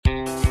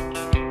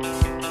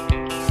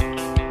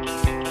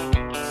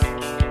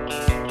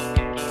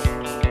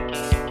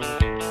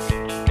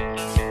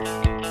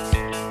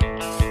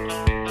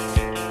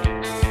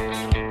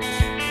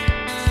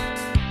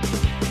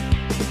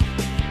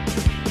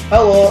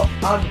Hello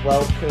and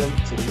welcome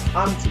to the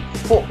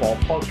Anti-Football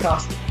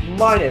Podcast.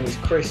 My name is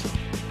Chris.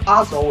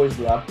 As always,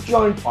 we are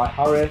joined by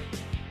Harry.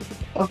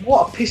 And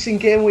what a pissing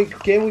game week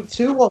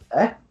 2 was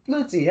there.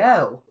 Bloody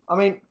hell. I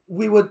mean,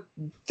 we were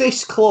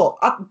this close.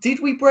 Did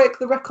we break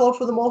the record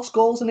for the most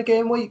goals in a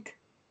game week?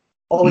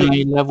 No,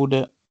 you levelled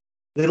it.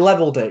 They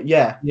levelled it,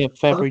 yeah. Yeah,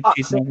 February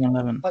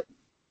 2011.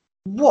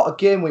 What a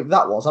game week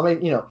that was. I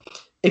mean,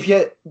 if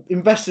you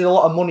invested a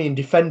lot of money in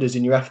defenders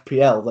in your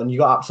FPL, then you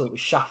got absolutely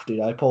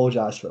shafted. I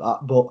apologise for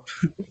that. But,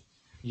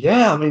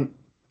 yeah, I mean,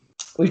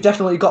 we've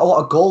definitely got a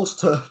lot of goals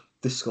to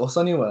discuss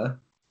anyway.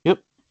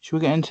 Yep. Should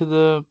we get into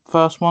the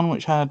first one,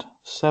 which had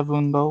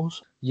 7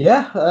 goals?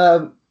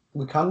 Yeah,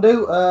 we can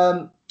do.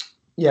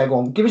 Yeah, go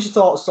on. Give us your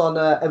thoughts on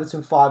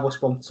Everton 5,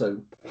 West Brom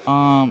 2.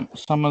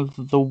 Some of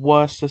the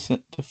worst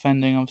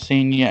defending I've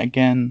seen yet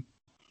again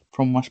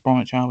from West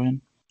Bromwich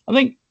Albion. I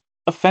think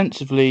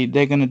offensively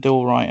they're going to do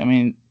all right. I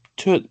mean,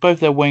 both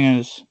their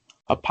wingers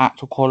are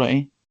packed with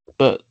quality,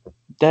 but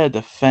their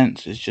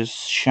defence is just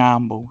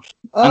shambles.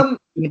 I'm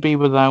going to be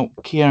without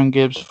Kieran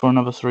Gibbs for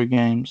another 3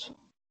 games.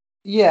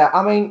 Yeah,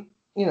 I mean,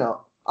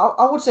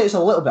 I would say it's a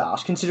little bit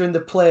harsh considering they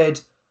played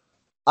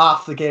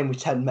half the game with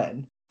 10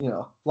 men.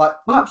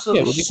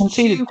 Absolutely. Yeah, they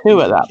conceded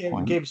 2 at that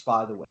point. Gibbs,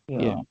 by the way.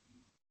 Yeah.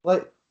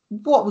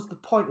 What was the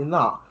point in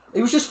that?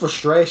 It was just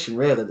frustration,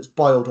 really, that's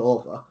boiled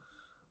over.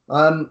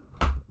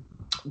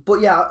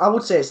 But yeah, I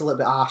would say it's a little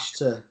bit harsh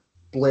to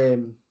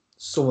blame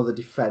some of the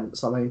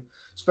defence. I mean,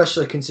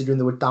 especially considering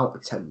they were down to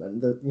 10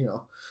 men,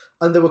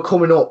 and they were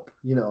coming up,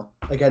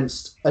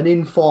 against an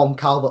informed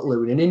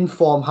Calvert-Lewin, an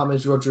informed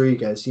James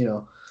Rodriguez,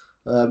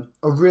 a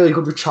really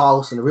good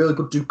Richarlison, a really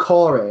good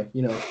Doucouré,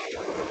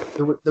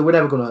 They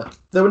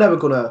were never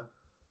gonna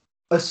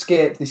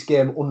escape this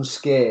game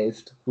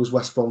unscathed. Was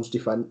West Brom's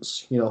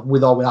defence,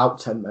 with or without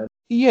 10 men?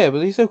 Yeah, but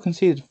they still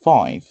conceded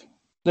 5.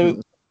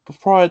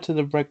 Prior to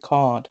the red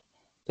card,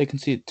 they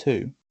conceded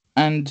 2,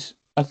 and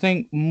I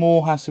think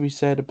more has to be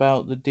said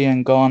about the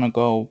Diangana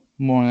goal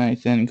more than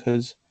anything,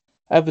 because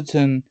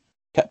Everton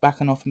kept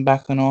backing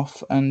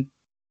off, and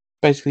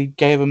basically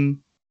gave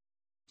him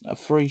a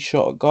free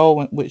shot at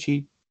goal, which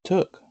he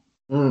took.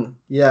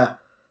 Yeah.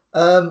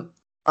 I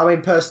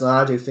mean, personally,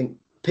 I do think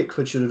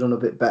Pickford should have done a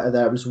bit better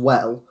there as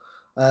well.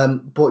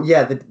 But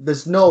yeah,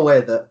 there's no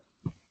way that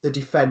the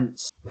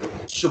defence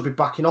should be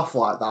backing off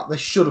like that. They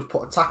should have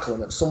put a tackle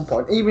in at some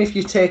point. Even if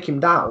you take him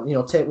down,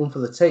 take one for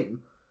the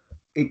team,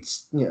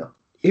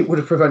 it would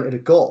have prevented a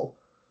goal.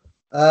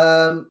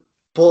 But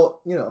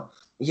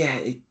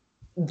yeah,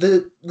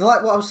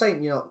 like what I was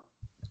saying,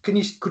 could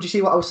you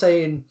see what I was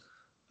saying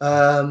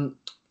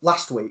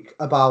last week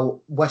about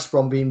West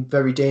Brom being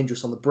very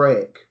dangerous on the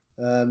break?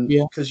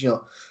 Because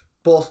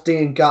both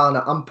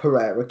Diangana and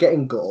Pereira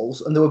getting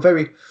goals, and they were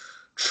very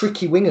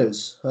tricky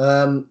wingers.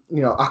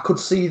 I could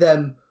see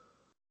them,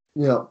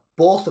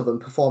 both of them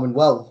performing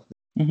well.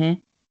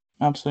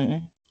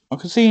 Absolutely. I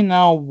can see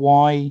now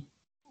why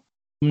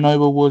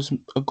Noble was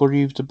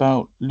aggrieved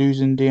about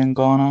losing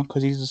Diangana,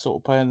 because he's the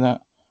sort of player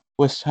that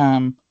West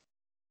Ham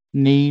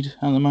need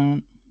at the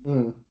moment.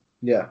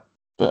 Yeah.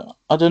 But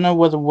I don't know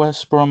whether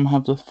West Brom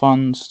have the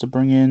funds to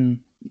bring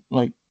in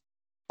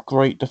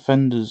great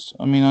defenders.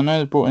 I mean, I know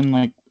they brought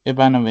in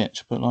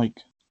Ivanovic, but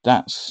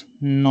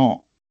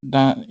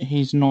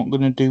he's not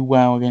going to do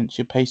well against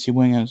your pacey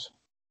wingers.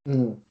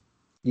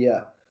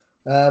 Yeah.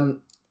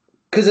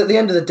 Because at the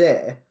end of the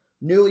day,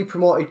 newly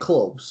promoted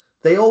clubs,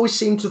 they always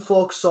seem to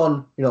focus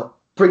on,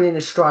 bringing in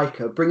a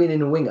striker, bringing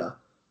in a winger,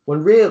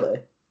 when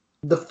really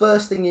the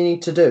first thing you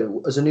need to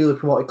do as a newly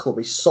promoted club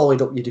is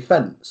solid up your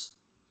defence.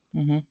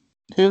 Who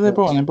have they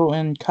brought in? They brought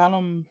in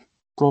Callum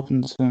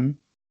Robinson.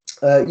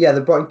 They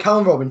brought in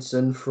Callum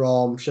Robinson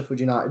from Sheffield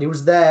United. He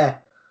was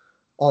there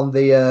on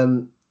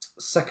the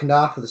second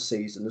half of the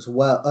season as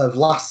well, of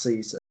last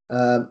season,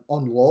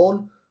 on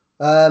loan.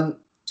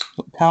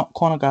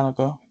 Conor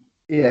Gallagher.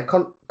 Yeah,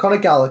 Conor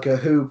Gallagher,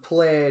 who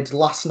played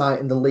last night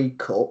in the League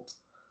Cup.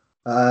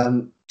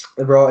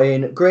 They brought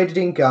in Grady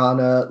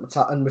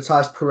Diangana and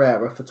Matthias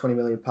Pereira for £20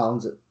 million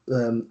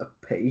a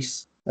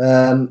piece.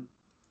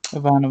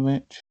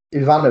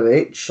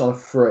 Ivanovic on a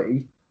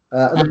free.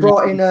 And they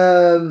brought in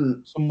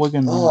some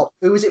Wigan.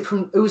 Who was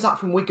that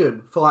from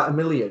Wigan for $1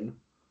 million?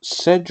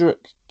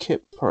 Cedric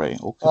Kipre.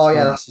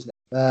 Yeah, that's his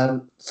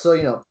name.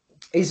 So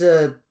he's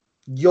a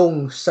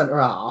young centre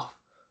half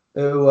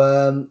who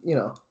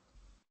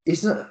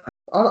he's not.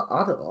 I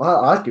don't know.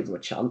 I'd give him a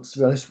chance, to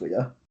be honest with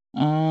you.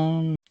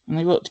 And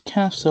they got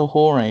Kenneth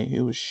Silhore,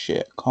 who was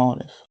shit at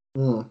Cardiff.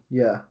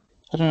 Yeah.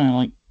 I don't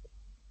know.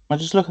 I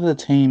just look at the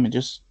team. It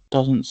just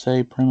doesn't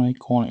say Premier League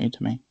quality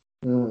to me.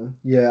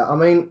 Yeah. I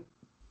mean,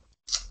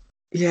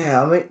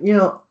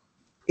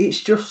 it's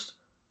just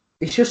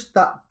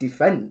that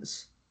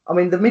defence. I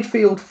mean, the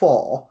midfield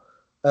 4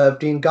 of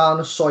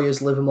Diangana,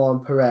 Sawyers, Livermore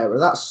and Pereira,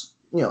 that's,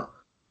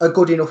 a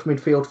good enough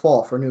midfield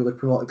 4 for a newly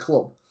promoted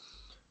club.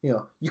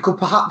 You could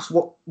perhaps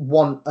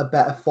want a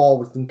better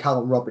forward than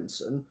Callum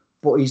Robinson,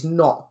 but he's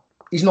not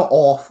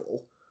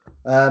awful.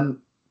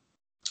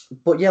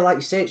 But yeah, like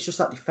you say, it's just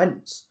that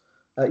defence.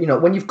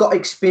 When you've got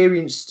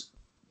experienced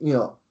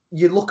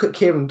you look at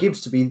Kieran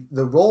Gibbs to be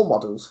the role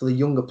models for the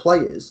younger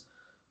players,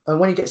 and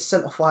when he gets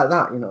sent off like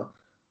that,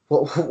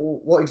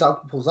 what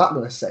example is that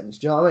going to send?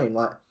 Do you know what I mean?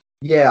 Like,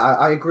 yeah,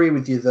 I agree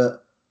with you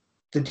that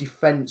the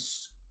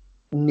defence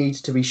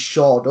needs to be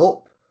shored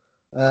up.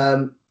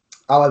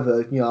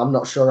 However, I'm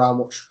not sure how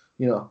much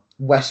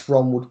West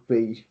Brom would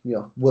be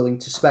willing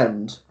to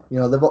spend.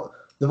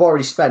 They've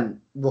already spent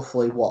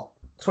roughly what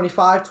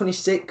 25,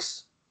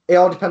 26. It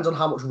all depends on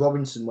how much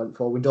Robinson went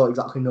for. We don't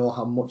exactly know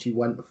how much he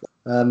went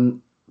for.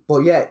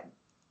 But yeah,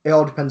 it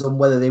all depends on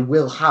whether they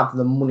will have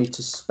the money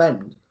to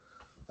spend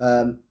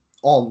on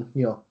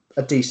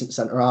a decent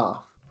centre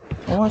half.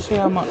 I want to see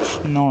how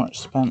much Norwich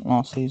spent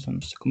last season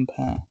just to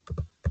compare.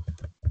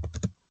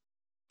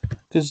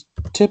 Because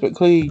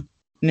typically,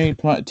 new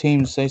promoted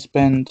teams, they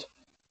spend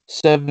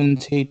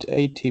 70 to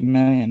 80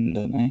 million,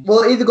 don't they?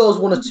 Well, it either goes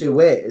one or two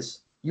ways.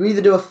 You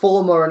either do a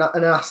Fulham or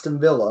an Aston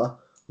Villa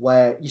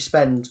where you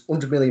spend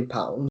 £100 million,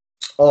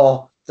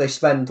 or they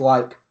spend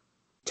like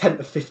 10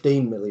 to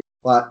 15 million.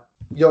 Like,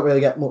 you don't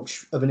really get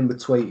much of an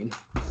in-between.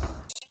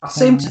 I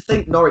seem to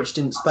think Norwich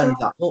didn't spend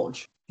that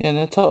much. Yeah,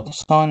 their top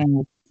signing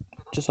was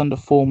just under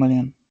 4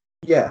 million.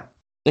 Yeah.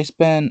 They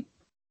spent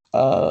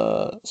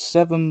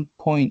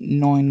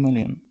 7.9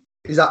 million.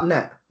 Is that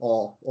net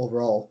or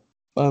overall?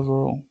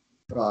 Overall.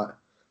 Right.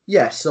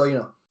 Yeah,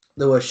 so,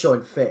 they were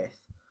showing faith.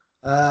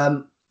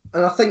 And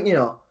I think,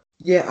 I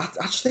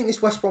just think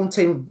this West Brom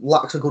team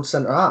lacks a good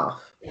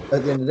centre-half at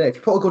the end of the day. If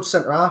you put a good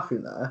centre-half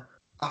in there,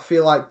 I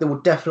feel like they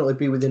would definitely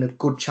be within a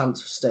good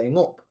chance of staying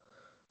up.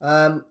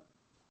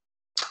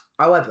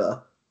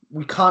 However,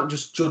 we can't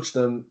just judge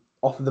them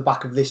off of the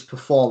back of this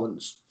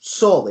performance,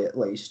 solely at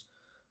least,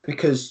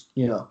 because,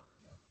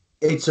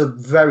 it's a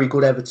very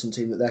good Everton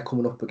team that they're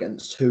coming up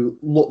against who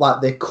look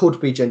like they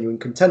could be genuine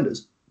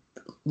contenders.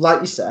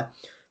 Like you said,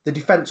 the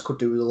defence could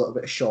do with a little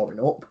bit of shoring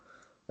up.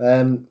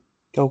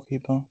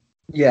 Goalkeeper.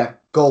 Yeah,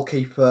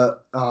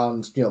 goalkeeper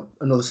and,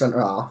 another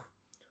centre-half.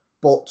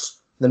 But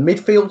the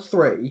midfield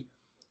three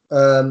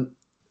and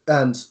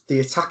the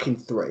attacking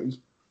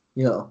three,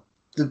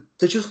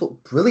 they just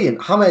look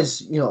brilliant.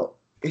 James,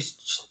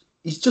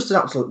 he's just an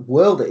absolute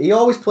worlder. He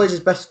always plays his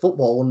best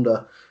football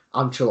under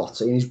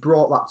Ancelotti, and he's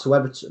brought that to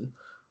Everton.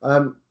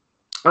 And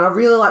I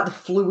really like the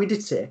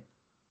fluidity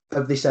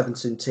of this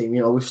Everton team.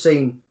 We've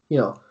seen,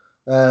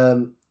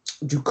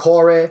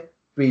 Doucouré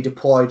be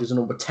deployed as a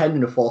number 10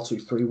 in a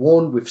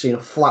 4-2-3-1. We've seen a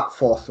flat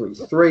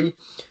 4-3-3.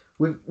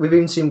 We've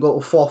even seen him go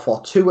to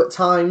 4-4-2 at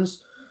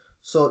times.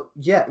 So,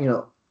 yeah,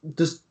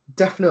 there's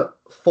definite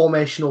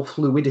formational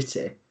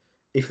fluidity,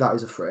 if that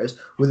is a phrase,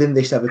 within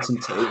this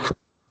Everton team.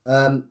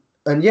 And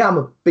yeah, I'm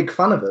a big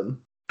fan of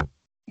him.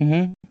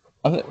 Mm-hmm.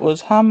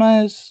 Was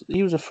James,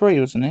 he was a free,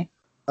 wasn't he?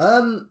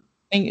 I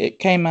think it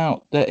came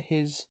out that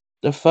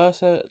the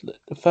first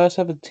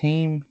ever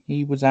team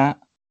he was at,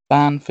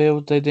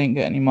 Banfield, they didn't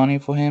get any money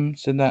for him,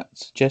 so that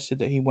suggested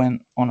that he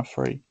went on a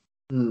free.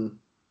 And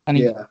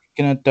he's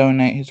going to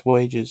donate his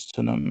wages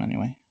to them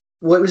anyway.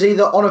 Well, it was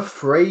either on a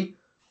free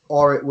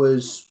or it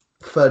was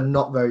for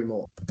not very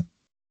much.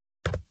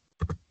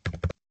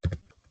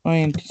 I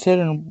mean,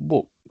 considering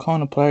what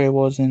kind of player he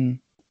was in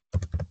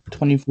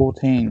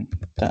 2014,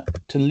 that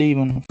to leave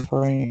on a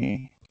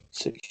free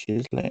 6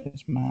 years later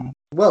is mad.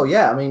 Well,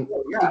 yeah, I mean,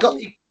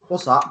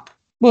 what's that?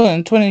 Well,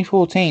 in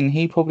 2014,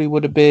 he probably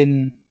would have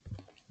been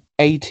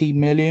 80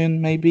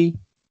 million, maybe.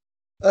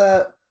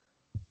 Well,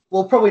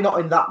 probably not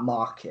in that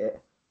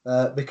market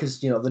because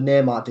the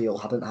Neymar deal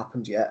hadn't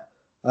happened yet.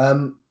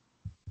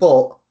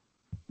 But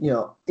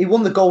he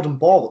won the Golden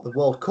Ball at the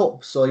World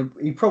Cup, so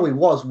he probably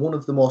was one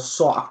of the most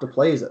sought after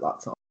players at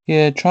that time.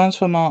 Yeah,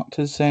 Transfermarkt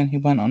is saying he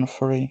went on a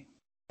free.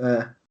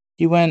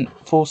 He went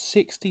for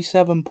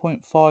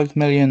 67.5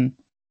 million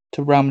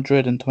to Real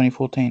Madrid in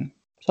 2014.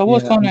 So I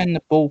was kind of in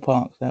the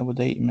ballpark there with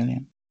 80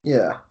 million.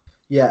 Yeah,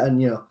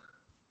 and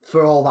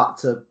for all that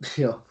to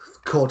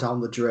go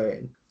down the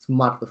drain, it's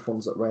mad the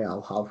funds that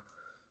Real have.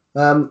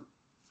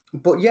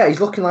 But yeah, he's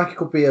looking like he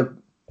could be a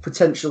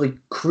potentially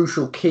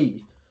crucial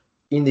key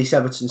in this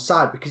Everton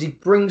side because he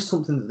brings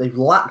something that they've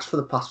lacked for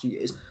the past few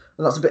years,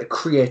 and that's a bit of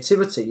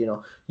creativity.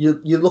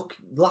 You look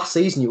last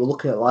season, you were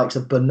looking at likes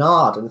of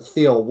Bernard and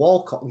Theo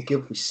Walcott and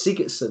Gylfi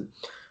Sigurdsson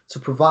to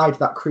provide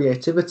that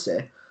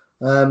creativity,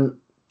 and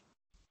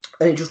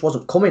it just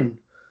wasn't coming.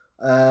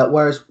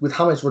 Whereas with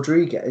James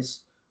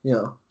Rodriguez, he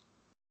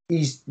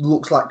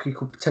looks like he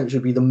could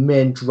potentially be the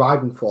main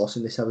driving force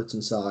in this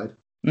Everton side.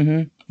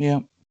 Yeah.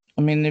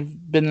 I mean,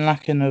 they've been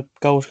lacking a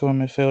goal-scoring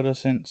midfielder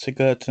since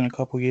Sigurdsson a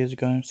couple of years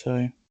ago.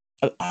 So,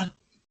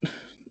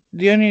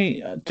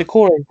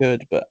 Doucouré is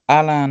good, but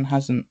Alan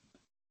hasn't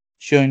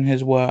shown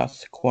his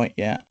worth quite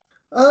yet.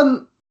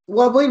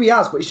 Well, I believe he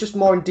has, but it's just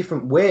more in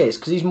different ways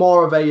because he's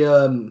more of a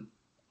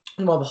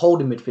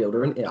holding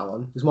midfielder, isn't he,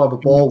 Alan? He's more of a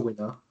ball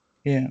winner.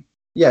 Yeah.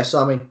 Yeah.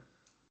 So I mean,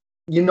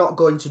 you're not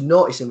going to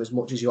notice him as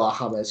much as you are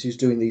James, who's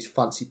doing these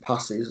fancy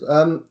passes.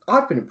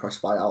 I've been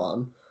impressed by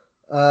Alan.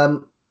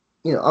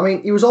 I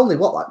mean, he was only,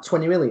 like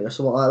 20 million or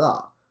something like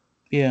that?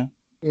 Yeah.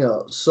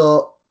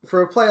 So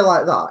for a player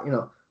like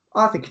that,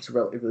 I think it's a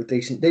relatively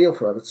decent deal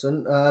for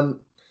Everton.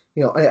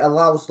 It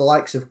allows the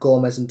likes of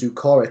Gomez and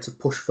Doucouré to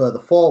push further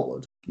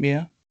forward.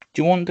 Yeah.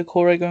 Do you want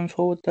Doucouré going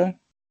forward, though?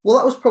 Well,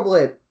 that was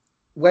probably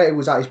where he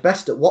was at his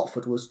best at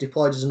Watford, was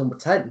deployed as a number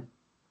 10.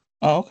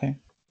 Oh, okay.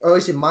 Or at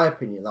least in my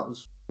opinion, that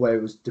was where he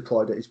was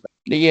deployed at his best.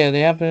 Yeah,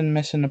 they have been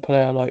missing a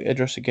player like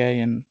Idrissa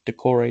Gueye, and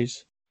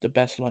Doucouré's the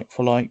best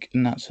like-for-like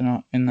in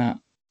that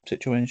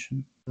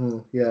situation.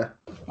 Yeah.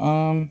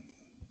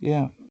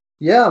 Yeah.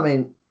 Yeah, I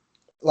mean,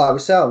 like we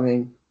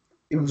said,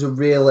 it was a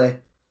really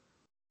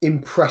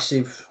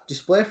impressive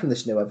display from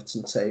this new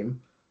Everton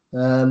team.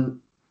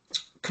 Can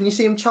you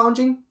see him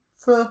challenging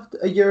for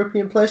a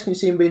European place? Can you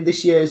see him being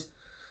this year's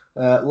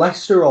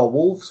Leicester or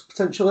Wolves,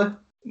 potentially?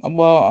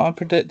 Well, I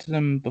predicted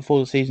them before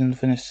the season to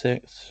finish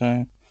 6th, so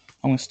I'm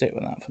going to stick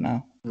with that for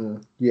now.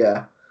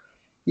 Yeah.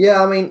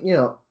 Yeah, I mean,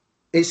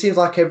 it seems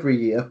like every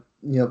year,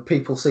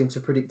 people seem to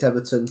predict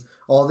Everton,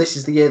 this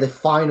is the year they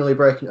finally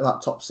break into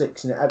that top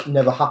 6, and it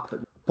never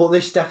happened. But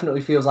this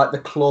definitely feels like the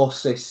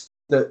closest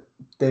that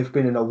they've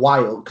been in a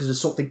while, because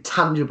there's something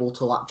tangible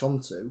to latch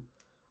onto.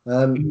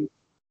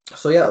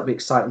 So yeah, it'll be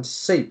exciting to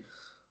see.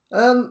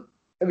 Have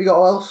you got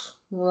what else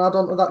you want to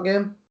add on to that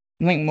game?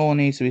 I think more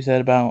needs to be said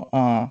about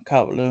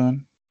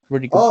Calvert-Lewin.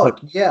 Really good.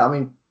 Yeah, I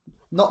mean,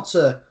 not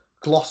to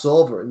gloss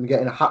over him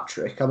getting a hat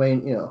trick. I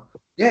mean,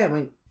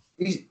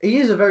 he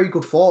is a very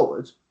good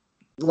forward.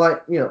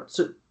 Like,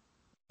 so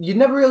you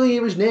never really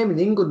hear his name in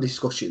the England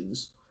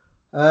discussions,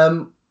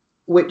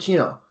 which,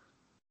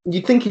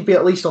 you'd think he'd be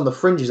at least on the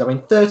fringes. I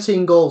mean,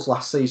 13 goals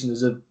last season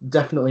is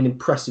definitely an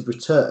impressive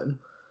return.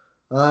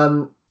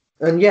 And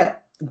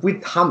yet,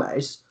 with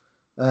James,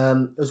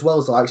 as well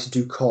as the likes of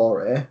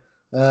Doucouré,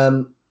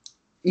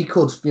 he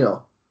could,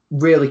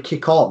 really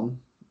kick on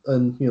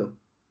and,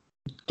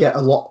 get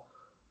a lot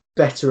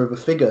better of a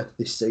figure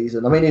this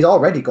season. I mean, he's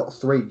already got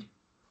 3,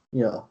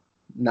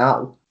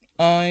 now.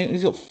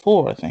 He's got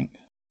 4, I think.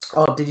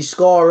 Oh, did he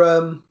score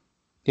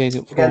yeah, he's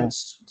got 4.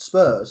 Against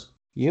Spurs?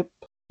 Yep.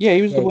 Yeah,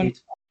 he was the winner.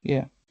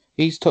 Yeah.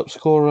 He's top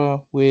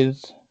scorer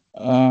with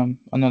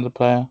another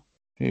player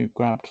who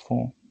grabbed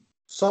 4.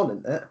 Son,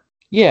 isn't it?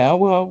 Yeah,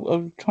 well,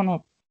 I'm trying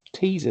to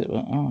tease it,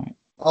 but alright.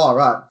 All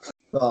right.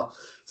 Oh,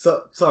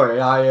 so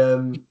sorry,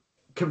 I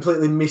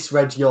completely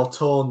misread your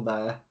tone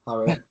there,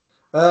 Harry.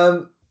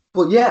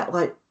 But yeah,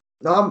 like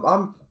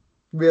I'm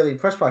really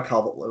impressed by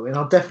Calvert-Lewin.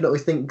 I definitely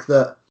think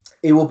that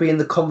he will be in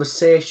the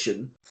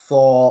conversation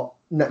for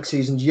next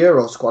season's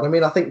Euro squad. I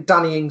mean, I think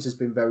Danny Ings has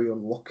been very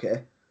unlucky,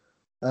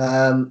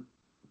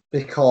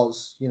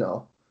 because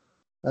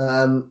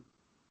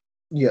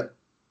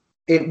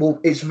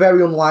it's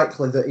very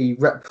unlikely that he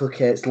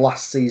replicates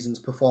last season's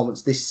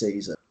performance this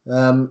season.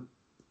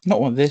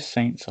 Not with this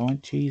Saints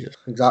side, Jesus.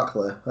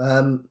 Exactly.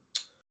 And,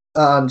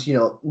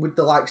 with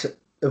the likes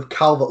of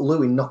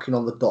Calvert-Lewin knocking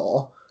on the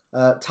door,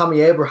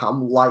 Tammy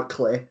Abraham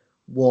likely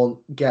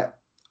won't get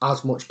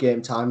as much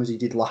game time as he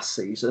did last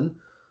season.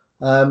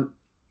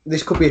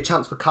 This could be a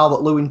chance for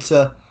Calvert-Lewin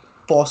to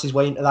force his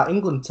way into that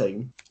England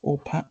team. Or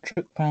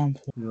Patrick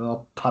Bamford.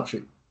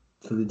 Patrick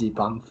for the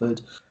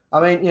Bamford. I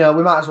mean,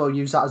 we might as well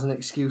use that as an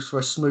excuse for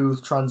a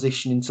smooth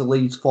transition into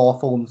Leeds 4,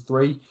 Fulham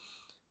 3.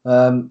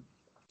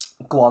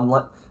 Go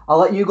on, I'll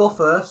let you go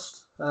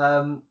first.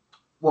 What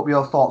were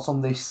your thoughts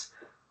on this?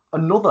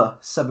 Another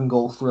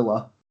 7-goal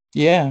thriller.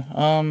 Yeah,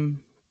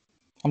 I'm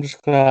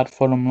just glad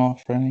Fulham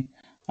lost, really.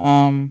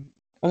 I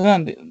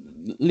don't know,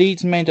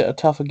 Leeds made it a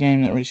tougher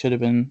game than it really should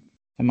have been,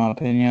 in my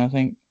opinion. I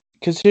think,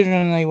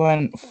 considering they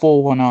went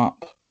 4-1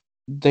 up,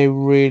 they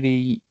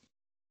really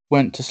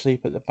went to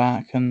sleep at the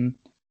back, and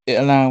it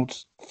allowed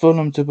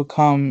Fulham to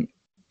become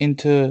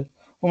into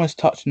almost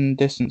touching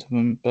distance of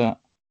them, but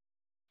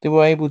they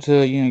were able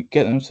to,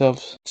 get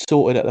themselves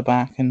sorted at the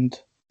back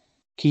and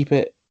keep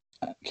the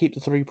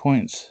 3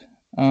 points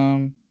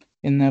in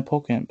their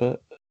pocket.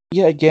 But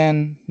yet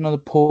again, another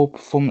poor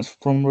performance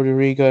from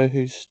Rodrigo,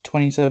 who's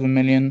 27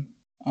 million.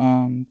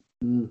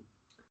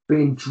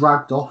 Being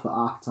dragged off at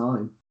half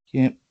time.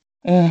 Yep.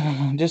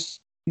 This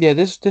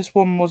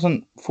one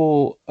wasn't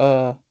for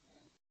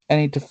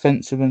any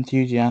defensive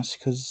enthusiasts,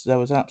 because there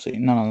was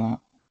absolutely none of that.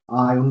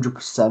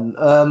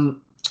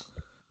 100%.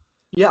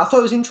 Yeah, I thought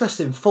it was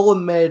interesting.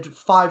 Fulham made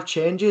 5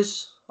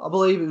 changes. I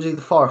believe it was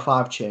either 4 or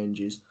 5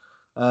 changes.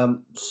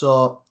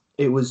 So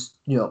it was,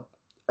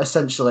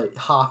 essentially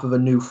half of a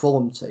new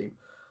Fulham team.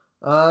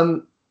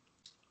 And,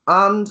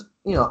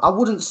 I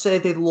wouldn't say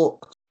they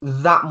looked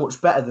that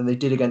much better than they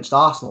did against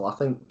Arsenal. I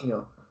think,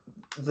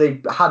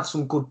 they had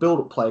some good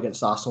build-up play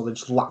against Arsenal. They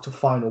just lacked a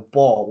final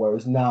ball,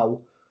 whereas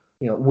now,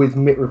 with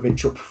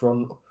Mitrovic up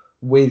front,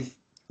 with,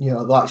 the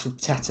likes of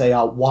Tete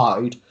out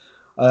wide,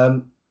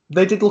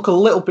 they did look a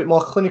little bit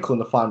more clinical in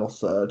the final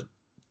third.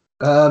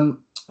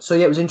 So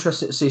yeah, it was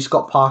interesting to see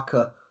Scott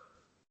Parker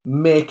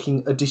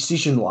making a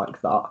decision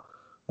like that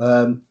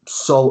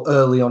so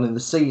early on in the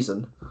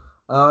season.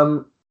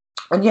 And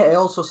yeah, it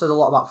also says a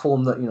lot about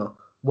Fulham that,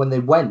 when they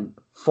went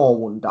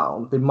 4-1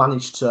 down, they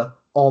managed to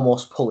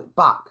almost pull it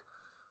back.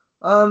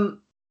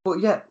 But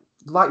yeah,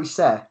 like you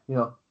say,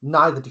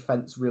 neither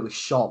defence really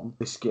shone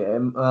this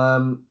game.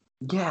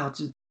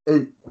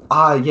 It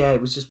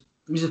was just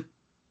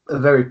a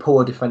very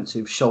poor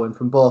defensive showing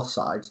from both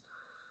sides.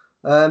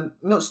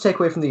 Not to take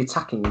away from the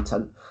attacking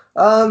intent.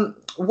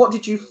 What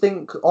did you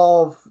think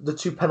of the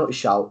 2 penalty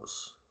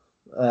shouts?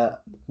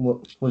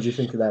 What did you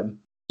think of them?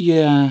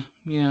 Yeah,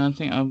 I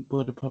think I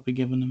would have probably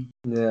given them.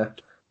 Yeah,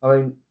 I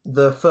mean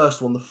the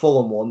first one, the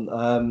Fulham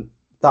one.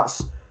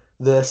 That's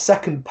the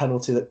second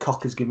penalty that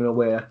Cock has given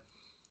away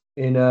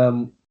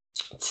in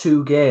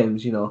 2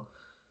 games.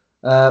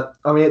 I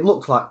mean it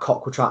looked like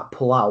Cock were trying to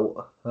pull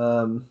out,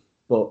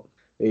 but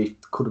he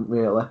couldn't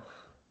really.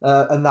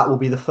 And that will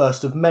be the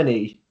first of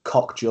many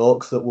Cock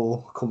jokes that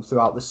will come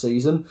throughout the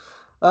season.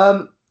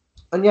 And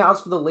yeah,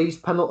 as for the Leeds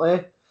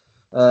penalty,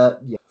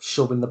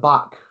 shove in the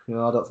back. I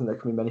don't think there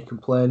can be many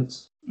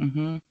complaints.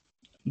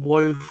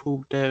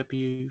 Woeful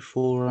debut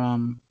for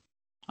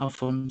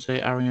Alfonso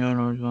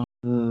Ariano as well.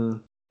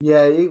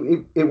 Yeah,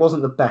 it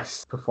wasn't the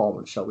best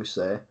performance, shall we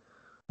say.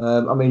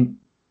 I mean,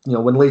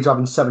 when Leeds are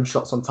having 7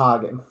 shots on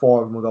target and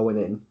 4 of them are going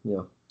in,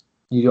 you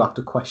do have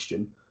to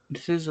question.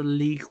 This is a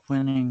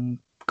league-winning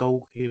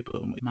goalkeeper.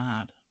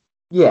 Mad.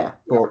 Yeah,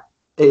 but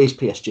it is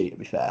PSG, to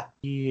be fair.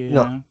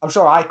 Yeah. I'm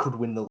sure I could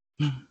win the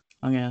league.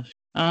 I guess.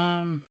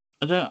 I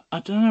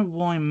don't know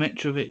why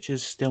Mitrovic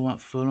is still at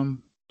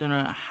Fulham. Don't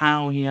know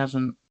how he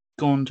hasn't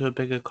gone to a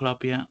bigger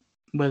club yet,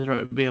 whether it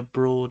would be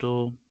abroad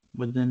or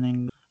within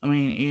England. I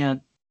mean, he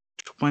had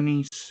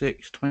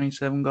 26,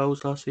 27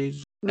 goals last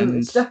season.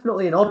 It's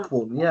definitely an odd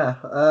one, yeah.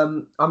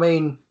 I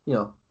mean,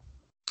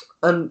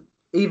 and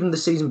even the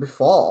season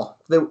before,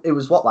 it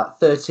was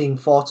 13,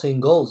 14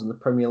 goals in the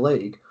Premier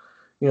League.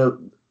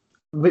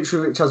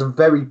 Mitrovic has a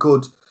very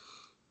good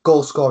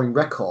goal-scoring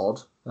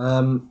record.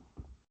 And,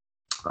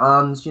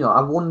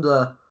 I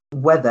wonder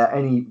whether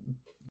any,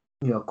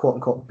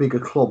 quote-unquote, bigger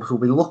clubs will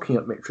be looking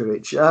at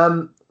Mitrovic.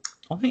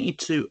 I think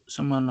he'd suit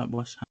someone like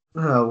West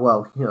Ham. Oh,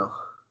 well,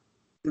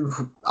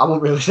 I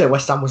wouldn't really say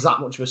West Ham was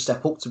that much of a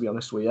step up, to be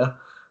honest with you.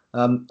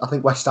 I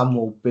think West Ham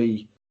will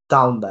be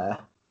down there.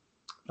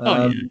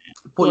 But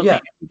yeah,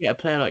 if you get a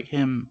player like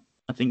him,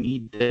 I think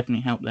he'd definitely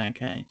help their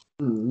case.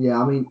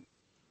 Yeah, I mean,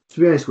 to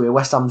be honest with you,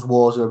 West Ham's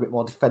wars are a bit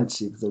more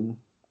defensive than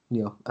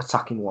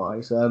attacking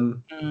wise.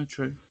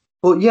 True.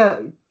 But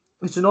yeah,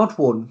 it's an odd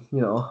one.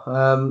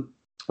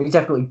 He's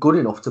definitely good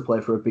enough to play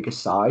for a bigger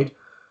side.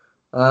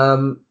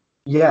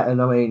 Yeah,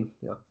 and I mean,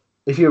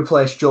 if you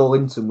replace Joe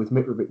Linton with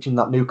Mitrovic in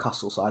that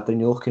Newcastle side, then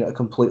you're looking at a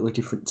completely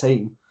different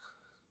team.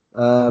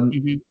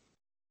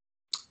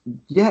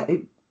 Yeah,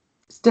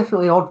 it's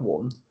definitely an odd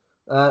one.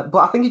 But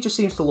I think he just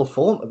seems to love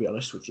Fulham, to be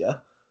honest with you.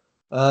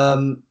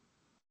 From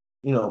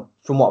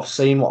what I've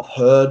seen, what I've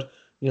heard,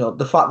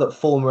 the fact that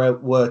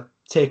Fulham were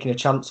taking a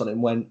chance on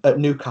him when at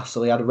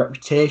Newcastle he had a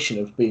reputation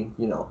of being,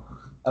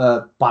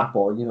 a bad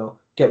boy,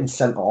 getting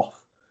sent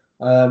off.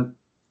 And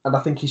I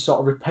think he's sort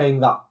of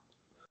repaying that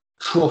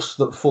trust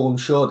that Fulham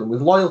showed him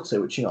with loyalty,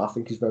 which, I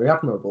think is very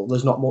admirable.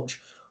 There's not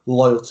much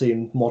loyalty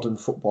in modern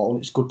football,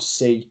 and it's good to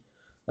see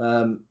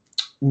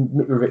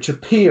Mitrovic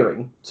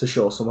appearing to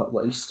show some at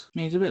least.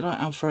 He's a bit like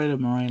Alfredo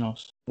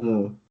Morelos.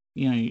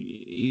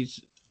 He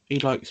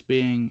likes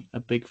being a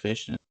big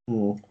fish.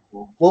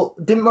 Well,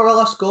 didn't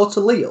Morelos go to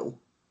Lille?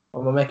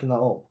 Or am I making that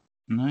up?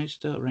 No, he's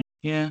still at Ring.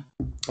 Yeah.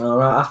 All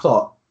right,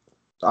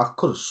 I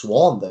could have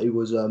sworn that he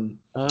was.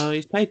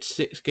 He's played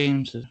 6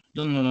 games.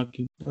 Doesn't look like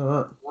he.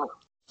 All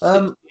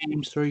right. 6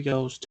 games, 3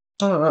 goals.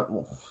 All right.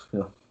 Well,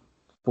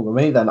 bugger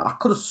me then. I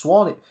could have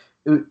sworn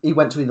he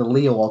went to either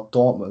Lille or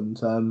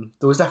Dortmund.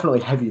 There was definitely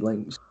heavy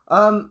links.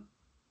 Are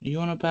you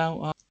on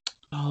about?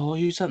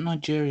 Who's that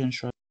Nigerian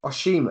striker?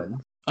 Oshiman.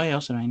 Oh yeah,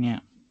 Osimhen,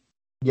 yeah.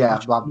 Yeah,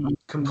 I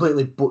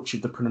completely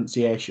butchered the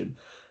pronunciation.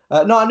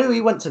 No, I knew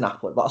he went to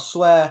Napoli, but I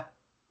swear.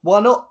 Well,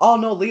 I know. Oh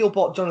no, Lille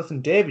bought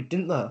Jonathan David,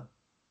 didn't they?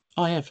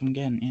 Oh yeah, from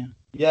Ghent, yeah.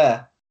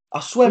 Yeah, I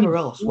swear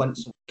Morelos went.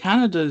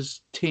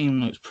 Canada's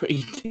team looks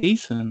pretty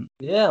decent.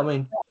 Yeah, I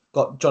mean,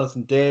 got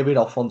Jonathan David,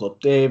 Alphonso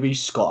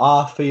Davies,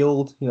 Scott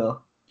Arfield.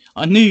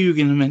 I knew you were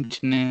going to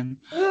mention him.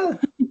 Yeah,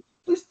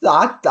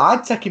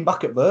 I'd take him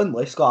back at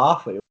Burnley,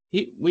 Scott Arfield.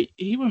 He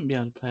wouldn't be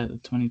able to play at the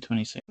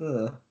 2026.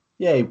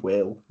 Yeah, he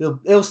will.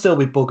 He'll still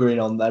be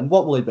buggering on then.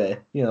 What will he be?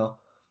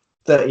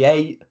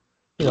 38.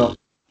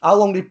 How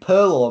long did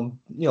Pirlo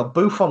and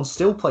Buffon's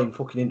still playing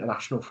fucking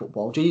international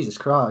football? Jesus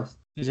Christ.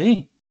 Is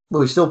he?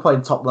 Well, he's still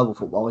playing top level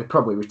football. He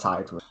probably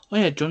retired from it. Oh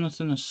yeah,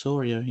 Jonathan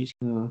Osorio. He's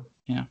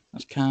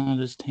that's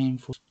Canada's team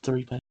for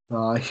 3 players.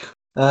 Right.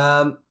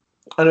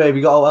 Anyway, have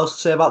you got all else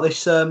to say about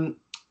this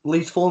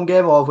Leeds Fulham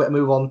game, or have we to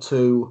move on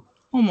to?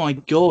 Oh my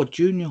God,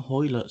 Junior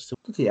Hoilett.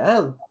 Bloody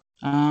hell.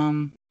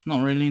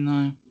 Not really,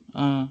 no.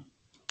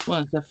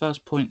 Well, it's their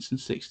first points in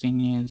 16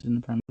 years in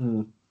the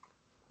Premier.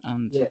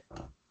 And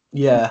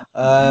yeah.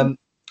 I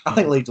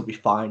think Leeds will be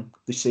fine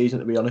this season,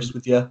 to be honest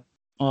with you.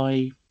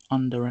 I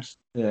underestimate.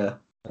 Yeah.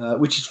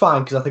 Which is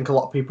fine because I think a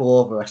lot of people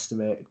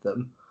overestimated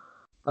them.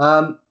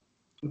 But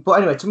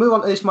anyway, to move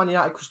on to this Man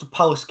United Crystal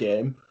Palace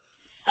game,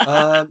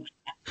 a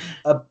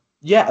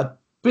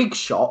big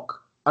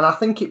shock, and I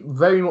think it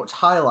very much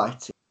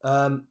highlighted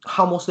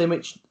how much they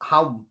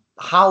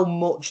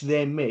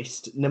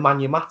missed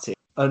Nemanja Matic.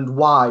 and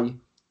why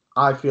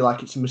I feel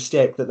like it's a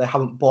mistake that they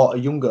haven't bought a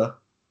younger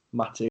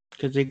Matic.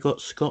 Because they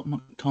got Scott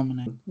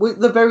McTominay.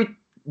 They're very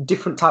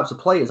different types of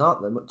players,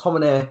 aren't they?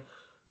 McTominay,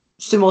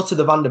 similar to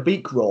the Van der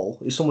Beek role,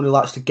 is someone who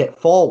likes to get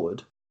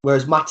forward,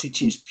 whereas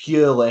Matic is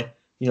purely,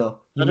 your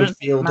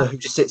midfielder who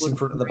sits in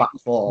front of the back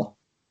four.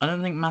 I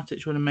don't think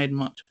Matic would have made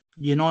much.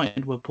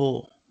 United were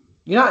poor.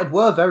 United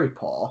were very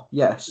poor,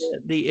 yes.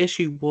 The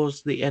issue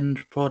was the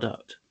end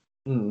product.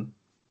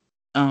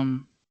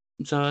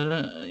 So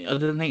I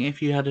don't think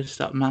if you had to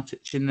stuck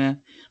Matic in there,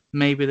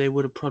 maybe they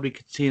would have probably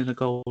conceded a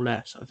goal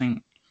less. I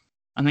think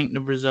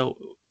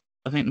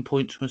the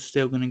points were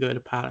still going to go to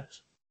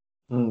Palace.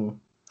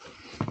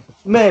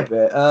 Maybe.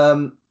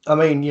 I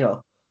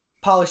mean,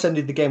 Palace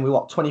ended the game with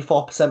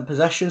 24%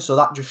 possession, so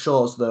that just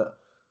shows that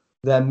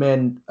their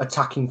main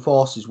attacking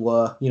forces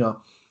were,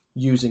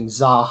 using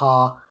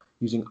Zaha,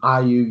 using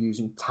Ayew,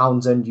 using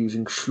Townsend,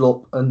 using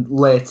Schlupp, and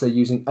later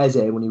using Eze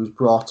when he was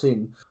brought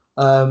in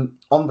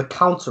on the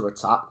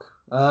counter-attack.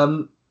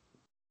 And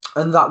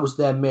that was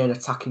their main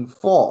attacking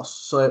force.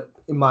 So,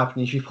 in my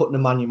opinion, if you put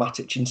Nemanja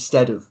Matic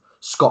instead of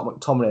Scott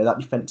McTominay, that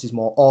defence is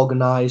more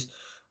organised,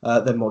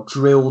 they're more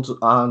drilled,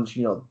 and,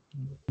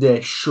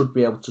 they should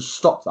be able to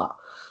stop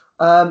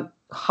that.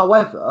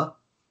 However,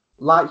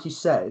 like you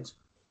said,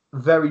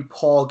 very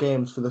poor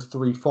games for the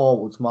three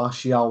forwards,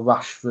 Martial,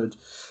 Rashford,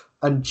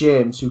 and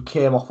James, who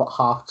came off at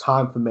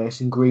half-time for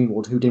Mason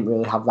Greenwood, who didn't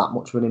really have that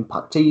much of an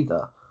impact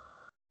either.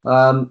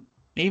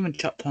 Even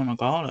chucked on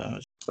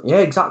Aguero. Yeah,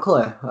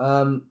 exactly.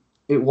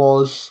 It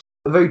was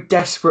a very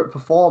desperate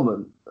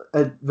performance,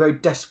 a very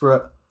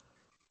desperate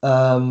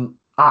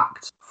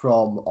act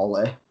from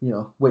Ole,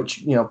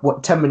 which,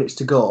 10 minutes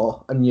to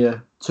go and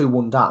you're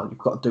 2-1 down, you've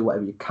got to do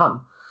whatever you can.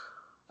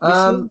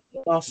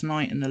 Last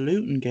night in the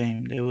Luton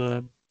game, they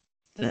were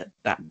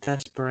that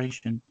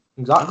desperation.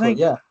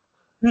 Exactly, I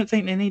don't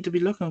think they need to be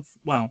looking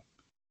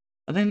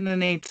I think they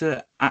need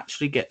to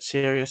actually get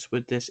serious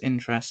with this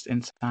interest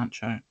in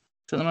Sancho.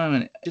 So at the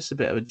moment, it's just a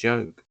bit of a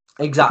joke.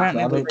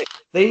 Exactly. I mean,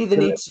 they either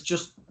need to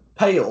just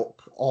pay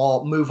up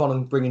or move on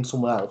and bring in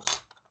someone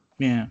else.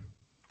 Yeah.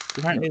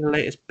 Apparently the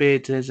latest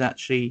bid has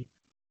actually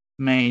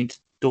made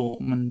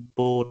Dortmund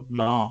board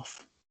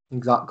laugh.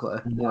 Exactly,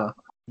 yeah.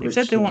 They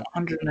said they want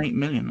 108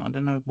 million. I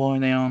don't know why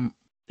they aren't.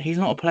 He's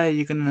not a player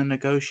you're going to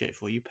negotiate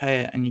for. You pay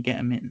it and you get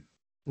him in.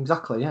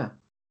 Exactly, yeah.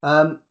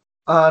 And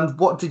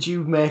what did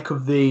you make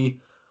of the,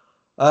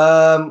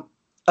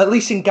 at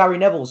least in Gary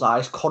Neville's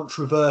eyes,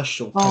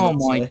 controversial penalty?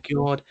 Oh my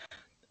God.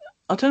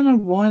 I don't know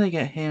why they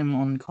get him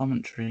on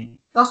commentary.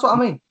 That's what I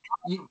mean.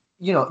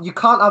 You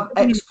can't have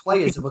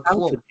ex-players of a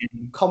club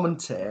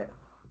commentate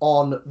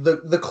on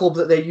the club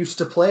that they used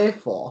to play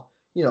for,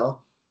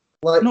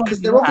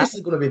 because they're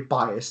obviously going to be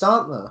biased,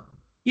 aren't they?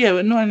 Yeah,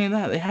 but not only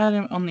that, they had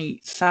him on the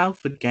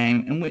Salford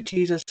game in which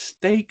he's a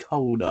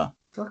stakeholder.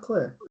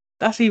 Exactly.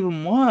 That's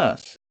even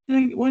worse.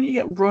 Why don't you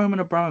get Roman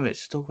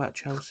Abramovich to talk about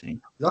Chelsea?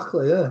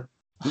 Exactly, yeah.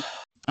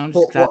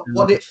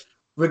 But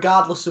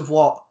regardless of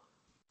what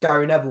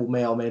Gary Neville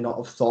may or may not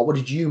have thought, what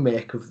did you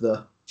make of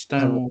the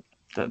Stonewall?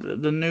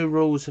 The new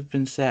rules have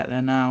been set.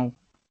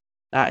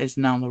 That is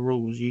now the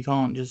rules. You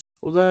can't just.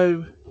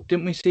 Although,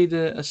 didn't we see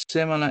a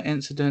similar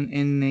incident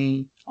in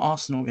the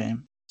Arsenal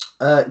game?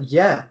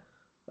 Yeah.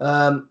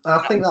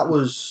 I think that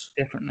was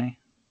differently.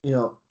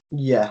 Yeah.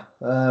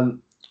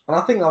 And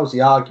I think that was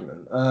the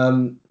argument.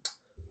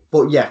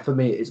 But yeah, for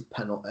me, it is a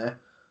penalty.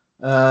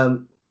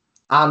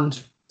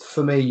 And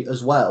for me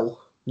as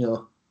well,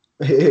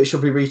 it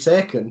should be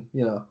retaken.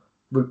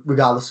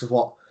 Regardless of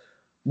what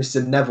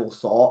Mr. Neville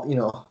thought,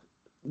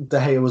 De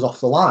Gea was off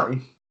the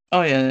line.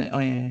 Oh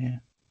yeah.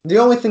 The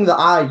only thing that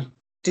I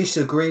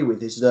disagree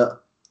with is that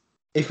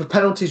if a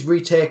penalty is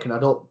retaken, I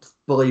don't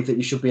believe that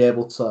you should be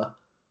able to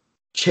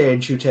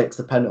change who takes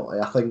the penalty.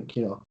 I think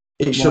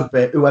it should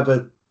be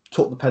whoever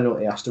took the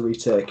penalty has to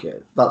retake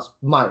it. That's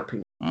my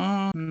opinion.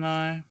 Oh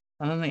no,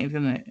 I don't think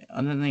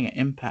it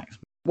impacts.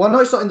 Well, no,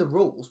 it's not in the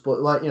rules, but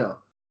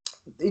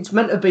it's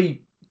meant to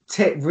be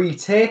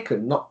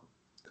retaken.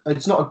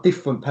 It's not a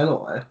different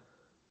penalty.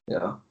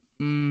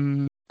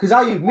 Because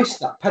Ayew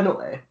missed that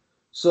penalty,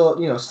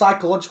 so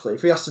psychologically,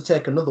 if he has to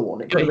take another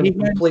one, it could have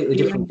been a completely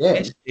different game. He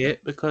missed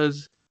it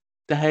because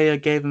De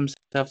Gea gave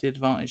himself the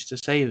advantage to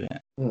save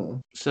it.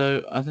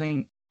 So I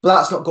think. But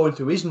that's not going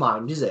through his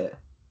mind, is it?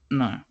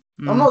 No.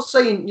 I'm not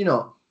saying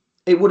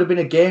it would have been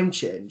a game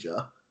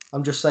changer.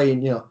 I'm just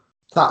saying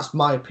that's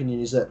my opinion.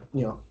 Is that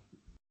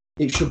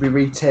it should be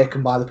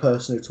retaken by the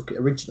person who took it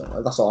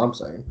originally. That's all I'm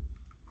saying.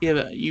 Yeah,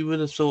 but you would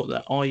have thought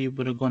that Ayew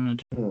would have gone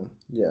and.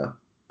 Yeah,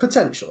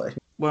 potentially.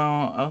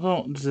 Well, I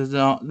thought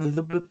Zaha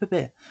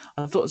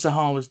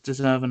was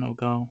deserving of a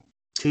goal.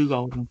 2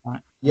 goals, in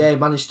fact. Yeah, he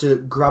managed to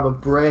grab a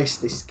brace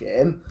this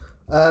game.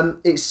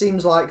 It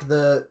seems like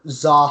the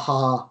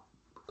Zaha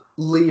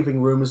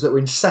leaving rumours that were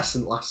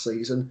incessant last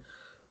season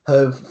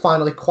have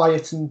finally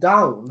quietened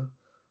down.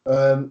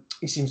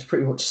 He seems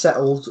pretty much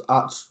settled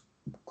at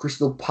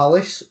Crystal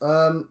Palace.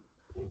 And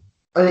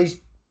he's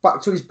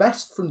back to his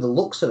best from the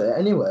looks of it,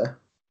 anyway.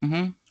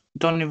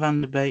 Donny van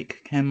der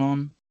Beek came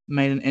on,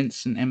 made an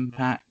instant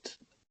impact.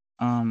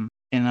 in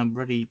a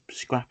really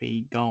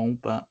scrappy goal,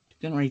 but it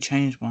didn't really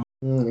change much.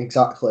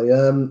 Exactly.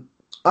 I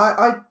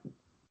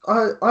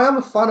am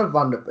a fan of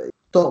Van der Beek.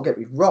 Don't get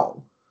me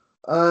wrong.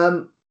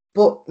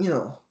 But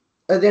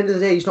at the end of the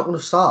day, he's not going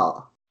to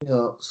start.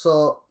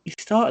 So He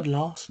started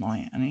last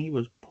night and he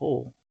was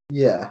poor.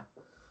 yeah.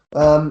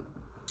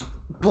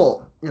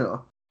 But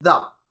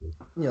that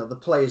the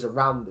players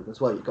around him as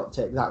well. You've got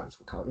to take that into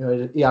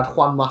account. He had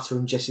Juan Mata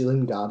and Jesse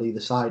Lingard either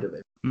side of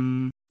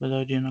him.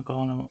 Melody and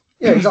Nagano.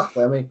 Yeah,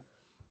 exactly. I mean,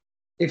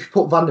 if you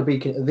put Van der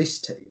Beek into this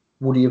team,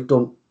 would he have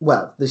done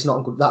well? That's not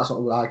a good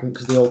argument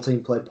because the whole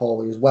team played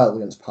poorly as well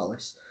against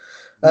Palace.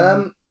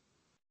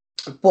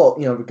 But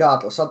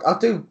regardless, I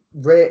do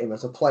rate him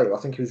as a player. I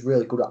think he was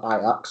really good at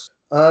Ajax.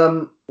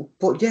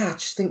 But yeah, I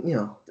just think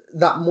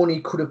that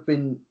money could have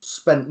been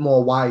spent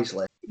more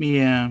wisely.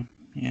 Yeah.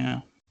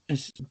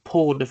 It's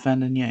poor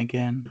defending yet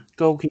again.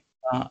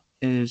 Goalkeeper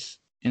is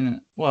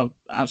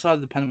outside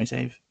of the penalty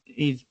save,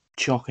 he's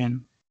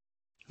shocking.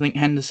 I think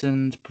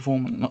Henderson's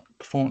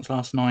performance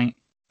last night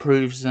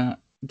proves that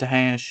De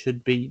Gea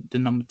should be the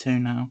number 2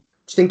 now.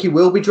 Do you think he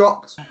will be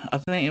dropped? I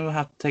think he will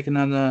have to take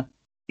another.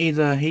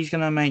 Either he's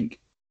going to make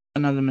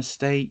another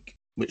mistake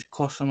which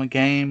costs him a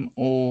game,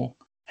 or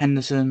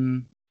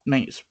Henderson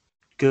makes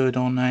good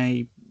on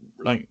a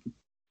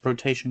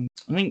rotation.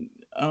 I think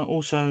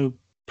also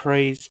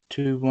praise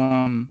to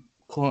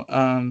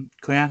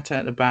Koyata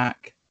at the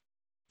back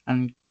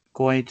and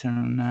Guaita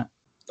on that.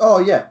 Oh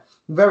yeah,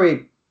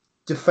 very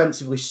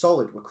defensively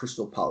solid with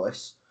Crystal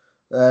Palace.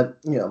 Man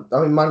U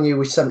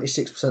with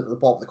 76% of the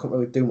ball, they couldn't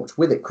really do much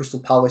with it.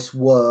 Crystal Palace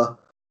were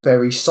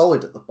very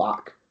solid at the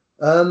back.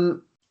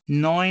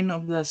 9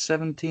 of their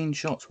 17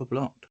 shots were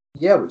blocked.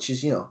 Yeah, which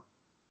is a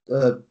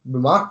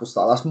remarkable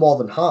start. That's more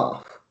than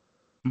half.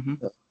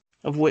 Mm-hmm.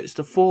 Of which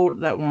the 4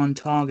 that were on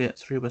target,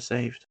 3 were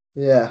saved.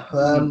 Yeah.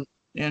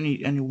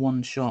 Only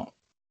one shot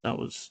that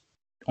was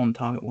on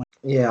target.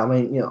 Yeah, I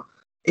mean,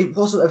 it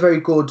wasn't a very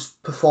good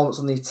performance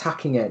on the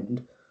attacking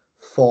end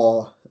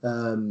for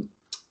Man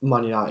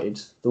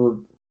United.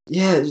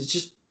 They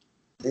just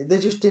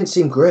didn't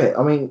seem great.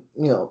 I mean,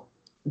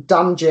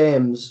 Dan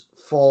James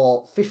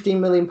for £15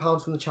 million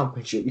from the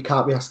Championship, you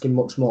can't be asking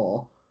much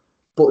more,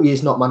 but he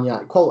is not Man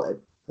United quality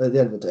at the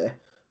end of the day.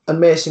 And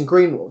Mason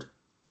Greenwood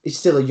is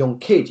still a young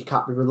kid. You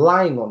can't be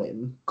relying on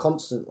him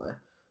constantly.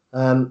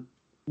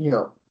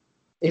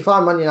 If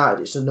I'm Man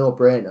United, it's a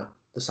no-brainer,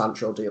 the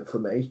Sancho deal for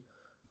me.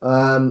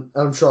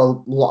 I'm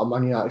sure a lot of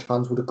Man United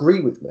fans would agree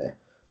with me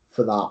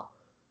for that.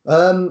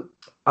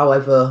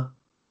 However,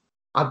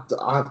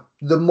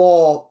 the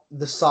more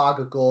the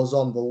saga goes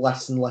on, the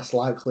less and less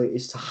likely it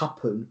is to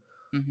happen.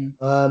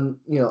 Mm-hmm.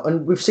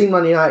 And we've seen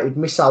Man United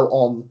miss out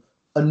on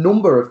a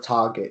number of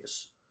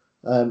targets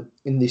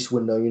in this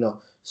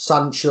window.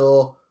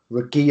 Sancho,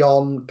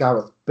 Reguilon,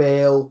 Gareth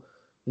Bale,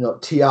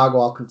 Thiago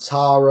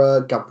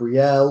Alcantara,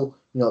 Gabriel.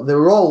 They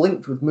were all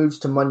linked with moves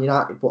to Man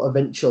United, but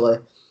eventually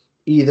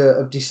either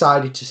have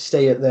decided to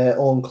stay at their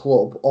own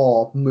club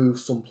or move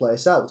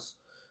someplace else.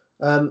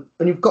 And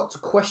you've got to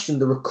question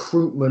the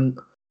recruitment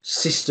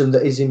system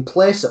that is in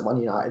place at Man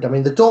United. I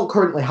mean, they don't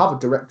currently have a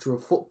director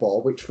of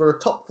football, which for a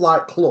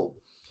top-flight club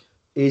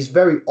is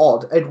very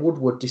odd. Ed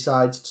Woodward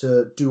decides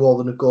to do all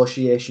the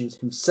negotiations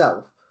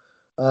himself.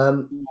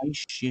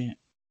 Shit.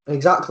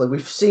 Exactly.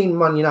 We've seen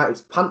Man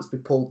United's pants be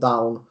pulled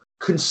down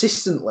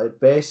consistently,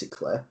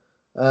 basically,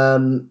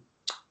 in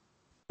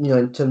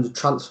terms of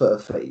transfer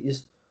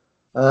fees.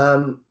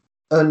 And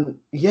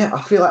yeah,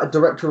 I feel like a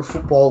director of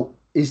football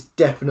is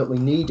definitely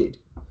needed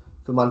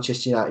for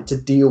Manchester United to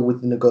deal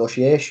with the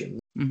negotiation.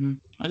 Mm-hmm.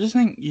 I just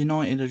think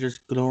United are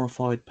just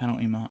glorified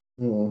penalty mark.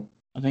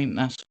 I think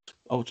that's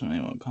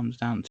ultimately what it comes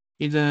down to.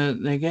 Either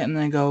they're getting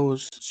their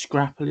goals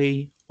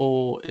scrappily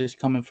or it's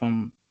coming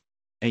from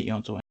 8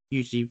 yards away,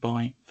 usually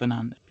by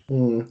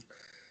Fernandes.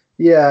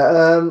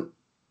 Yeah,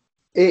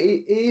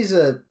 it is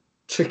a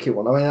tricky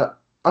one. I mean,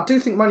 I do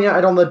think Man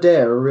United on the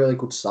day are a really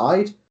good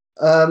side.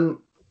 But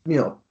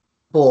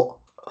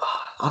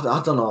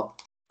I don't know.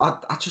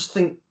 I just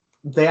think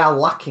they are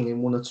lacking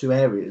in one or two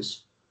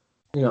areas.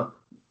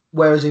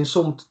 Whereas in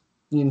some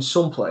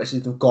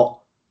places they've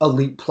got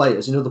elite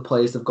players. In other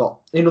places they've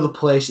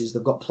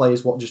got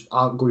players what just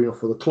aren't good enough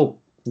for the club.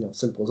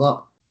 Simple as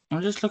that.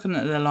 I'm just looking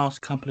at their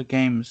last couple of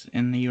games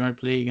in the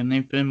Europa League, and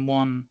they've been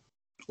won,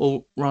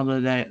 or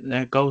rather,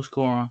 their goal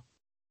scorer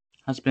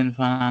has been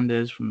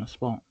Fernandes from the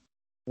spot.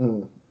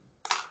 And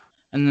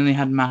then they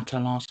had Mata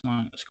last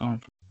night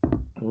scoring.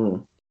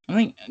 Do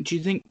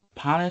you think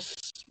Palace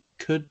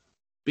could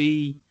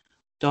be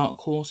dark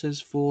horses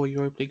for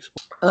Europa League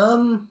sport?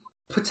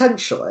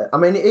 Potentially. I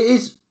mean, it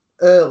is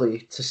early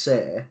to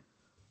say.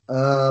 They've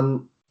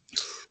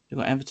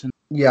got Everton.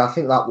 Yeah, I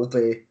think that will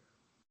be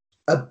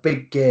a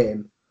big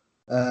game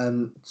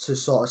to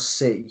sort of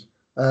see.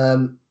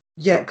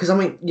 Because I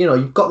mean,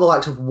 you've got the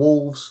likes of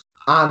Wolves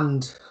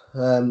and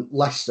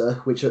Leicester,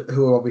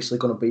 who are obviously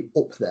going to be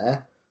up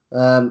there.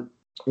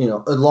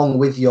 Along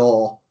with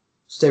your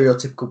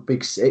stereotypical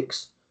big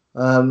six.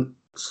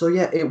 So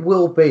yeah, it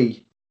will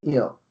be.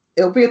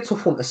 It'll be a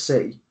tough one to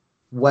see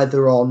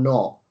whether or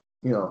not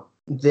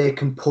they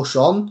can push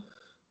on.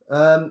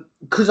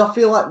 Because I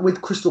feel like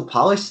with Crystal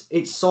Palace,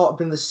 it's sort of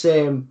been the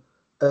same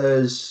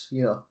as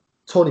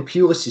Tony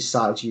Pulis'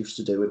 side used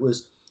to do. It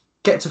was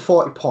get to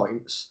 40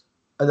 points,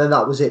 and then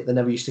that was it. They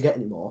never used to get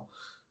any more.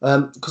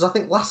 Because I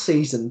think last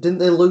season, didn't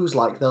they lose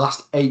like the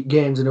last 8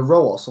 games in a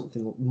row or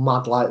something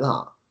mad like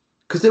that?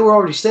 Because they were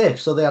already safe,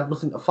 so they had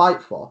nothing to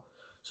fight for.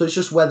 So it's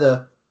just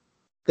whether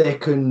they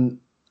can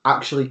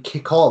actually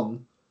kick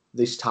on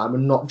this time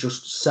and not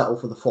just settle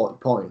for the 40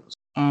 points.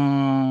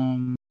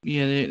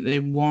 Yeah, they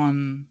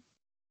won.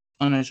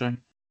 Oh no, sorry.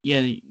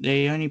 Yeah,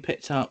 they only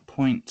picked up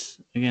points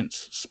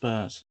against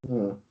Spurs.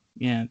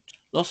 Yeah,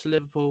 lost to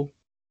Liverpool,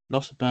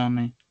 lost to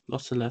Burnley,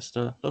 lost to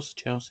Leicester, lost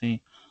to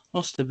Chelsea,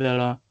 lost to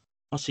Villa,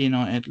 lost to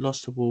United,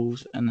 lost to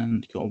Wolves, and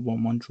then got a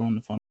 1-1 draw in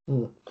the final.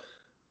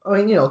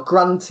 I mean,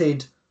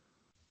 granted,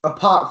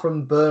 apart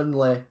from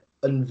Burnley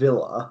and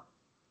Villa,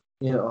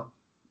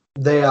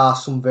 they are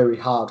some very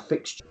hard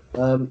fixtures.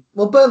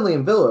 Well, Burnley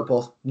and Villa are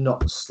both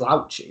not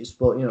slouches,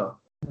 but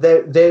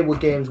they were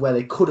games where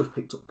they could have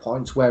picked up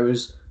points,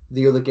 whereas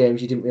the other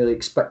games you didn't really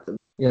expect them.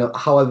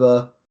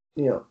 However,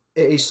 it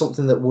is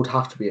something that would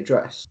have to be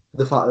addressed.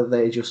 The fact that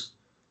they just,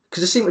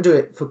 because they seem to do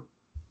it for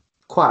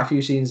quite a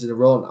few seasons in a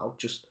row now,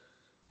 just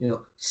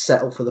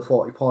settle for the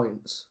 40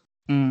 points.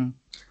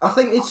 I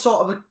think it's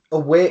sort of a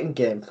waiting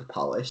game for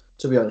Palace,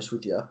 to be honest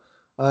with you.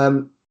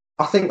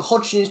 I think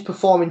Hodgson is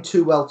performing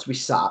too well to be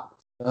sacked.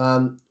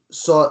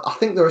 So I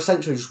think they're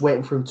essentially just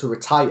waiting for him to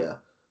retire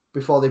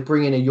before they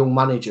bring in a young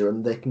manager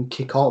and they can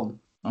kick on.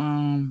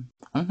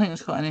 I don't think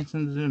it's got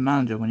anything to do with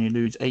manager when you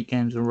lose 8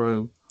 games in a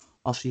row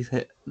after you've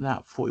hit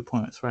that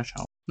 40-point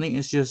threshold. I think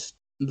it's just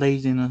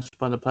laziness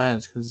by the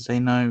players because they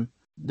know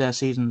their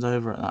season's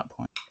over at that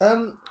point.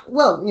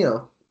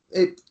 Well,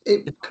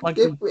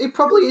 it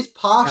probably is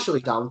partially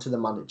down to the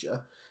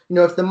manager.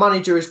 If the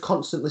manager is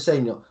constantly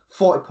saying,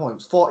 40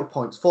 points, 40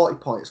 points, 40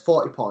 points,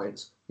 40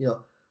 points,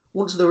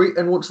 once they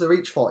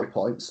reach 40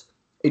 points,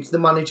 it's the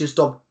manager's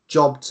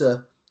job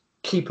to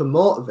keep them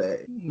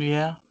motivated.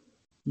 Yeah,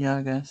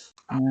 I guess.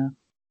 Yeah,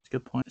 that's a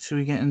good point. Should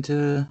we get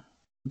into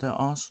the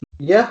Arsenal?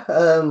 Yeah,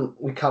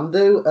 we can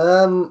do.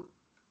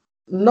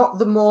 Not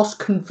the most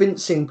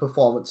convincing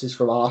performances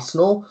from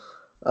Arsenal,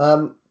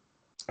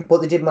 but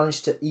they did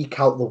manage to eke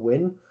out the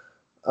win.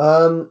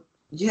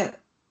 Yeah,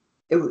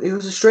 it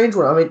was a strange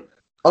one. I mean,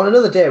 on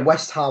another day,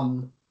 West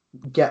Ham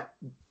get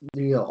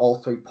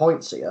all 3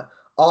 points here.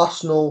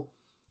 Arsenal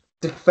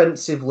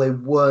defensively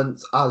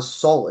weren't as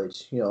solid.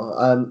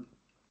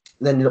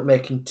 They ended up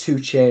making 2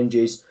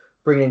 changes,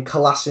 bringing in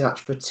Kolasinac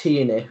for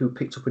Tierney, who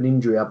picked up an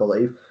injury, I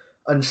believe,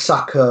 and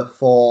Saka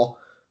for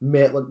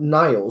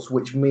Maitland-Niles,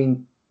 which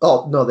mean...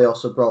 Oh, no, they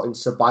also brought in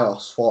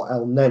Ceballos for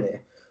El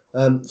Nene.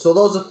 So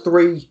those are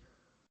 3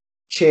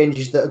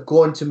 changes that are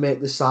going to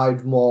make the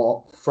side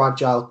more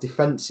fragile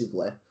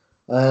defensively,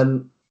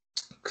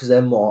 because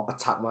they're more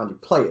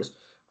attack-minded players.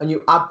 And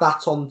you add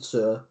that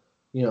onto,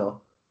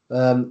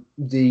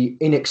 the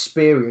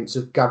inexperience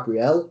of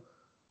Gabriel.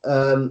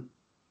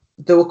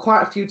 There were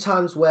quite a few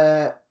times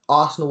where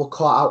Arsenal were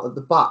caught out at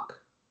the back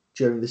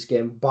during this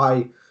game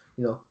by,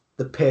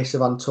 the pace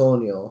of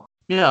Antonio.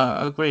 Yeah,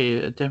 I agree.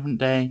 A different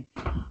day,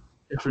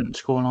 different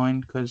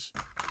scoreline, because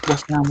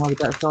West Ham were the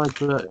better side,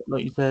 but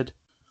like you said,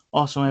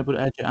 Arsenal able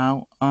to edge it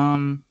out.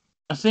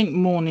 I think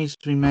more needs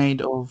to be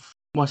made of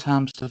West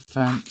Ham's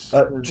defence.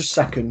 Just a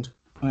second.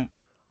 Right.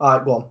 All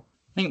right, go on.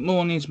 I think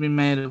more needs to be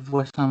made of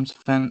West Ham's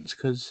defence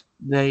because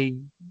they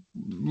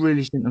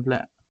really shouldn't have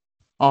let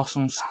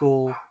Arsenal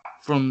score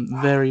from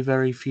very,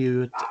 very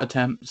few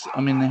attempts.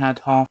 I mean, they had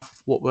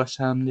half what West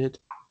Ham did.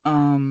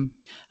 And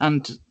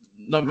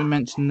like we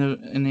mentioned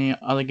in the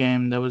other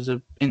game, there was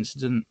an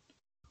incident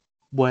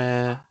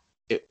where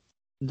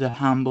the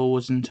handball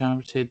was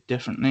interpreted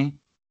differently,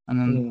 and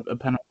then a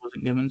penalty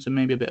wasn't given. So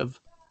maybe a bit of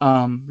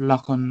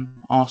luck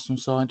on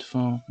Arsenal's side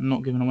for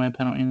not giving away a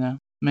penalty there.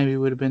 Maybe we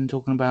would have been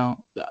talking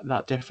about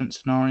that different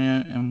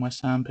scenario in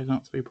West Ham picking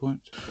up 3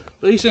 points. But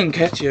at least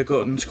Nketiah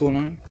got in the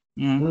scoreline.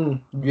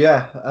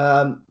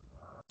 Yeah.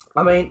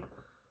 I mean,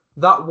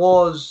 that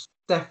was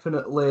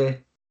definitely,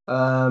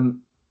 it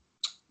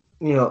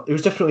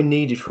was definitely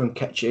needed for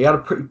Nketiah. He had a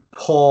pretty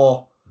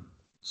poor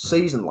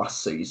season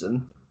last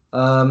season,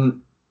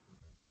 and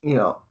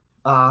there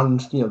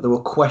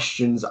were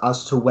questions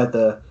as to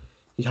whether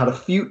he had a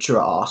future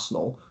at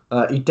Arsenal.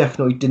 He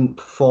definitely didn't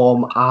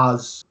perform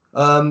as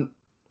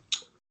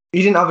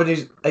he didn't have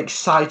as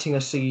exciting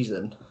a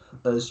season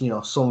as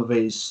some of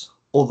his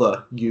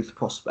other youth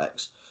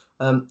prospects.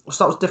 So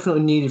that was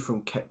definitely needed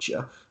from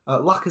Nketiah.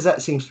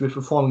 Lacazette seems to be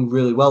performing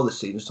really well this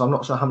season, so I'm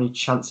not sure how many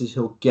chances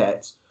he'll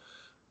get.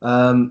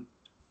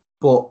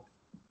 But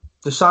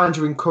the signs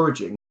are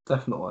encouraging,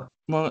 definitely.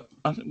 Well,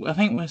 I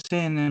think we're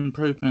seeing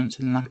improvements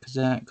in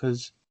Lacazette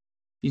because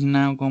he's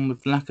now gone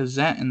with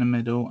Lacazette in the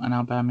middle and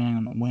Aubameyang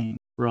on the wing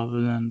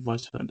rather than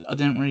vice versa. I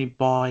didn't really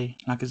buy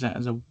Lacazette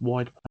as a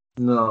wide player.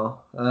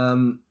 No.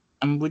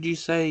 And would you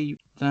say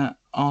that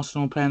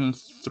Arsenal playing a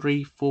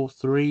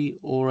 3-4-3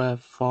 or a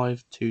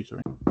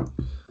 5-2-3?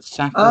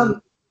 Saka's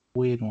a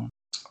weird one.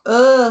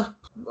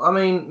 I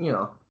mean,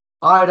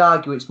 I'd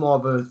argue it's more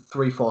of a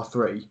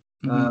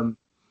 3-4-3,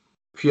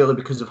 purely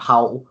because of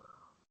how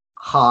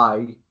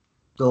high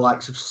the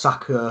likes of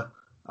Saka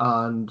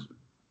and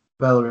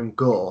Bellerin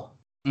go.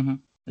 Mm-hmm.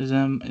 Is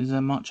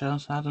there much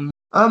else I don't know?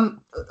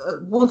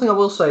 One thing I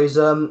will say is,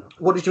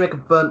 what did you make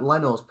of Bernd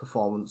Leno's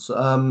performance?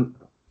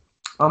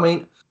 I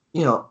mean,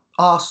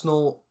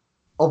 Arsenal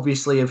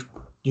obviously have,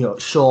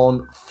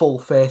 shown full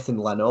faith in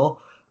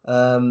Leno.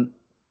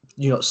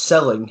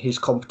 Selling his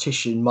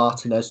competition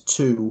Martinez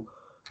to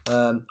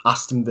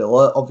Aston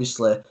Villa.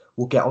 Obviously,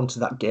 we'll get onto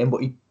that game,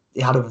 but he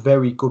had a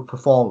very good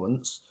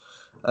performance.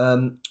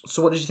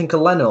 So what did you think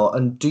of Leno,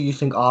 and do you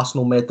think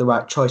Arsenal made the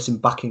right choice in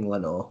backing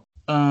Leno?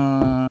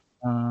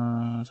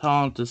 It's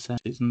hard to say,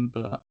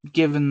 but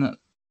given that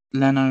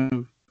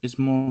Leno is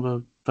more of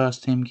a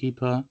first-team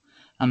keeper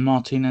and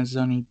Martinez has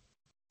only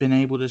been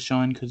able to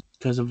shine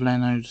because of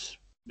Leno's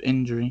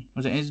injury.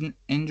 Was it his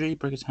injury? He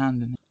broke his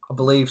hand in it. I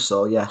believe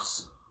so,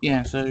 yes.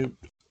 Yeah, so I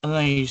don't know,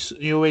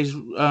 you always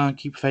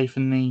keep faith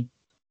in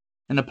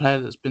the player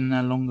that's been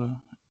there longer.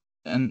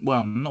 And,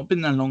 well, not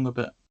been there longer,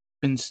 but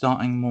been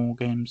starting more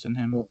games than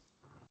him.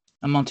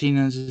 And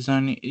Martinez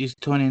is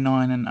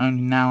 29 and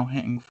only now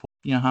hitting 4.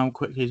 How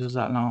quickly does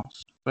that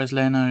last? Whereas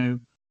Leno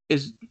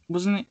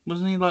wasn't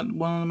he like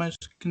one of the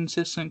most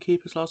consistent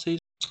keepers last season?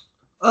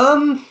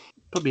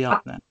 Probably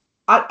up there.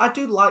 I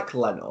do like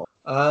Leno.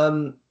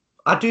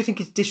 I do think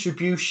his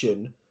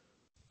distribution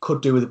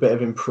could do with a bit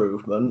of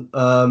improvement.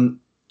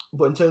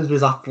 But in terms of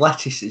his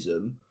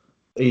athleticism,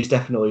 he's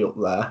definitely up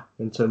there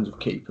in terms of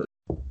keepers.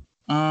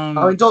 I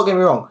mean, don't get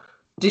me wrong,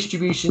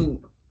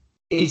 distribution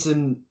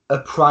isn't a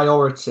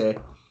priority,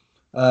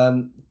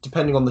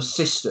 depending on the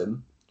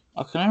system.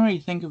 I can only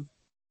think of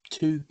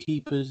 2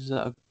 keepers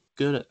that are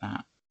good at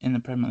that in the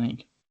Premier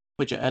League,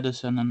 which are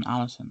Ederson and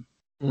Alisson.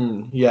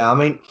 Yeah, I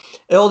mean,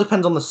 it all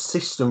depends on the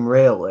system,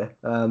 really,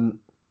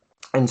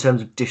 in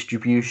terms of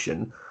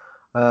distribution.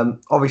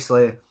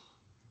 Obviously, at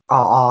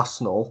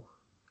Arsenal,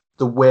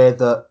 the way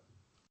that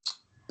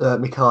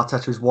Mikel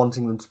Arteta is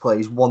wanting them to play,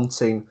 he's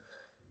wanting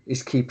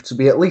his keeper to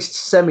be at least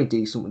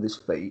semi-decent with his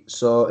feet.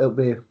 So it'll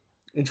be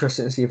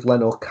interesting to see if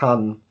Leno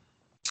can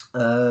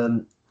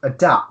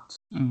adapt.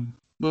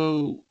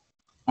 Well,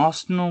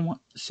 Arsenal,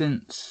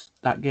 since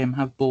that game,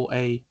 have bought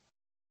a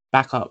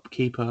backup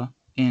keeper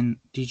in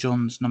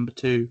Dijon's number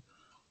 2,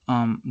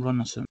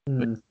 Ronaldo.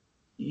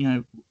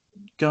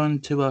 Going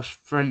to a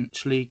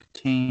French league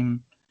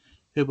team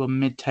who were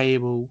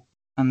mid-table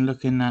and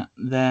looking at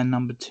their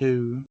number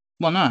 2.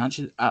 Well, no,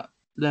 actually,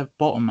 they're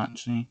bottom,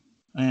 actually.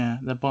 Yeah,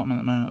 they're bottom at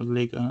the moment of the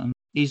league, and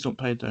he's not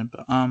played though.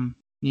 But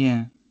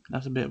yeah,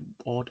 that's a bit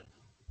odd.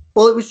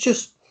 Well, it was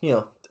just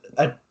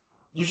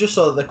you just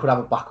saw that they could have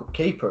a backup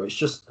keeper. It's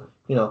just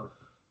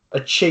a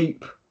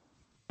cheap.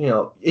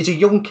 He's a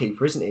young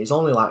keeper, isn't he? He's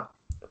only like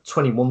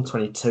 21,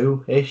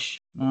 22-ish.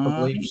 I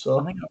believe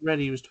so. I think I read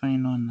he was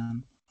 29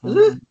 then. Is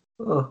it?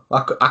 Oh,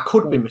 I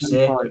could be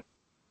mistaken.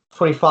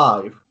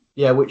 25.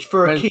 Yeah, which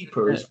for a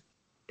keeper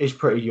is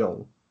pretty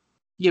young.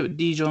 Yeah, but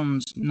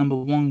Dijon's number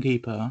 1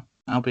 keeper,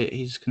 albeit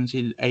he's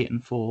conceded 8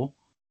 and 4,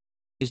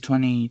 is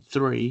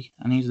 23,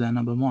 and he's their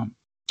number 1.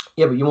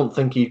 Yeah, but you wouldn't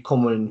think he'd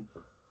come in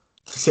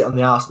to sit on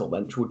the Arsenal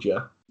bench, would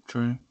you?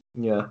 True.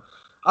 Yeah.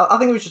 I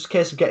think it was just a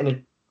case of getting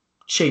a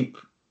cheap,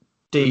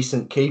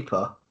 decent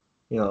keeper,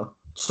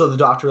 so they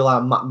don't have to rely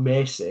on Matt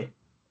Macy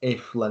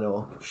if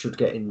Leno should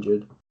get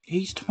injured.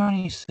 He's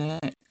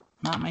 26.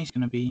 Matt Macy's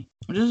going to be...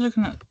 I'm just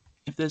looking at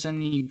if there's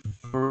any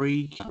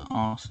free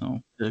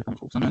Arsenal. I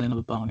know they have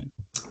a bargain.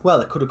 Well,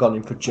 they could have gone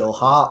in for Joe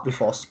Hart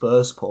before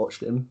Spurs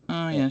poached him.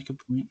 Oh, yeah, good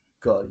point.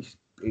 God,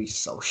 he's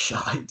so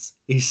shite.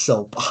 He's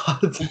so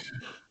bad.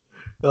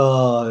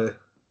 Oh,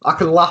 I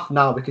can laugh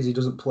now because he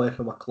doesn't play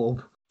for my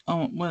club.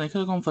 Oh, well, they could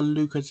have gone for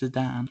Luka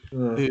Zidane,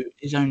 who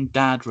his own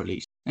dad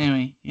released.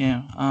 Anyway,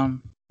 yeah.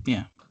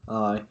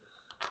 Aye.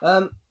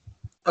 Are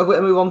we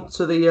move on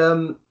to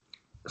the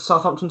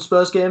Southampton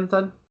Spurs game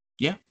then?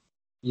 Yeah.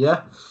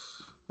 Yeah.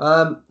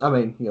 I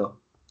mean,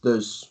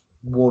 there's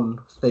one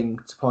thing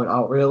to point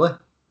out, really.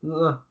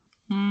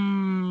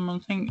 I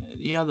think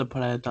the other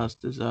player does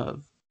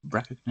deserve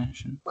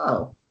recognition.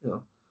 Well,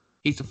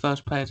 he's the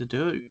first player to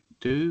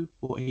do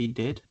what he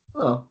did.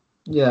 Oh,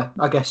 yeah,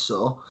 I guess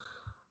so.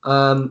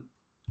 I'll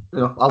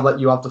let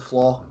you have the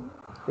floor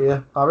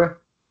here, Harry.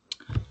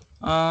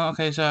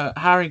 Okay, so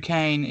Harry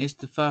Kane is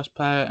the first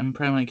player in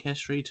Premier League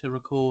history to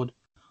record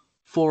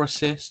 4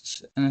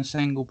 assists in a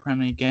single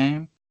Premier League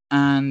game,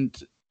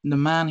 and the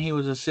man he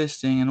was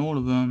assisting in all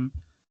of them,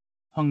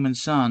 Heung-min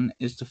Son,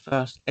 is the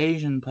first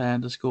Asian player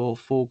to score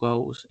 4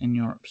 goals in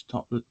Europe's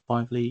top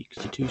 5 leagues.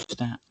 2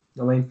 stats.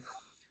 I mean,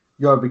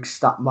 you're a big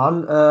stat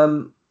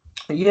man.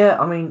 Yeah,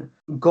 I mean,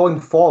 going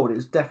forward,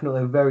 it's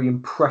definitely a very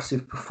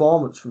impressive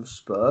performance from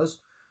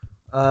Spurs.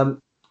 And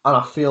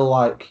I feel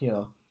like,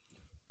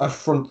 a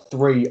front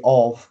 3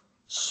 of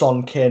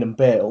Son, Kane and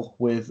Bale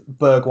with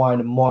Bergwijn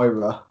and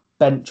Moira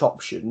bench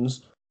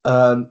options,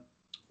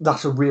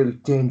 that's a really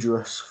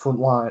dangerous front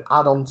line.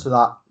 Add on to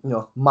that,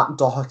 Matt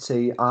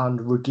Doherty and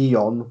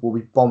Reguilon will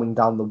be bombing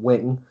down the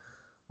wing.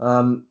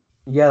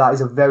 Yeah, that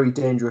is a very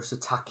dangerous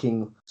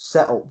attacking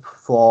setup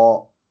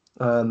for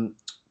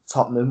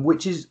Tottenham,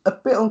 which is a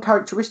bit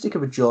uncharacteristic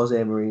of a Jose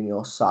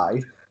Mourinho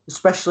side,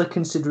 especially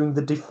considering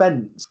the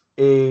defence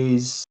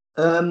is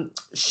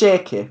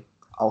shaky,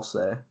 I'll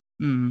say.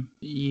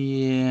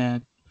 Yeah.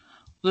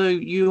 Though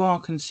you are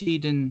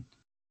conceding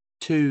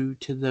two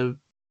to the,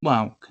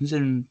 well,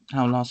 considering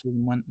how last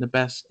season went, the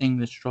best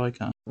English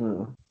striker. I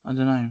don't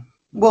know.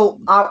 Well,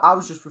 I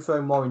was just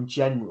referring more in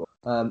general.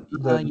 Yeah,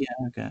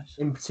 I guess.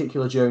 In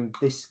particular during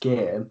this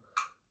game.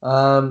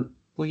 Well,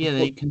 yeah,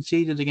 they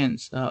conceded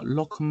against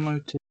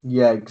Lokomotiv.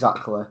 Yeah,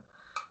 exactly.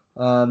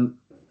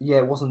 Yeah,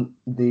 it wasn't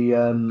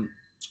the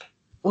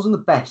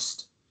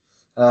best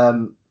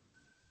from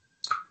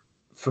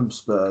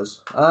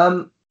Spurs.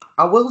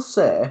 I will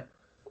say,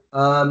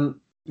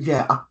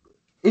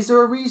 is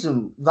there a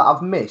reason that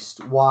I've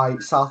missed why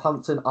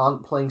Southampton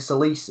aren't playing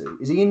Salisi?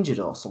 Is he injured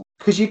or something?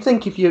 Because you'd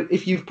think if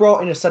you've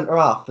brought in a centre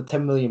half for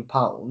 £10 million,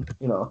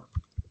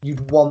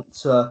 you'd want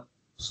to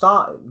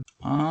start him.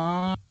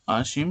 I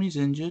assume he's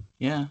injured.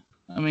 Yeah.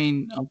 I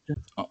mean,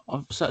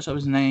 I've searched up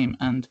his name,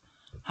 and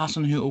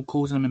Hassan Hootel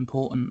calls him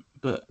important,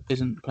 but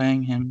isn't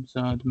playing him.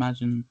 So I'd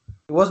imagine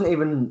He wasn't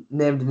even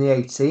named in the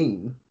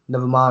 18.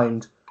 Never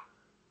mind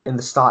in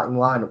the starting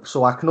lineup.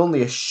 So I can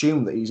only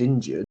assume that he's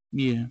injured.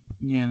 Yeah,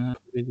 that's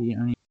really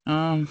only.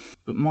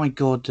 But my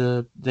God,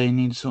 they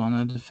need to sort on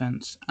their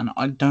defense, and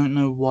I don't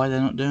know why they're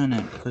not doing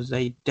it because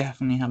they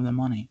definitely have the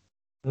money.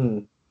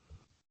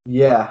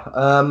 Yeah.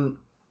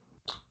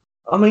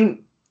 I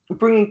mean,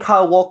 bringing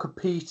Kyle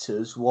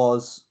Walker-Peters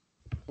was,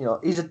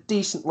 he's a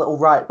decent little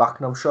right back,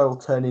 and I'm sure he'll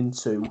turn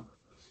into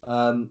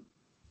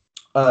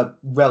a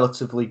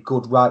relatively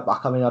good right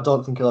back. I mean, I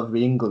don't think he'll ever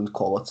be England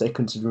quality,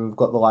 considering we've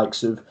got the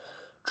likes of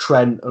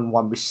Trent and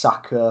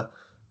Wan-Bissaka,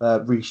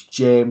 Reece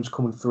James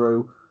coming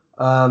through,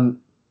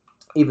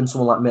 even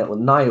someone like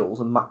Maitland-Niles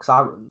and Max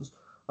Aarons.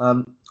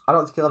 I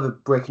don't think he'll ever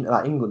break into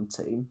that England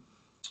team.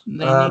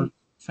 They need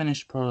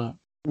finished product.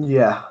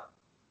 Yeah.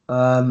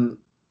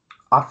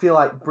 I feel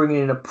like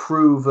bringing in a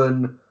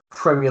proven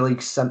Premier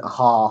League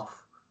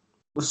centre-half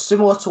was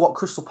similar to what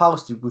Crystal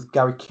Palace did with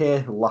Gary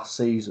Cahill last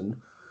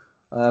season.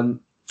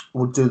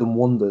 Would do them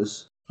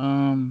wonders.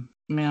 I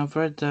mean, I've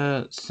read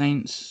that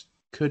Saints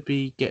could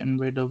be getting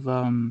rid of,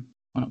 don't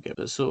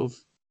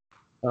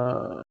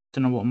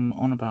know what I'm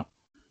on about.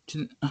 Do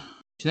you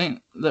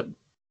think that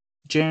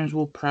James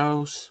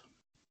Ward-Prowse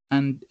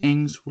and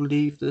Ings will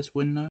leave this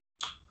window?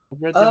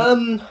 I've read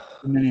 $1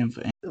 million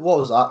for Ings. What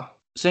was that?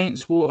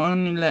 Saints will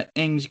only let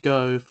Ings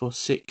go for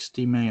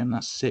 $60 million.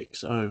 That's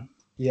 6-0.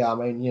 Yeah, I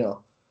mean,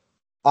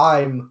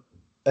 I'm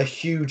a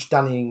huge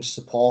Danny Ings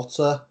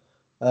supporter.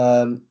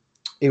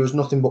 He was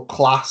nothing but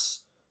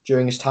class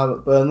during his time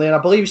at Burnley, and I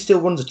believe he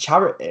still runs a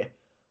charity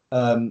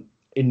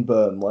in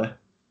Burnley,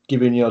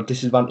 giving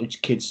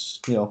disadvantaged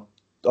kids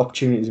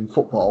opportunities in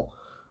football.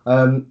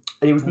 And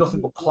he was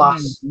nothing but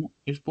class.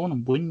 He was born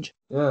in Winch.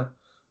 Yeah.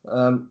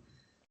 I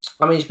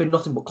mean, he's been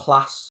nothing but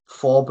class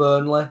for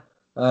Burnley.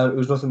 It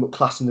was nothing but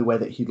class in the way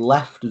that he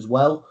left as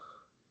well.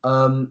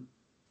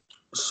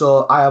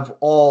 So I have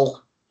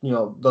all,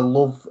 the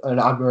love and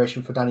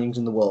admiration for Danny Ings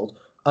in the world.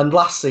 And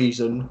last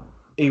season,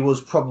 he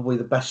was probably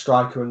the best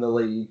striker in the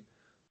league,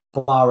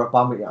 bar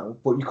Aubameyang.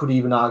 But you could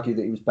even argue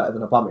that he was better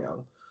than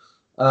Aubameyang.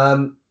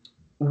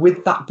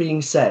 With that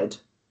being said,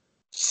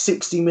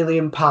 £60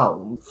 million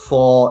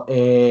for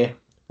a,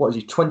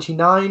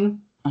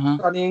 29?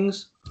 Danny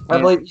Ings? I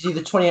believe he's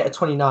either 28 or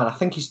 29. I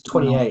think he's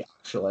 28,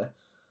 actually.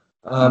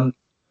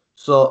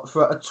 So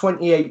for a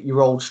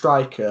 28-year-old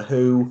striker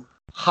who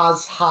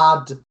has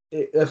had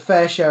a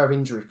fair share of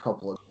injury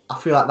problems, I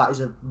feel like that is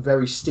a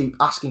very steep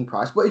asking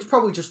price. But it's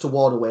probably just to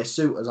ward away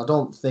suitors. I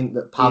don't think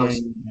that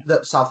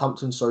that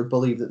Southampton,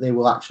 believe that they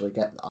will actually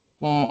get that.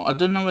 Well, I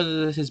don't know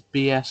whether this is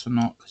BS or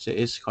not because it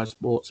is Sky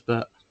Sports,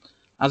 but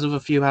as of a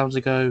few hours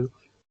ago,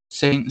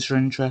 Saints are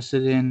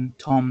interested in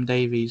Tom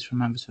Davies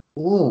from Everton.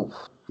 Ooh,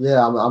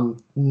 yeah, I'm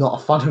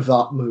not a fan of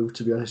that move,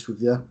 to be honest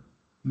with you.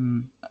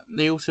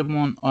 They also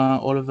want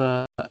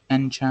Oliver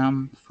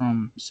Encham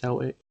from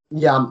Celtic.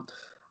 Yeah,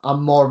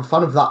 I'm more of a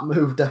fan of that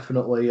move,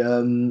 definitely.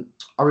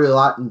 I really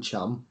like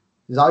Encham.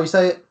 Is that how you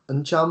say it?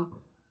 Encham?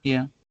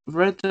 Yeah. I've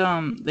read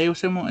they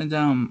also wanted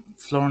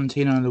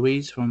Florentino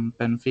Luis from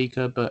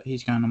Benfica, but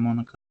he's going to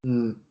Monaco.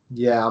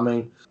 Yeah, I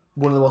mean,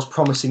 one of the most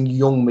promising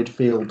young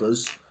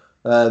midfielders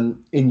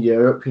in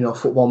Europe.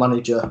 Football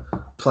Manager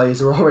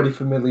players are already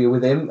familiar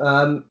with him.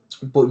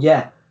 But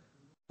yeah,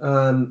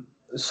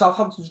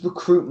 Southampton's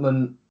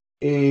recruitment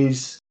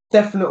is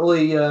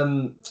definitely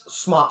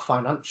smart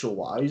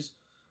financial-wise.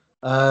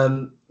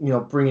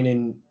 Bringing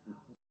in,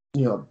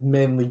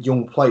 mainly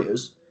young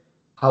players.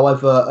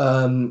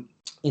 However,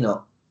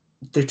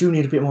 they do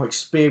need a bit more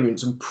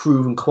experience and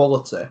proven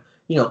quality.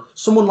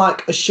 Someone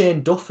like a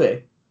Shane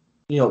Duffy,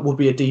 would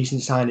be a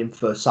decent signing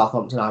for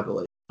Southampton, I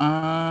believe.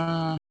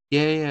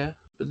 Yeah.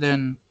 But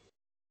then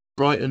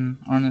Brighton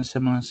are in a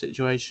similar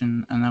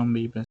situation and they'll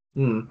be better.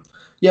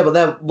 Yeah, but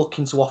they're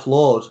looking to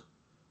offload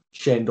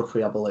Shane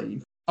Duffy, I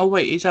believe. Oh,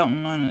 wait, he's out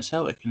on loan at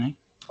Celtic, isn't he?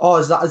 Oh,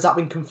 has that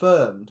been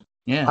confirmed?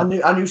 Yeah.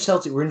 I knew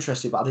Celtic were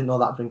interested, but I didn't know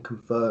that had been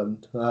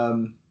confirmed.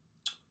 Well,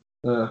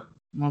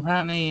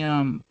 apparently,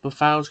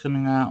 Bufal's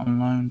coming out on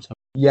loan. So.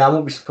 Yeah, I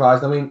won't be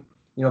surprised. I mean,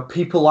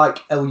 people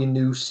like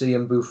Elyounoussi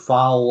and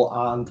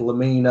Boufal and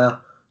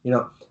Lamina,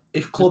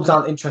 if clubs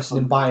aren't interested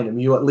in buying them,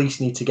 you at least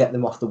need to get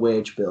them off the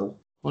wage bill.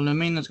 Well,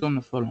 Lamina's gone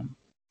to Fulham.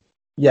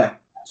 Yeah,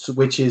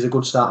 which is a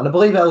good start. And I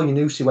believe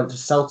Elyounoussi went to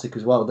Celtic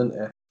as well, didn't he?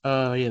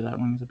 Yeah, that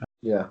rings a bell.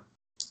 Yeah.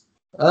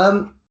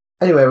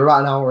 Anyway, we're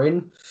about an hour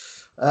in.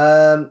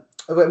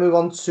 We're going to move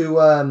on to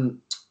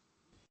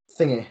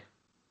Thingy.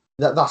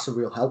 That's a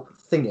real help.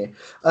 Thingy.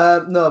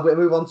 No, we're going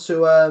to move on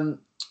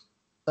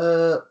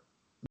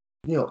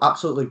to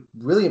absolutely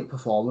brilliant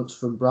performance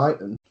from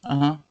Brighton.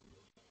 3-0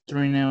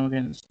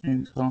 against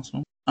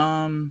Newcastle.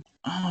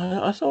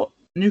 I thought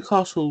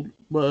Newcastle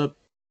were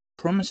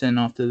promising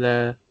after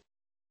their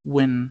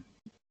win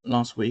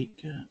last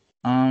week.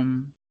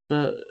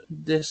 But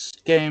this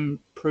game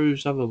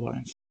proves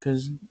otherwise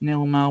because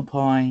Neil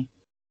Maupay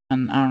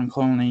and Aaron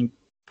Connolly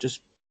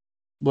just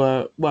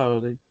were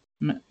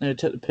they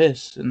took the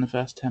piss in the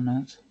first 10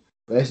 minutes.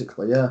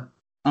 Basically, yeah.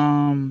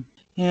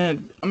 Yeah.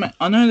 I mean,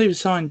 I know they've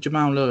signed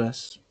Jamal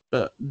Lewis,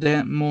 but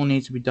more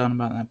needs to be done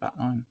about that back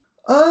line.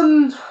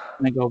 And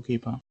the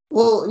goalkeeper.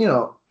 Well,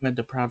 where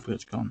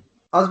Dubravka's gone.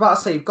 I was about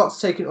to say you've got to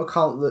take into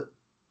account that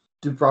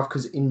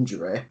Dubravka's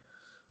injury.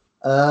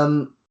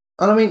 And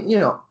I mean,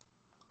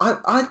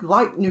 I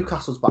like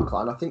Newcastle's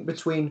backline. I think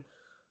between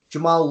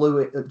Jamal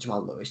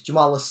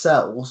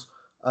Lascelles,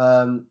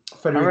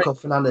 Federico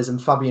Fernandez,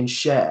 and Fabian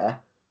Schär,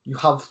 you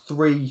have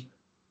 3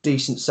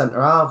 decent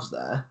centre halves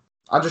there.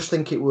 I just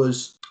think it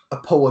was a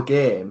poor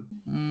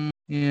game.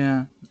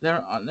 Yeah,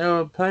 there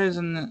are players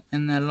in their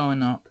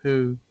lineup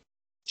who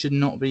should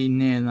not be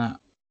near that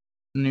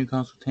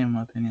Newcastle team, in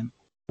my opinion.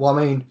 Well,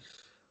 I mean,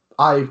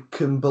 I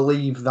can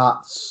believe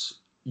that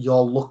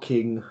you're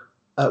looking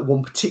at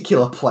one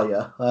particular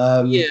player.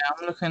 Yeah,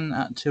 I'm looking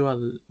at 2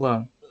 others.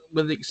 Well,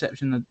 with the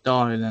exception of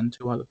Darlow, then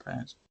 2 other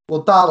players.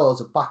 Well,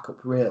 Darlow's a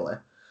backup, really.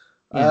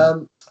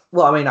 Yeah.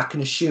 Well, I mean, I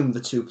can assume the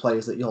 2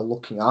 players that you're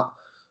looking at.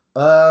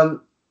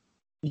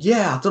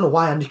 Yeah, I don't know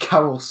why Andy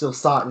Carroll's still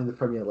starting in the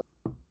Premier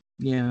League.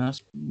 Yeah,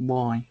 that's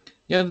why.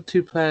 The other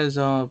 2 players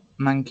are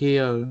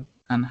Manquillo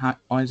and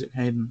Isaac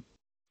Hayden.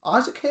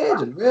 Isaac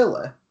Hayden,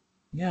 really?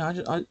 Yeah,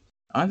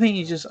 I think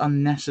he's just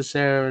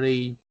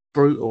unnecessarily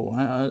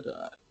brutal.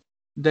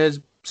 There's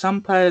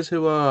some players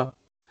who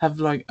have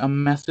like a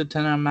method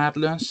to their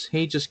madness.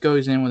 He just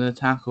goes in with a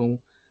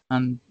tackle,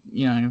 and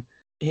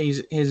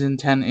his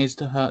intent is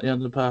to hurt the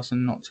other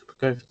person, not to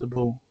go for the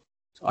ball.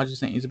 So I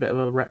just think he's a bit of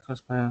a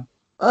reckless player.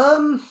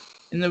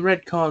 In the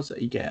red cards that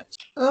he gets.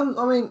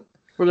 I mean,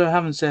 although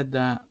having said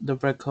that, the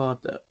red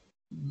card that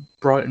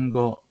Brighton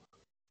got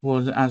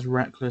was as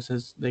reckless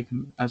as they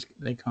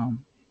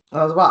come.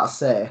 I was about to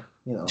say,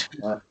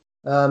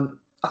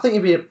 I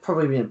think he'd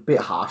probably be a bit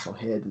harsh on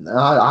Hayden there.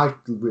 I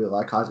really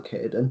like Isaac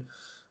Hayden.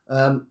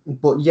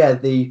 But yeah,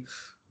 the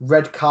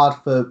red card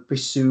for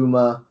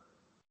Bissouma.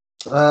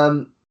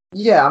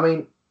 Yeah, I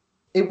mean,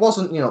 it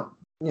wasn't, it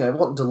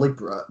wasn't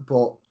deliberate,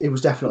 but it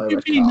was definitely a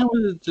red card. Not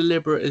as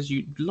deliberate as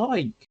you'd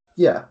like.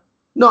 Yeah.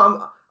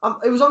 No,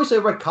 it was obviously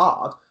a red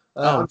card.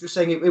 I'm just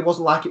saying it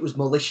wasn't like it was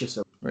malicious.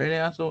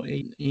 Really? I thought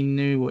he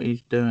knew what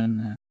he's doing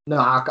there. No,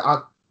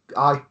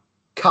 I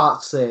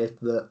can't say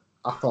that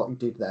I thought he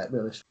did that, to be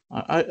honest.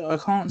 I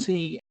can't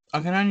see...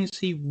 I can only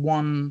see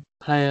one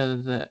player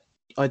that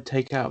I'd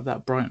take out of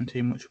that Brighton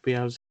team, which would be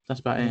ours. That's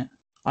about it.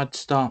 I'd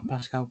start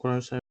Pascal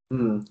Grosso.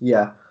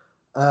 Yeah.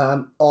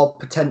 Or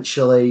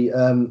potentially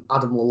Adam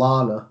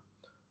Lallana.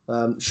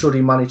 Should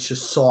he manage to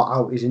sort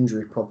out his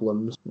injury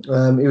problems. He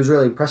was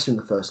really impressive in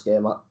the first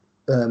game,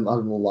 Adam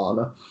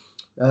Lallana.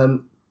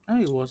 No,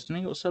 he wasn't.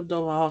 He got subbed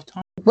over half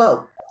time.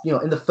 Well,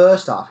 in the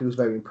first half, he was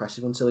very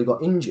impressive until he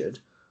got injured.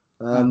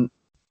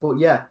 But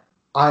yeah,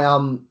 I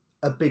am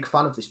a big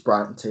fan of this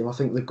Brighton team. I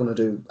think they're going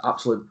to do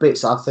absolute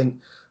bits. I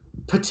think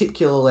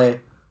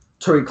particularly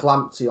Tariq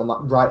Lamptey on that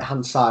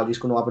right-hand side is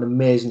going to have an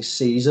amazing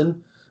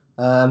season.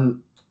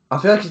 I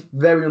feel like it's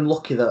very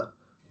unlucky that,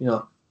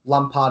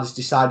 Lampard has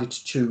decided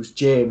to choose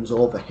James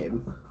over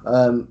him.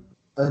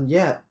 And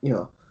yeah,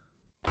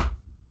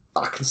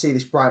 I can see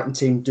this Brighton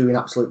team doing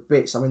absolute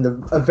bits. I mean, they're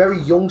a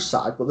very young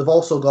side, but they've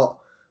also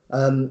got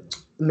a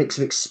mix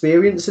of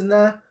experience in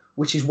there,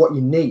 which is what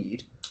you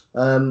need.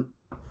 And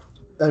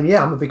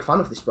yeah, I'm a big fan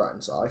of this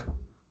Brighton side.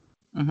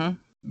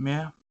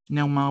 Yeah.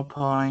 Neil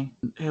Maupay,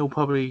 he'll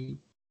probably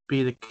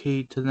be the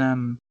key to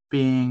them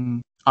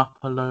being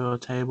upper lower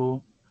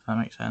table, if that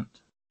makes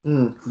sense.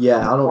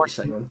 Yeah, I know what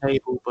you're saying.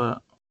 Table,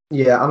 but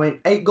yeah, I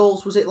mean, 8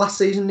 goals was it last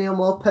season, Neil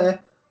Maupay?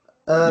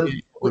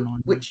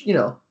 Which,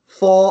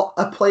 for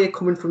a player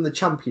coming from the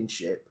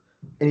Championship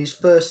in his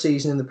first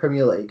season in the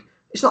Premier League,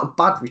 it's not a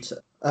bad return.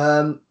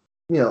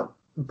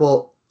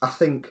 But I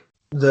think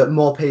that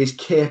Maupay is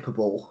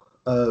capable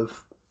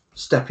of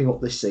stepping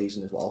up this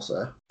season as well,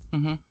 so.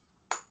 Can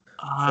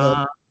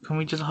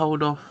we just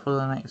hold off for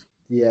the next?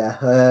 Yeah,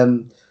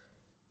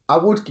 I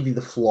would give you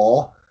the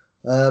floor.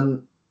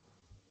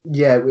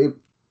 Yeah,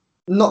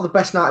 not the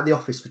best night at the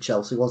office for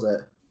Chelsea, was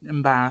it?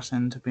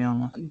 Embarrassing, to be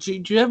honest.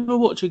 Do you ever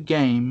watch a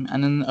game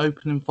and in the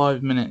opening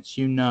 5 minutes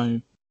you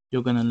know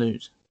you're going to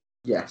lose?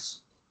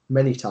 Yes,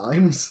 many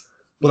times.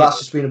 But Yeah. that's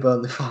just being a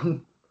Burnley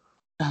fan.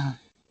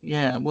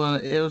 Yeah, well,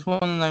 it was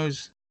one of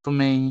those for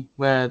me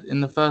where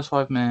in the first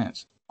 5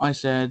 minutes I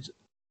said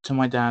to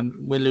my dad,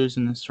 "We're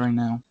losing this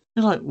 3-0."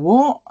 He's like,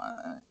 "What?"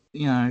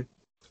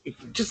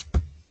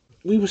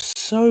 We were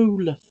so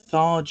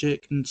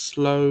lethargic and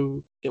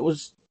slow. It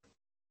was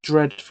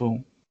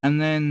dreadful.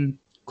 And then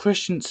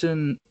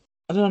Christensen,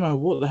 I don't know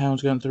what the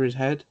hell's going through his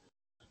head.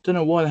 Don't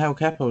know why the hell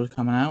Kepa was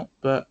coming out,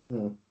 but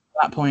at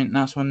that point,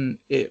 that's when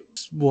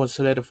it was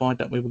solidified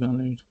that we were going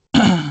to lose.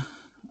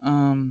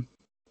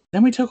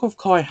 Then we took off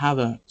Kai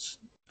Havertz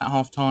at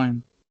half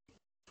time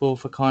for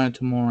Fikayo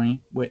Tomori,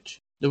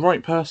 which the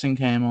right person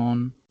came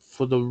on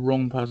for the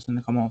wrong person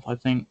to come off, I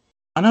think.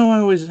 I know I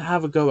always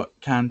have a go at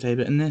Kante,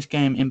 but in this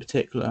game in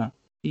particular,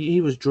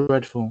 he was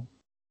dreadful.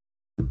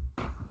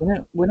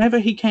 Whenever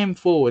he came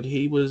forward,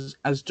 he was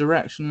as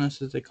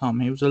directionless as they come.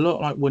 He was a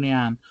lot like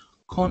Willian,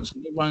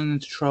 constantly running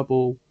into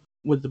trouble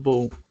with the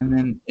ball and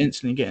then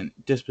instantly getting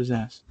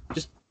dispossessed.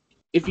 Just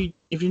if you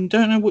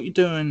don't know what you're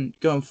doing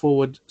going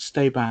forward,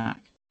 stay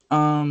back.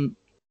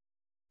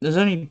 There's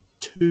only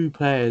 2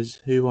 players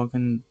who I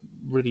can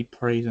really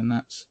praise, and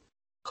that's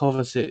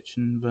Kovacic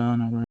and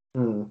Werner.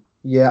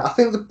 Yeah, I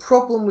think the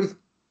problem with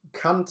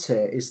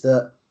Kante is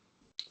that,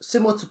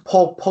 similar to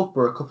Paul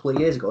Pogba a couple of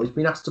years ago, he's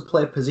been asked to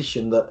play a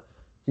position that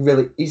he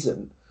really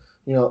isn't.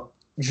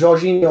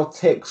 Jorginho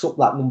takes up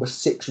that number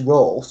 6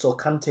 role, so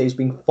Kante is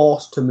being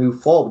forced to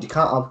move forward. You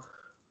can't have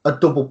a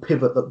double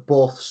pivot that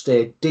both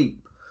stay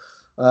deep.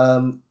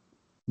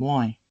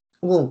 Why?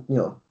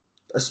 Well,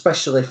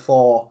 especially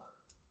for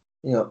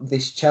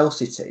this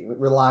Chelsea team, it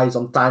relies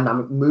on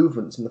dynamic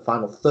movements in the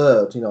final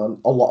third.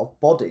 And a lot of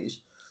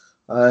bodies.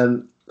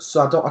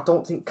 So I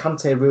don't think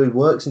Kante really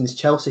works in this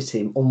Chelsea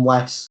team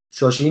unless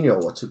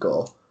Jorginho were to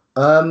go.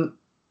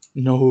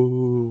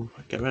 No,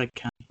 get rid of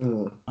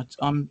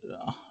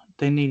Kante.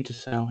 They need to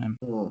sell him.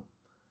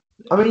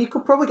 I mean, you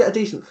could probably get a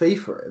decent fee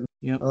for him.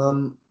 Yep. I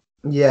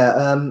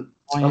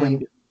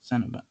mean,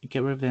 centre back.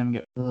 Get rid of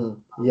him.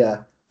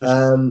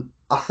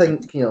 I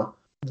think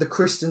the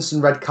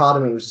Christensen red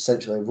card, was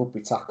essentially a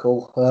rugby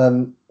tackle. I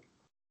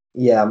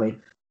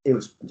mean, it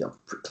was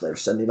pretty clear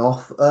sending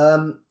off. I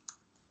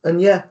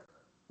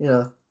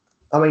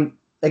mean,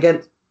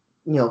 again,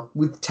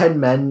 with 10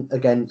 men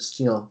against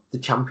the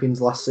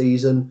champions last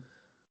season,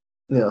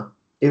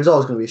 it was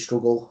always going to be a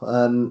struggle.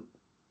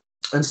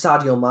 And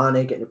Sadio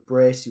Mane getting a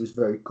brace, he was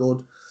very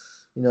good.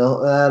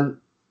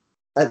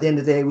 At the end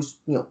of the day, it was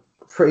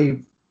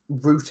pretty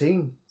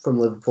routine from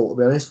Liverpool, to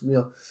be honest.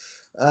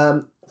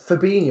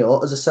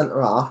 Fabinho as a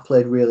centre half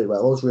played really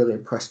well. I was really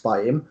impressed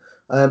by him.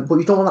 But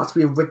you don't want that to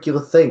be a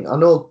regular thing. I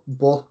know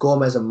both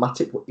Gomez and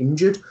Matip were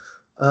injured,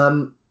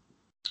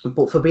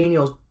 but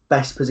Fabinho's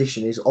best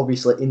position is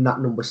obviously in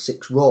that number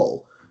 6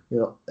 role.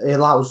 It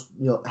allows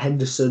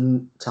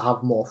Henderson to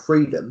have more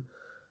freedom.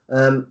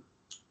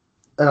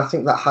 And I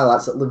think that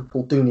highlights that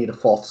Liverpool do need a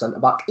 4th centre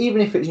back,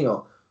 even if it's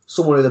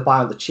someone who they buy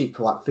on the cheap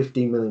for like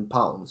 £15 million.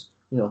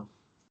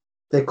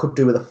 They could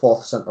do with a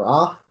 4th centre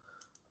half.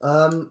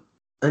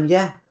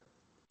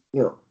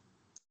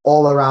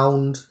 All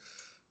around,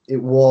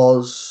 it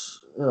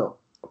was a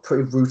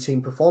pretty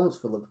routine performance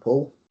for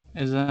Liverpool.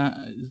 Is that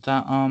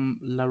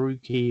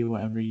Larouki or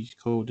whatever he's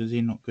called? Is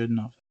he not good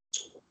enough?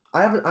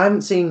 I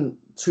haven't seen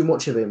too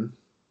much of him,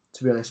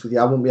 to be honest with you.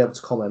 I won't be able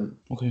to comment.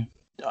 Okay,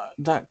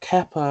 that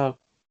Kepa,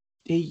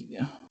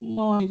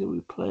 why did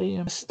we play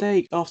him?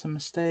 Mistake after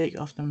mistake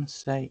after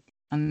mistake,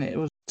 and it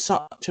was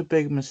such a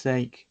big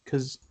mistake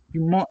because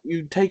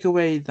you take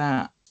away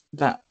that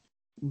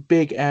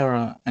big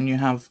error and you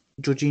have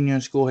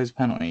Jorginho score his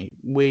penalty.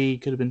 We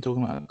could have been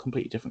talking about a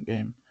completely different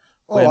game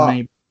where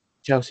maybe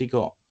Chelsea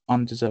got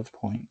undeserved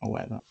point or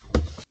whatever.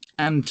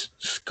 And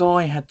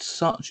Sky had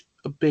such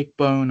a big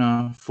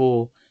boner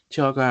for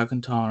Thiago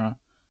Alcantara,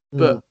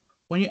 but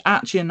when you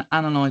actually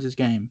analyse his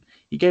game,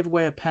 he gave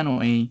away a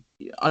penalty.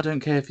 I don't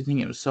care if you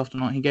think it was soft or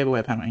not. He gave away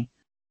a penalty,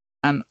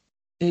 and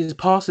his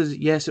passes,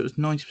 yes, it was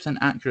 90%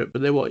 accurate,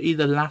 but they were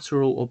either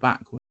lateral or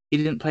backward. He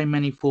didn't play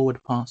many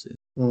forward passes.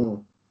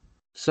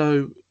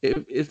 So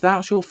if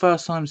that's your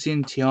first time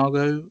seeing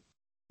Thiago,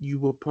 you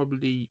were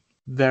probably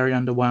very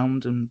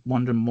underwhelmed and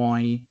wondering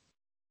why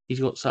he's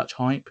got such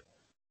hype.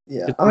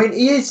 Yeah, I mean,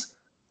 he is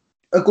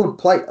a good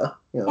player.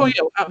 Oh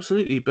yeah,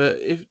 absolutely. But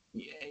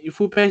if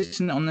we're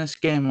basing it on this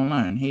game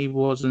alone, he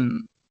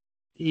wasn't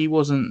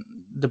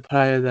the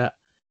player that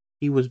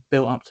he was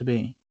built up to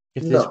be.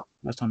 If this was the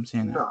first time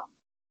seeing it.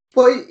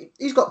 Well,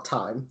 he's got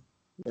time.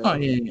 Oh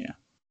yeah.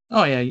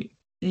 Oh yeah,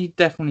 he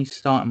definitely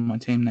start on my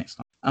team next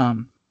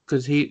time.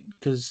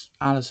 Because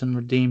Alisson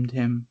redeemed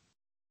him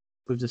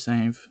with the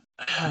save.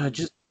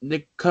 Just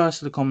the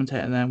curse of the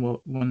commentator there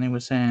when they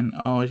were saying,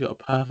 "Oh, he's got a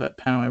perfect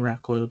penalty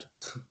record."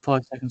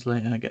 5 seconds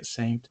later, gets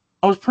saved.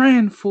 I was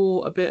praying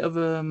for a bit of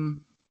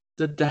the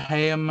De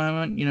Gea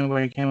moment,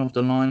 where he came off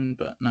the line,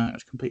 but no, it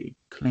was completely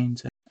clean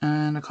save.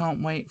 And I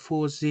can't wait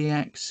for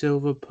Ziyech,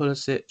 Silva,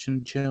 Pulisic,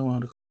 and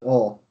Chilwell.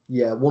 Oh,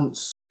 yeah,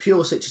 once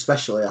Pulisic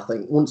especially, I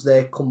think, once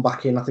they come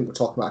back in, I think we're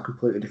talking about a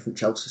completely different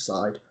Chelsea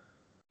side.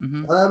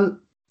 Mm-hmm.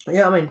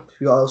 Yeah, I mean,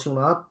 you got else you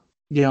want to add?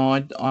 Yeah,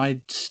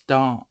 I'd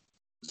start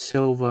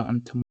Silva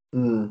and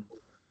tomorrow.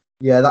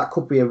 Yeah, that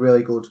could be a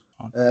really good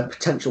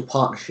potential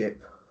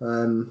partnership.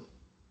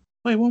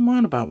 Wait, what am I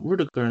on about?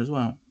 Rudiger as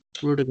well.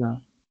 Rudiger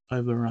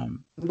over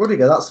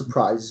Rudiger, that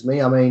surprises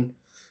me. I mean,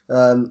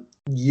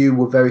 you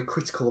were very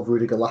critical of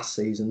Rudiger last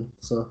season,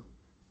 so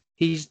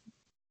he's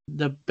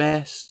the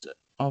best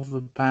of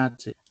the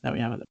bad that we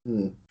have at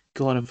the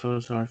God, I feel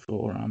sorry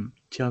for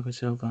Thiago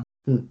Silva.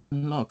 A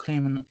lot of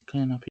clean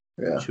up.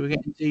 Yeah. Should we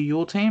get into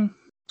your team?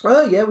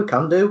 Yeah, we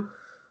can do.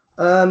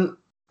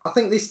 I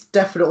think this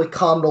definitely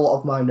calmed a lot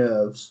of my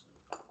nerves.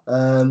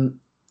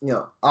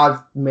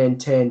 I've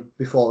maintained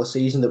before the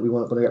season that we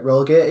weren't going to get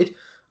relegated,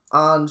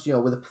 and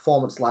with a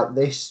performance like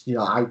this,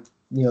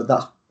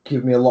 that's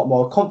given me a lot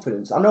more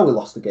confidence. I know we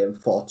lost the game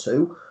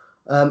 4-2,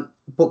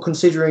 but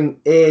considering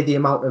A, the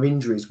amount of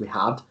injuries we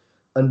had,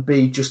 and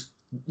B, just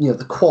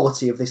the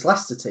quality of this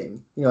Leicester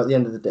team, at the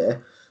end of the day,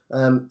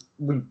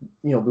 we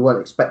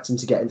weren't expecting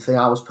to get anything.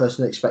 I was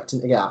personally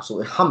expecting to get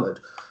absolutely hammered.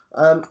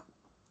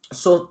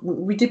 So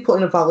we did put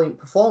in a valiant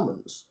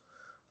performance.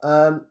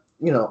 There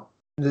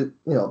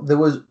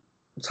was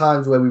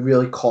times where we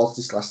really caused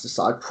this Leicester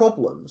side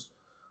problems.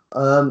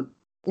 And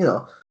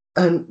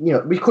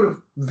we could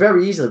have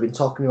very easily been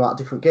talking about a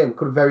different game. We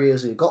could have very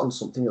easily gotten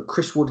something.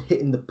 Chris Wood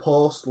hitting the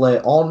post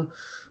late on,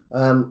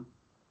 and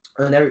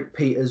Eric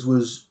Peters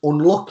was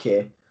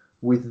unlucky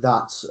with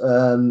that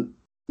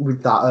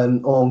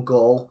own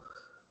goal.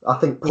 I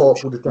think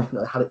Pope would have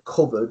definitely had it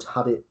covered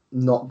had it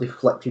not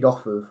deflected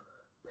off of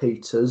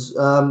Peters.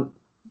 I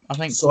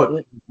think Pope should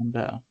have done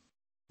better.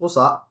 What's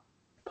that?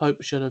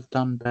 Pope should have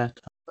done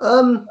better.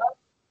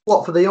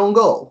 What, for the own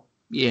goal?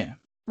 Yeah.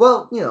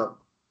 Well,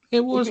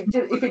 it was.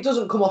 If it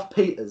doesn't come off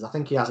Peters, I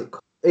think he has it.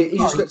 He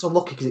just gets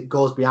unlucky because it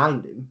goes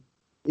behind him.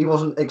 He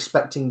wasn't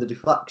expecting the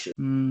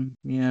deflection.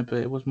 Yeah, but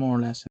it was more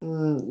or less.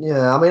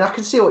 Yeah, I mean, I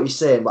can see what you're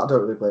saying, but I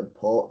don't really blame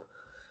Pope.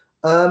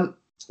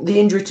 The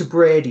injury to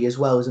Brady as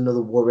well is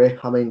another worry.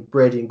 I mean,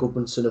 Brady and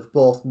Goodmanson have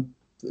both,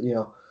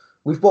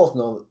 we've both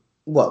known that.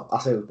 Well, I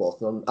say we've both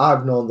known.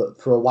 I've known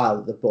that for a while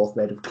that they're both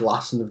made of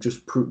glass and have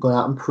just gone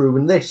out and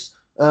proven this.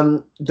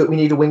 That we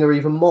need a winger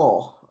even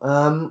more.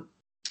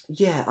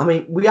 Yeah, I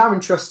mean, we are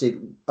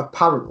interested,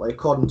 apparently,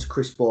 according to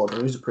Chris Borden,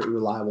 who's a pretty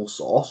reliable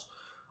source,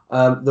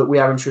 that we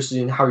are interested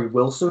in Harry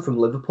Wilson from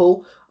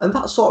Liverpool. And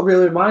that sort of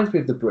really reminds me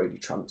of the Brady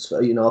transfer,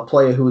 a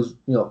player who was,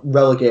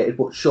 relegated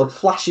but showed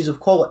flashes of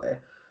quality.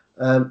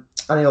 And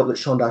I hope that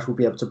Sean Dyche will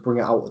be able to bring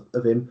it out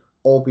of him,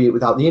 albeit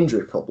without the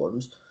injury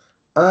problems.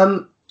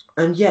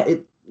 And yeah,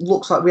 it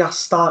looks like we are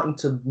starting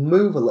to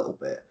move a little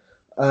bit.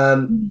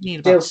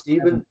 Dale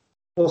Steven,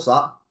 what's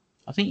that?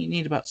 I think you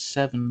need about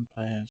 7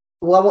 players.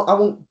 Well,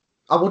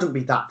 I wouldn't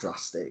be that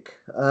drastic.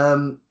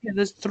 Yeah,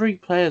 there's 3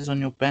 players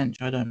on your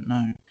bench. I don't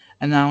know,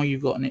 and now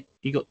you've got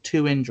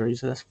 2 injuries,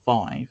 so that's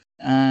 5.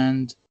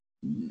 And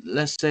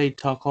let's say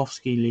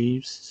Tarkowski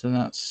leaves, so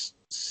that's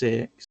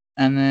 6.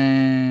 And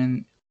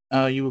then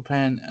you were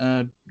playing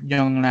a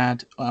young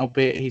lad,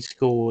 albeit he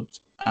scored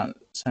at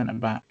centre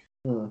back.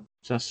 So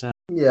that's 7.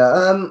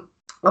 Yeah.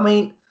 I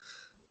mean,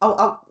 I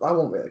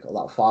won't really go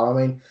that far.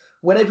 I mean,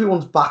 when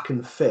everyone's back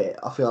and fit,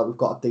 I feel like we've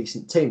got a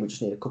decent team. We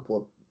just need a couple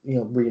of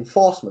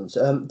reinforcements.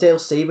 Dale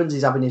Stevens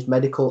is having his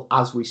medical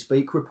as we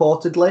speak,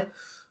 reportedly,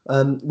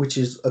 which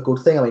is a good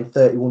thing. I mean,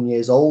 31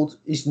 years old.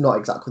 He's not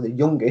exactly the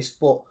youngest,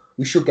 but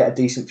we should get a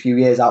decent few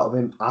years out of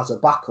him as a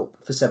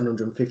backup for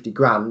 750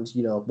 grand.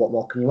 What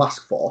more can you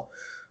ask for?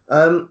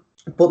 But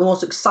the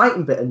most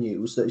exciting bit of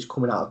news that is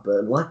coming out of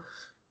Burnley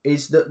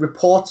is that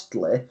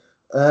reportedly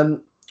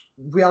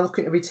we are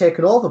looking to be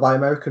taken over by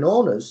American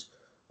owners.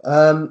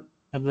 Have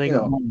they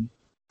got money?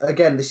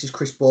 Again, this is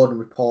Chris Borden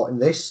reporting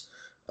this.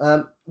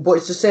 But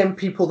it's the same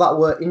people that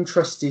were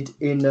interested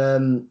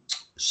in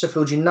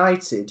Sheffield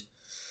United,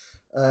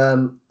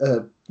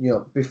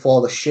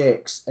 before the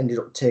Sheikhs ended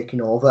up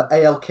taking over.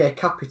 ALK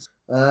Capital.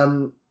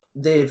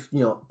 They've,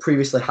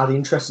 previously had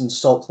interest in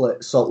Salt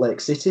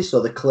Lake City,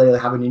 so they clearly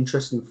have an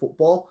interest in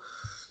football.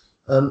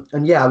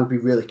 And yeah, I would be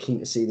really keen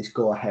to see this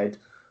go ahead.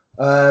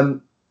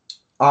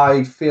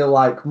 I feel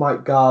like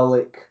Mike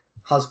Garlick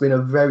has been a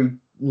very,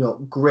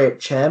 great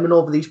chairman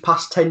over these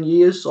past 10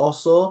 years or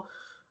so.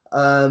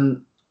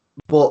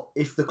 But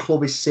if the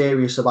club is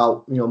serious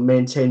about,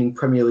 maintaining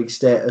Premier League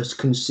status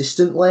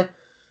consistently,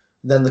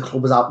 then the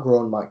club has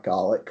outgrown Mike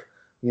Garlick.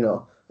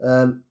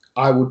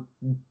 I would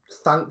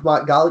thank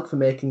Mike Garlick for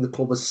making the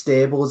club as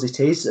stable as it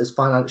is, as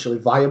financially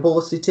viable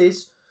as it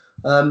is.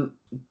 But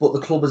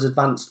the club has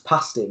advanced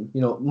past him.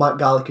 Mike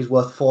Garlick is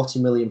worth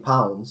 £40 million.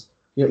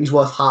 He's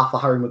worth half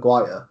of Harry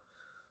Maguire.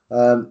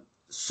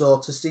 So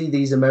to see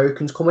these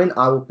Americans come in,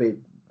 I would be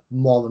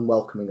more than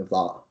welcoming of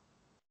that.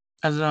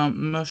 Has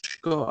Mush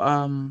got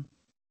a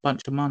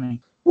bunch of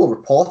money? Well,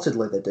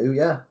 reportedly they do,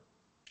 yeah.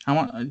 How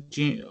much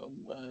do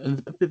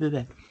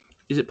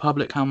is it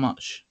public how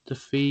much the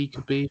fee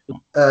could be?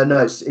 No,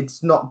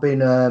 it's not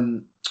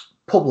been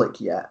public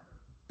yet,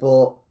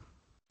 but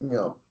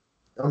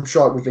I'm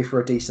sure it would be for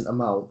a decent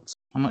amount.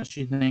 How much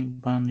do you think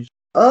Burnley's?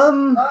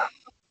 I'm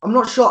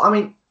not sure. I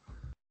mean,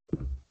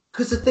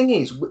 because the thing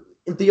is,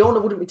 the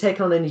owner wouldn't be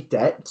taking on any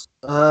debt.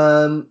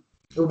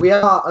 We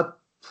are a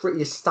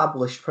pretty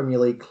established Premier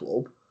League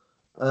club.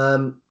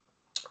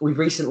 We've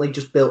recently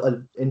just built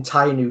an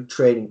entire new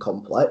training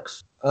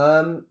complex.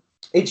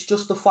 It's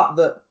just the fact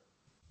that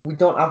we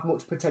don't have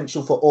much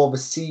potential for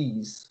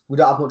overseas. We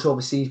don't have much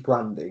overseas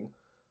branding.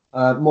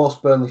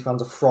 Most Burnley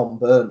fans are from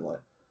Burnley.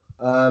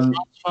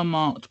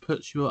 Transfermarkt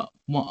puts you at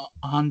what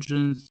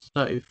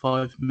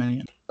 135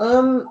 million.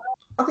 I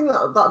think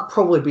that'd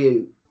probably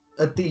be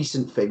a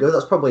decent figure.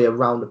 That's probably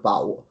around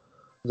about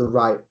the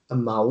right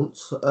amount.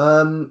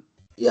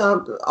 Yeah,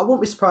 I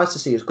wouldn't be surprised to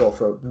see us go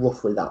for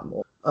roughly that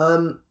much.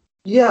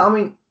 Yeah, I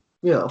mean,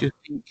 Do you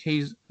think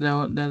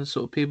they're the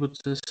sort of people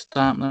to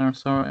stamp their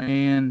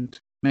authority and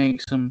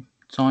make some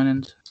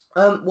signings?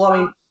 Well, I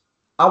mean,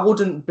 I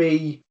wouldn't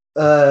be.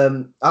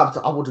 I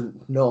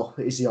wouldn't know.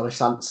 Is the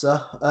honest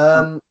answer.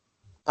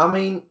 I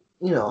mean,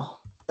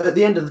 at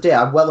the end of the day,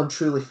 I well and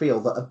truly feel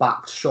that a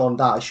backed Sean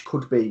Dyche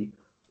could be,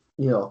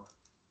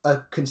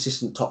 a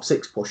consistent top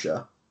six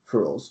pusher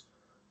for us.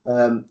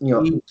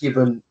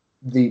 Given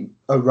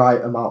a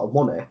right amount of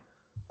money.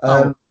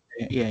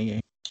 Yeah.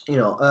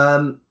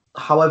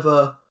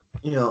 However,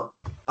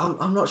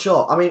 I'm not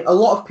sure. I mean, a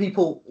lot of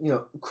people,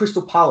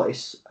 Crystal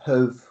Palace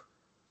have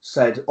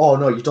said, "Oh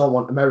no, you don't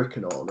want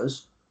American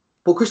owners,"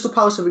 but Crystal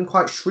Palace have been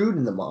quite shrewd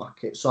in the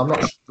market, so I'm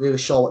not really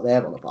sure what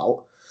they're on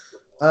about.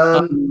 I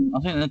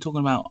think they're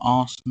talking about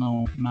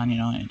Arsenal, Man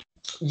United.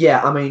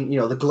 Yeah, I mean,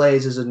 the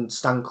Glazers and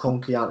Stan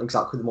Kroenke aren't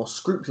exactly the most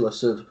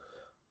scrupulous of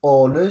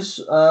owners.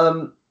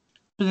 But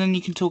then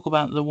you can talk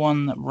about the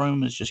one that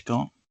Roma's just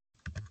got.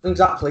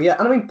 Exactly, yeah.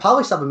 And I mean,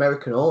 Palace have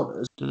American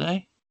owners. Do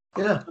they?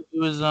 Yeah. It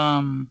was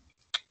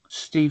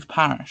Steve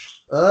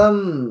Parish.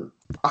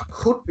 I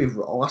could be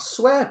wrong. I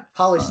swear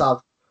Palace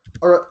have,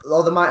 or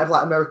they might have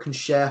like American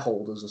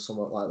shareholders or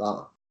something like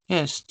that.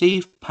 Yeah,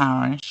 Steve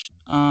Parish.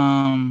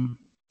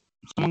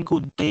 Someone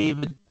called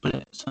David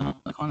Blitzer.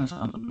 That kind of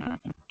sounds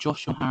American.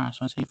 Joshua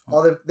Harris. Where's he from?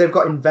 Oh, they've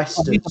got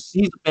investors.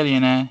 He's a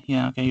billionaire.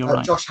 Yeah, okay, you're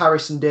right. Josh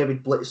Harris and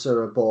David Blitzer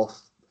are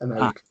both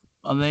American.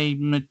 Are they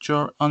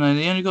major? Oh no,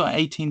 they only got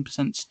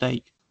 18%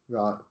 stake.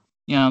 Right.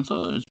 Yeah, I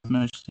thought it was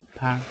mostly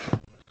Parish.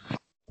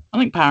 I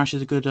think Parish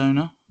is a good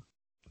owner,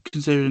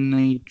 considering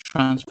the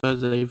transfers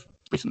that they've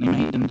recently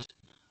made and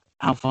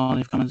how far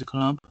they've come as a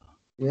club.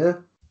 Yeah.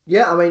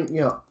 I mean,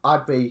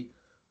 I'd be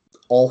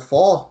all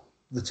for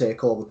the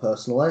takeover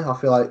personally. I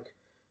feel like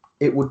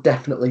it would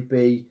definitely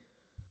be.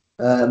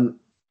 I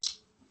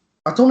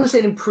don't want to say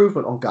an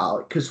improvement on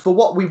Garlic because for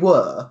what we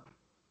were,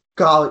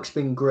 Garlic's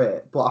been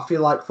great. But I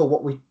feel like for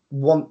what we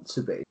want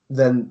to be,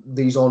 then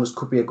these owners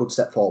could be a good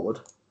step forward.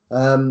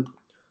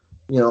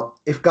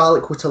 If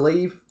Garlic were to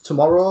leave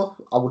tomorrow,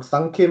 I would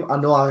thank him. I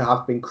know I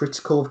have been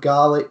critical of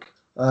Garlic,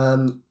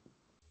 but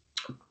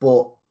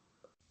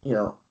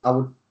I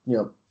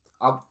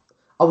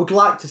would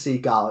like to see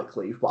Garlic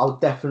leave, but I would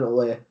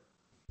definitely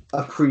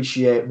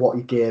appreciate what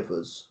he gave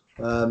us.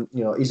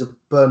 He's a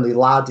Burnley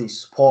lad. He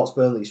supports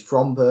Burnley. He's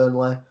from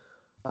Burnley,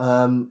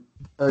 but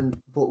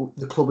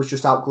the club has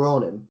just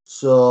outgrown him.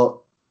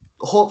 So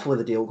hopefully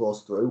the deal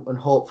goes through, and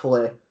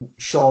hopefully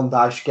Sean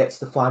Dyche gets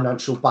the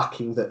financial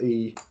backing that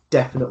he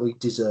definitely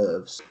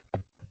deserves.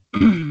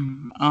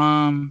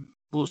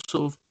 What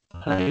sort of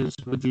players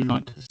would you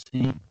like to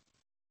see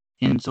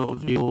in sort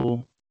of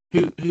your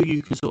who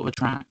you can sort of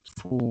attract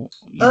for?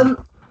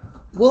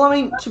 Well, I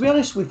mean, to be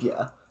honest with you,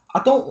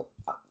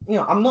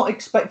 I'm not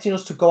expecting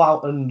us to go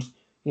out and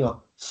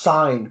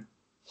sign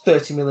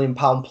 £30 million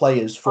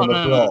players from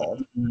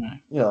abroad.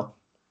 No.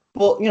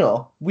 But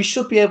we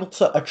should be able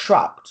to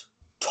attract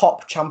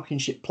top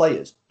Championship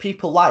players,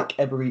 people like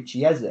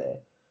Eberici Eze,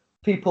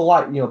 people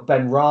like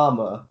Ben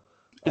Rama.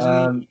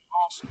 Arsenal?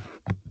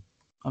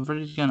 I've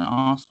already gone to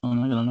Arsenal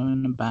and they're going to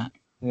loan them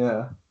back.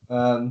 Yeah.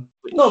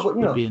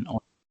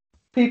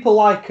 People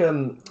like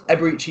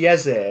Eberici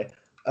Eze,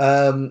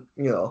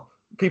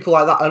 people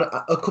like that. And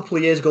a couple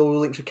of years ago, we were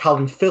linked with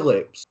Calvin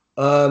Phillips.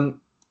 Ben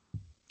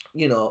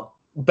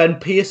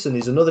Pearson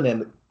is another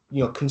name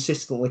that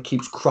consistently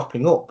keeps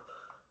cropping up.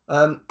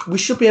 We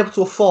should be able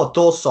to afford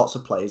those sorts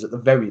of players at the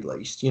very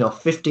least.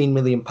 £15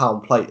 million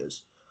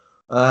players.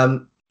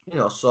 So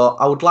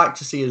I would like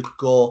to see us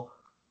go.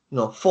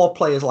 For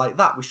players like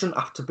that, we shouldn't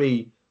have to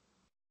be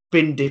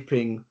bin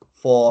dipping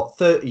for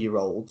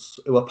 30-year-olds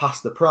who are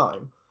past the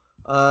prime.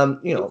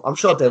 I'm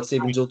sure Dale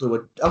Stevens will do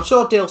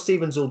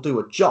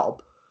a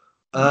job,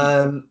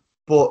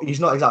 but he's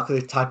not exactly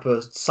the type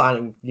of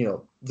signing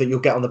that you'll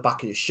get on the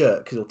back of your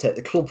shirt because he'll take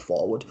the club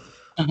forward.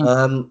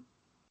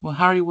 Well,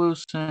 Harry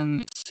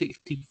Wilson,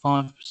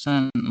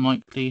 65%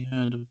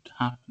 likelihood of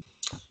happening.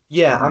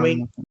 I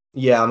mean,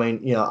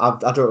 I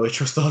don't really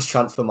trust those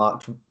transfer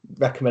market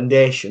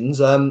recommendations.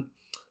 But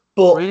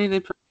really, they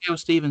put Dale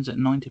Stevens at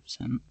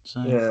 90%.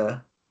 So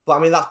yeah, but I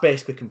mean that's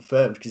basically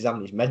confirmed because he's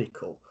having his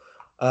medical.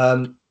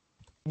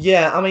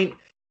 Yeah, I mean,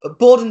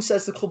 Borden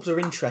says the clubs are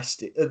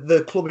interested.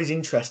 The club is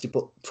interested,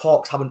 but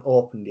talks haven't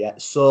opened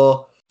yet.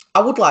 So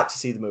I would like to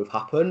see the move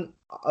happen.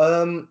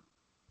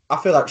 I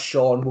feel like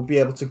Sean will be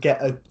able to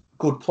get a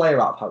good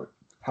player out of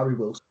Harry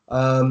Wilson.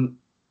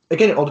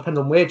 Again, it all depends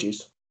on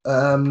wages.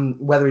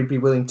 Whether he'd be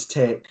willing to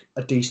take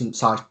a decent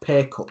sized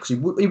pay cut, because he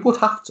would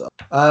have to.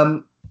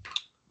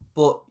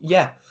 But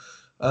yeah,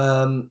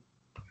 it'll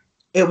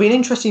be an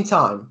interesting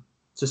time,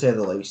 to say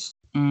the least.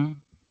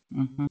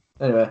 Mm-hmm.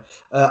 Anyway,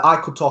 I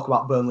could talk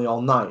about Burnley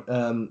all night,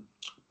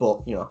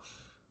 but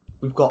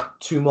we've got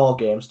 2 more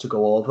games to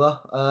go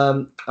over,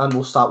 and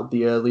we'll start with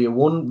the earlier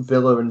one,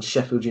 Villa and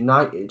Sheffield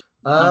United.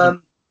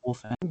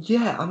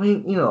 Yeah, I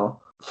mean,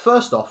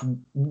 first off,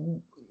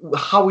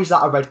 how is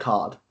that a red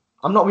card?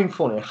 I'm not being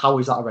funny. How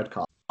is that a red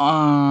card?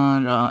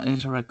 No,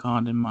 it's a red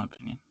card in my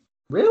opinion.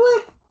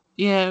 Really?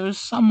 Yeah, it was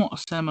somewhat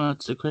similar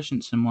to the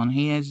Christensen one.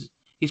 He's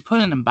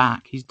pulling them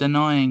back. He's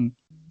denying.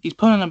 He's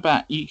pulling them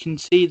back. You can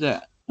see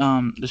that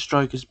the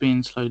stroke is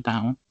being slowed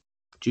down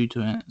due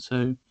to it.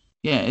 So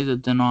yeah, it's a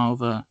denial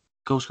of a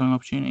goal scoring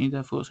opportunity.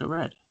 Therefore, it's a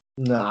red.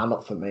 Nah,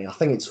 not for me. I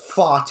think it's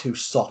far too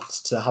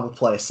soft to have a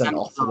player sent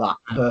off for that.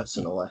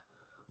 Personally,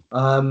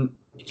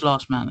 it's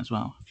last man as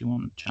well. If you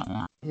want to chat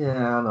that.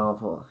 Yeah, I know,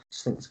 but I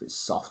just think it's a bit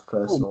soft.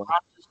 Personally,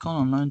 Morata's gone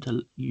on loan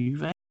to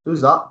Juve.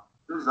 Who's that?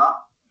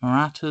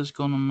 Morata's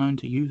gone on loan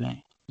to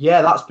Juve.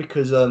 Yeah, that's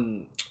because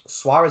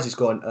Suarez is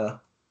going to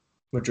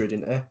Madrid,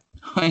 isn't he?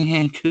 Oh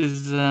yeah,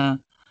 because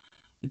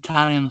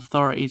Italian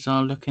authorities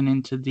are looking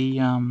into the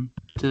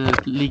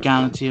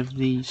legality of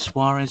the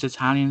Suarez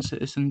Italian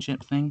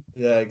citizenship thing.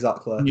 Yeah,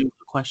 exactly. Knew what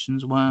the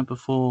questions were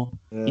before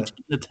he took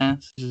the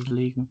test. This is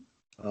legal.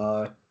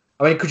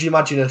 I mean, could you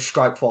imagine a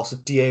strike force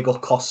of Diego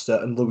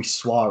Costa and Luis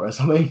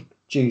Suarez? I mean,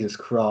 Jesus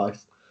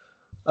Christ.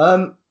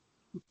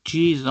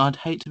 Jeez, I'd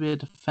hate to be a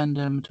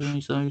defender in between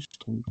those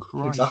two.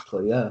 Christ.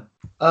 Exactly, yeah.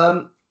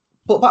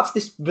 But back to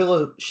this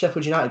Villa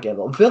Sheffield United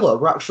game. Villa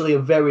were actually a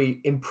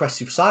very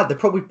impressive side. They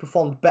probably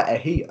performed better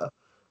here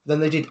than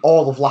they did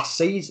all of last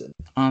season.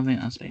 I think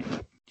that's it.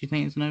 Do you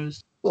think it's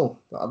nervous? Well,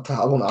 I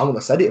wouldn't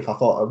have said it if I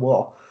thought it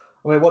were.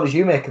 I mean, what did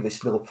you make of this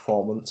Villa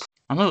performance?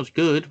 I thought it was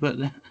good, but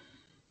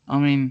I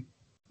mean,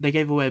 they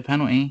gave away a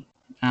penalty,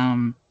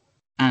 and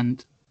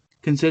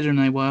considering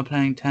they were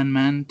playing 10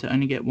 men to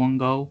only get 1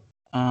 goal,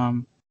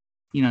 and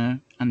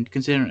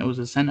considering it was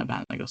a centre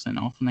back that got sent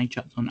off and they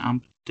chucked on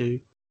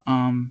Ampadu,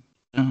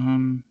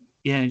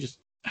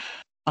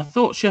 I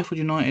thought Sheffield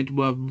United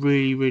were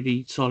really,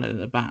 really solid at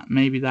the back.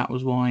 Maybe that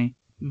was why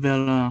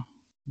Villa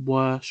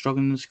were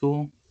struggling to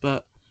score.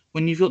 But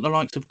when you've got the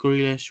likes of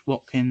Grealish,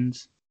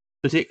 Watkins,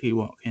 particularly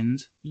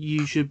Watkins,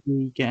 you should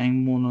be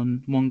getting more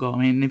than 1 goal. I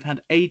mean, they've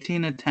had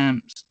 18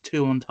 attempts,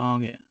 2 on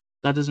target.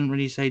 That doesn't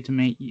really say to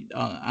me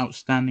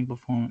outstanding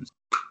performance.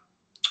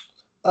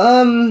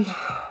 11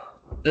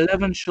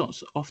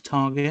 shots off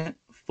target,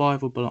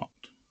 5 were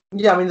blocked.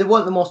 Yeah, I mean, they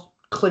weren't the most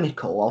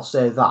clinical, I'll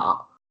say that.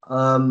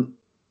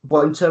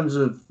 But in terms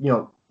of,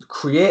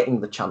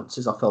 creating the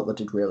chances, I felt they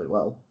did really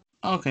well.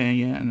 Okay,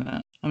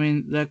 yeah. I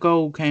mean, their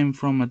goal came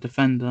from a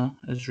defender,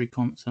 Ezri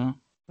Konsa.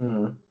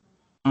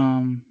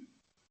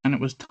 And it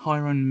was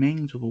Tyrone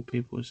Mings, of all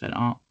people, who set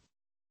up.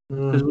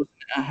 Because it wasn't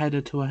a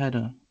header to a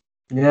header.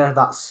 Yeah,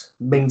 that's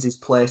Mings'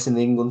 place in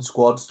the England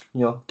squad,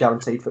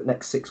 guaranteed for the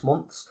next 6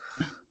 months.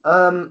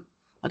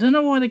 I don't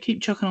know why they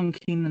keep chucking on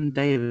Keenan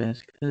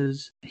Davis,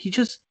 because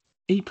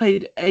he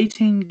played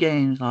 18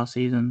 games last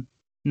season,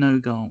 no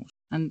goals.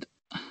 And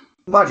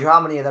mind you, how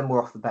many of them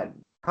were off the bench?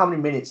 How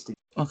many minutes did?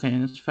 Okay,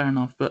 that's fair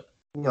enough, but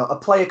a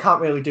player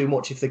can't really do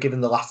much if they're given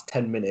the last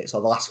 10 minutes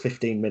or the last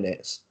 15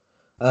 minutes.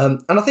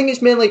 And I think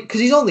it's mainly because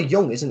he's only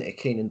young, isn't he,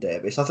 Keenan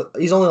Davis?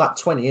 He's only like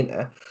 20, isn't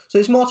he? So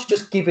it's more to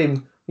just give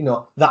him,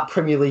 that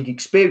Premier League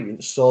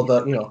experience, so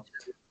that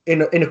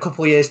in a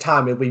couple of years'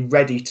 time he'll be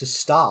ready to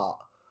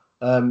start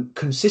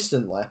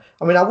consistently.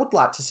 I mean, I would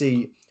like to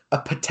see a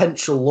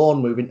potential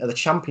loan move into the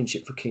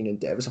Championship for Keenan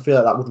Davis. I feel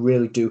like that would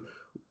really do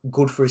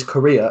good for his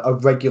career, a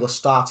regular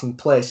starting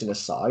place in a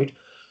side.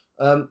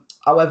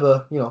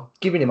 However,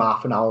 giving him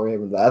half an hour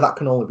here and there, that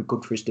can only be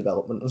good for his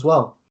development as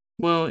well.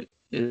 Well,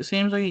 it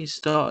seems like he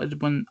started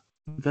when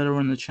Villa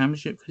were in the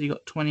Championship because he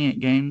got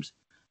 28 games,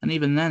 and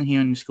even then he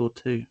only scored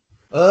 2.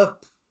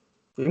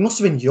 He must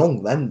have been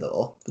young then,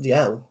 though. Bloody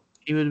hell.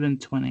 He would have been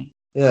 20.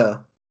 Yeah.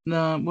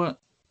 No, well,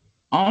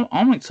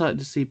 I'm excited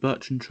to see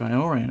Bertrand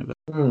Traore in a bit.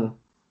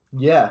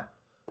 Yeah.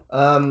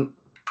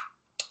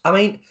 I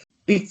mean,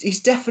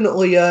 he's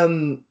definitely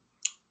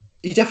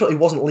he definitely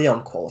wasn't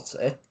Leon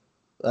quality.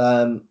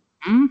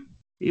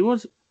 He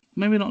was,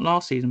 maybe not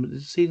last season, but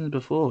the season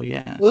before,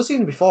 yeah. Well, the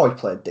season before he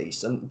played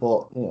decent,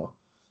 but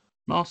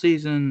last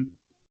season,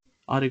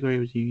 I'd agree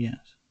with you. Yes.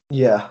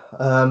 Yeah.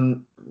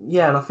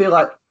 Yeah, and I feel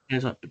like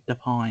there's like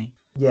Depay.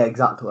 Yeah,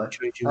 exactly.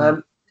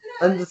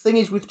 And the thing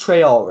is with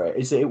Traore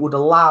is that it would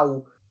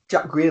allow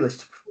Jack Grealish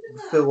to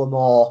fill a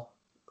more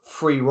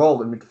free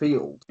role in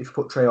midfield if you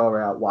put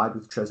Traore out wide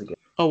with Trezeguet.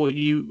 Oh,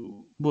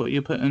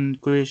 you're putting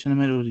Grealish in the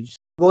middle? Did you?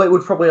 Well, it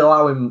would probably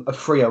allow him a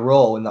freer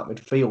role in that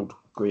midfield,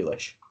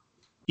 Grealish.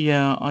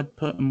 Yeah, I'd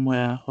put him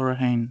where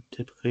Horahain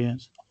typically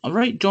is. I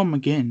rate John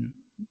McGinn.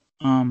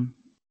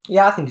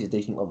 Yeah, I think he's a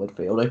decent little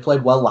midfielder. He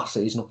played well last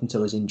season up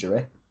until his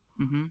injury.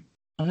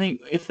 I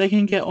think if they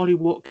can get Ollie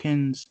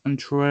Watkins and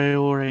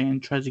Traore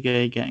and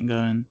Trezeguet getting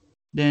going,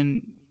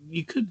 then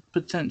you could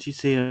potentially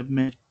see a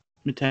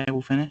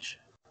mid-table finish.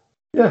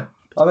 Yeah,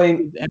 I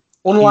mean,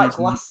 unlike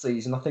Season. last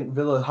season, I think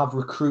Villa have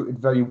recruited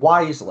very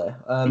wisely,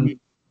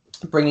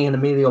 bringing in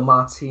Emilio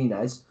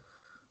Martinez,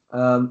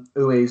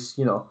 who is,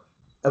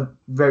 a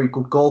very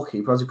good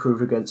goalkeeper, as he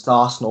proved against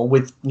Arsenal,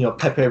 with,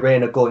 Pepe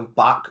Reina going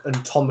back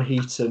and Tom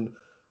Heaton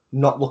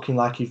not looking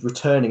like he's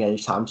returning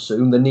anytime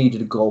soon. They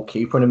needed a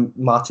goalkeeper, and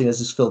Martinez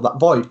has filled that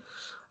void.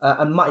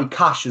 And Matty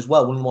Cash as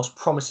well, one of the most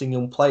promising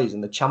young players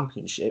in the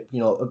Championship.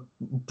 A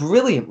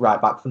brilliant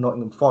right back for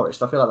Nottingham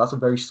Forest. I feel like that's a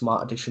very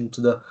smart addition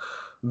to the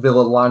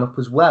Villa lineup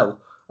as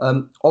well.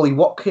 Ollie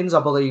Watkins,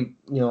 I believe,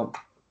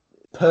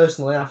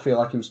 personally, I feel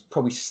like he was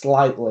probably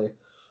slightly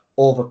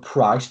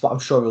overpriced, but I'm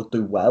sure he'll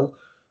do well.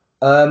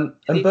 And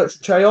Bertrand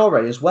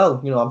Traore as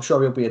well. I'm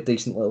sure he'll be a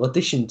decent little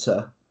addition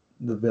to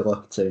the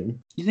Villa team.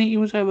 You think he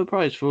was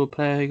overpriced for a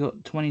player who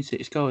got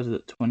 26 goals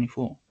at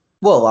 24?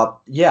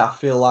 Well, I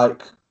feel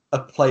like a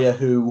player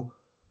who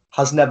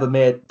has never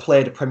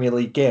played a Premier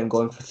League game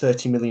going for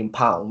 £30 million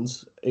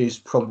is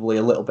probably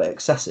a little bit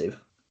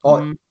excessive.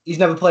 Or he's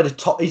never even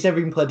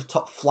played a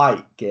top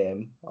flight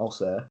game, I'll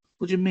say.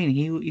 What do you mean?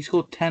 He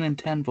scored 10 and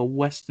 10 for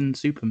Western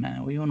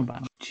Superman. What are you on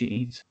about?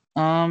 Jeez.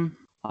 I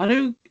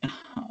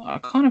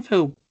kind of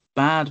feel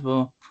bad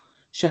for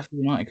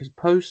Sheffield United because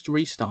post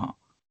restart,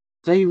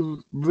 they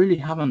really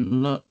haven't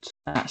looked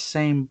at that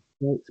same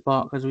great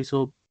spark as we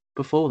saw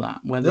before that,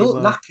 where they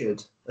look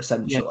knackered,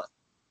 essentially.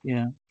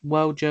 Yeah.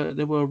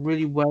 They were a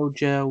really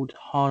well-gelled,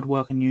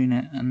 hard-working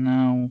unit, and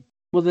now,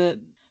 well,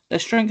 their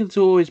strength has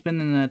always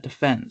been in their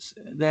defence.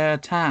 Their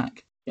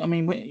attack, I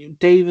mean,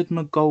 David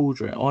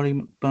McGoldrick, Ollie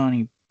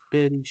McBurney,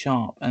 Billy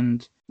Sharp,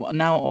 and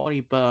now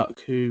Ollie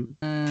Burke, who,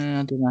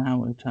 I don't know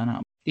how it will turn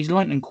out. He's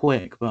lightning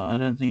quick, but I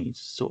don't think he's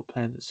the sort of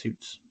player that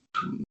suits.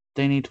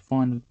 They need to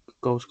find a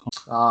goals.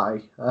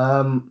 Aye.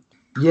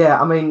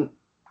 Yeah, I mean,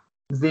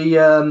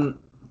 the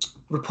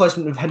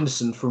replacement of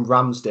Henderson from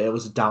Ramsdale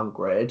was a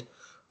downgrade.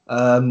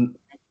 And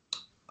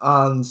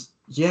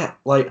yeah,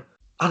 like,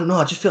 I don't know,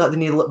 I just feel like they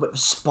need a little bit of a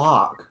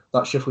spark,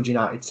 that Sheffield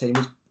United team.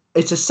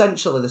 It's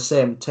essentially the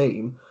same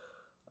team,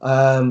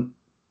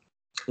 besides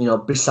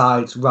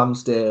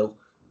Ramsdale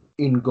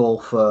in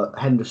goal for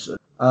Henderson.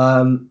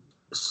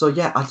 So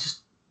yeah, I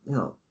just,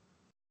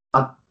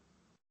 I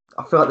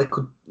feel like they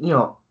could,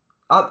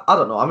 I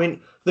don't know. I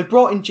mean, they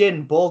brought in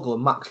Jayden Bogle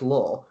and Max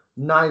Lowe,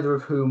 neither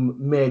of whom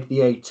made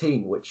the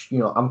 18, which,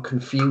 I'm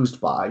confused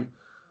by.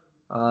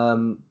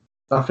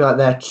 I feel like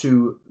they're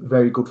two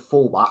very good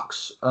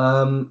fullbacks.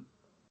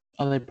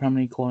 Are they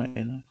Premier League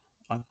quality though?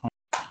 I can't.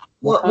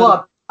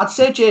 Well, I'd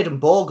say Jayden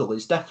Bogle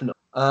is definitely.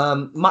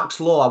 Max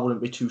Lowe, I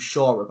wouldn't be too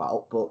sure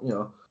about, but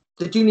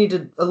they do need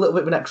a little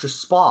bit of an extra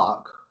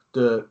spark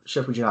to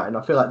Sheffield United. And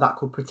I feel like that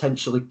could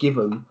potentially give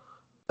them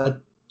a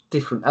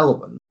different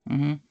element.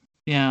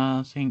 Yeah,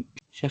 I think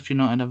Sheffield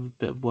United have a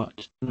bit of work.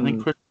 I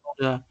think Chris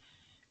Wilder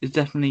is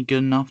definitely good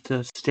enough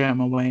to steer them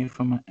away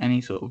from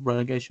any sort of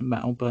relegation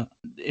battle. But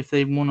if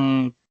they want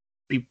to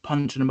be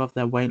punching above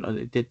their weight like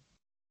they did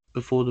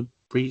before the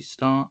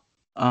restart,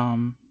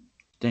 then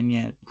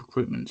yeah,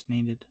 recruitment's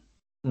needed.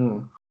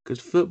 Because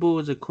football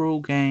is a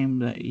cruel game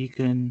that you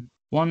can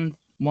one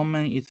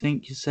minute you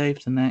think you're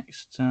safe, the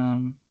next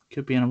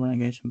could be in a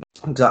relegation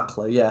battle.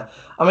 Exactly, yeah.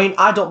 I mean,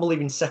 I don't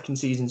believe in second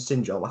season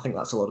syndrome. I think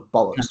that's a lot of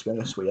bollocks, to be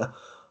honest with you.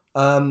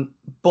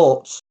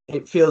 But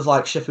it feels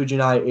like Sheffield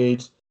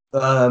United,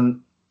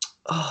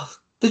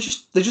 they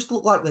just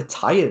look like they're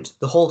tired,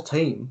 the whole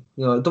team.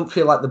 It don't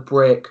feel like the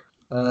break.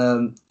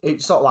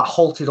 It sort of like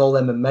halted all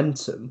their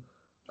momentum.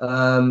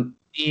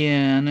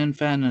 Yeah, and in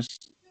fairness,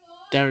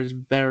 there is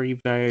very,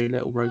 very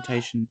little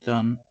rotation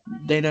done.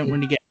 They don't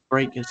really get a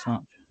break as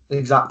such.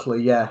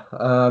 Exactly, yeah.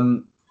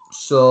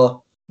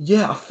 So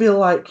yeah, I feel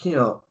like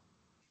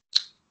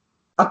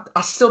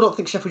I still don't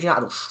think Sheffield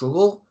United will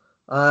struggle.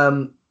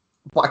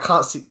 But I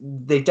can't see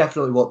they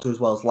definitely won't do as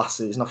well as last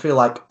season. I feel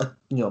like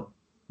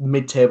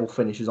mid-table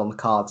finishes on the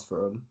cards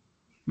for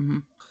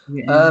them.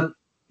 Yeah.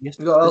 You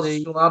got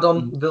else to add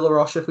on Villa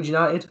or Sheffield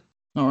United?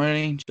 Not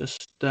really.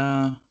 Just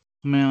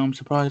I'm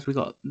surprised we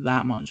got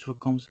that much of a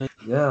conversation.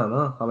 Yeah,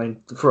 no. I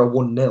mean, for a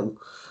 1-0.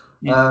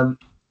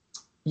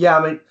 Yeah.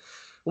 I mean,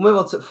 we'll move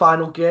on to the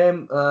final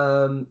game.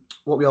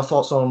 What were your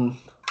thoughts on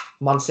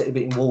Man City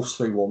beating Wolves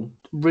 3-1?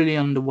 Really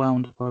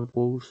underwhelmed by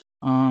Wolves.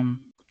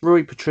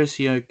 Rui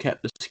Patricio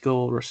kept the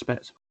score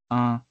respectable.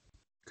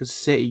 Because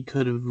City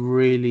could have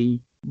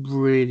really,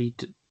 really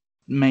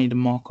made a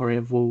mockery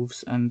of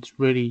Wolves and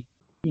really,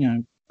 I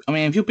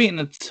mean, if you're beating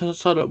the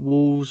side of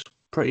Wolves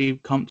pretty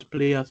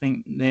comfortably, I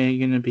think they're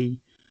going to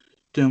be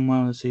doing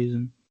well this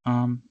season.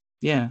 And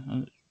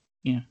it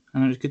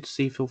was good to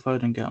see Phil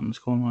Foden get on the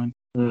scoreline.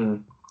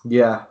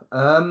 Yeah.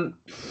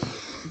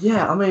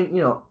 Yeah, I mean,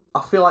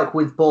 I feel like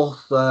with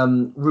both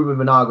Ruben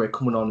Vinagre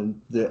coming on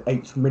in the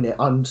 8th minute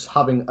and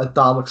having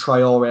Adama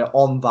Traore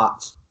on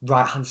that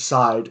right-hand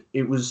side,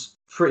 it was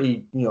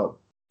pretty,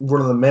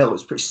 run-of-the-mill. It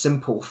was pretty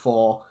simple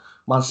for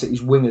Man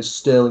City's wingers,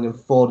 Sterling and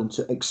Foden,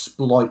 to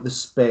exploit the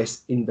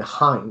space in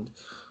behind.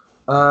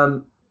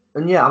 And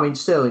yeah, I mean,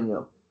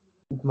 Sterling,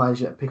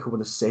 managing to pick up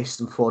an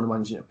assist and Foden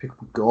managing to pick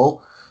up a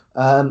goal.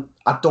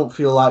 I don't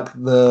feel like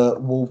the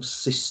Wolves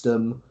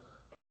system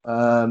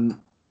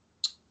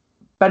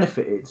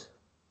benefited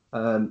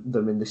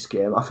them in this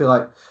game. I feel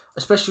like,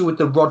 especially with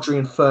the Rodri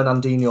and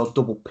Fernandinho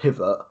double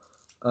pivot,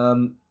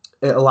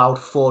 it allowed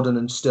Foden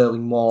and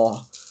Sterling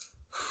more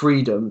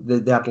freedom.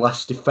 They had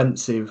less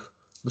defensive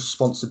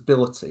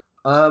responsibility.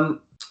 And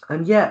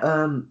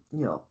yeah,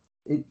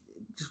 it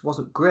just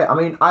wasn't great. I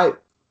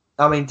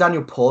mean,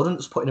 Daniel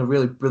Podence put in a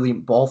really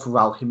brilliant ball for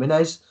Raul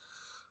Jimenez.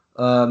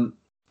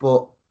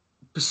 But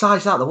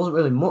besides that, there wasn't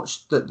really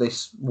much that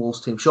this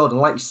Wolves team showed. And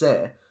like you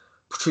say,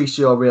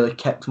 Patricio really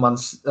kept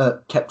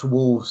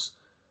Wolves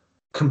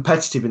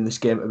competitive in this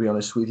game, to be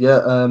honest with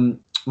you.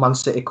 Man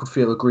City could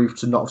feel aggrieved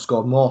to not have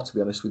scored more, to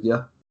be honest with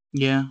you.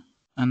 Yeah,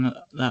 and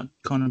that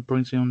kind of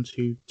brings me on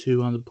to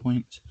two other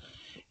points,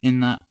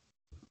 in that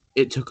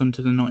it took them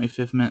to the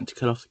 95th minute to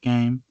kill off the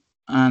game.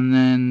 And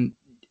then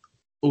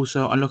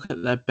also, I look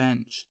at their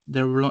bench.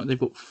 They've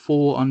got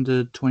 4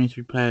 under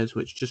 23 players,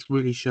 which just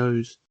really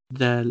shows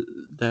their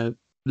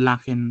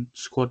lacking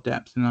squad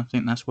depth, and I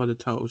think that's why the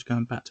title's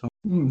going back to.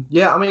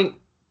 Yeah, I mean,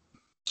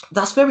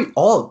 that's very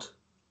odd,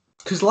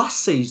 because last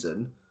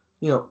season,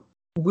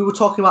 we were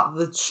talking about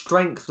the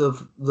strength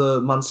of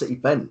the Man City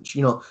bench.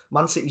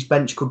 Man City's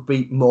bench could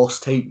beat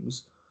most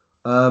teams.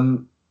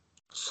 So,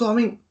 I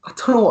mean, I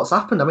don't know what's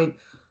happened. I mean,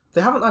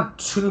 they haven't had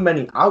too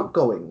many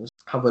outgoings,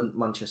 haven't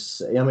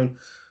Manchester City? I mean,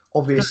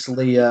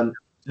 obviously,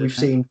 we've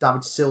seen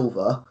David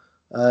Silva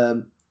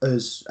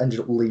has ended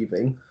up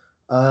leaving.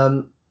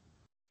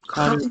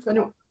 Claudio's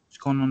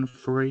gone on a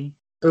free.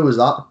 Who was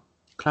that?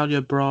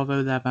 Claudio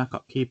Bravo, their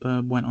backup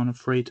keeper, went on a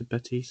free to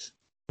Betis.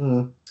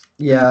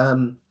 Yeah,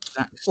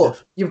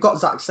 but you've got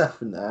Zach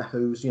Steffen there,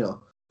 who's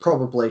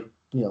probably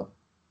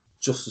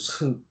just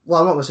as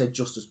well. I'm not going to say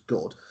just as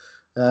good,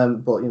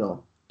 but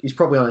he's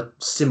probably on a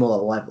similar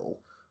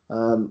level.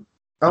 I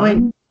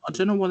mean, I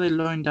don't know why they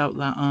loaned out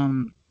that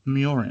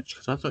Muric,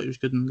 because I thought he was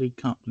good in the League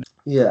Cup.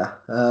 Yeah,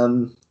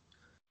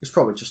 it's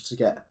probably just to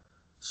get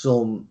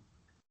some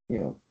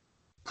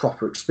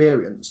proper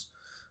experience.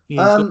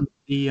 Yeah,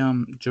 the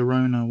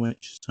Girona,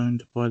 which is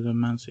owned by the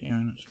Man City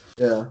owners.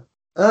 Yeah.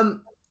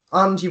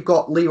 And you've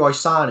got Leroy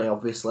Sané,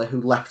 obviously,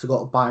 who left to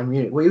go to Bayern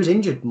Munich. Well, he was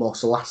injured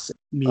most of last season.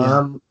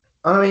 Yeah.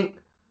 I mean,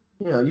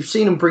 you've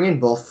seen him bring in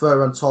both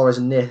Ferran Torres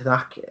and Nathan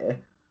Ake.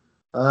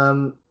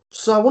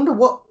 So I wonder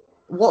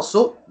what's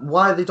up.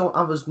 Why they don't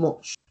have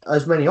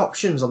as many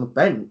options on the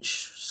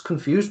bench. It's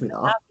confused me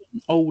that.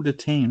 Older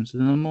teams,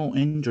 and they're more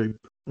injury.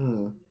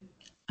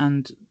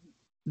 And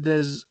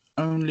there's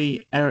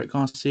only Eric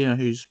Garcia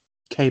who's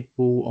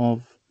capable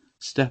of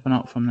stepping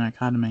up from their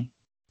academy.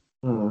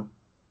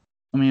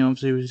 I mean,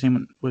 obviously, we've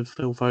seen with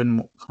Phil Foden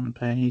what kind of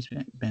player he's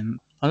been.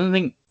 I don't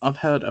think I've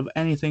heard of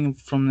anything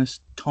from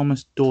this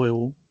Thomas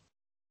Doyle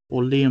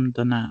or Liam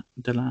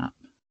Delap.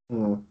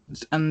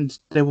 And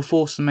they were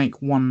forced to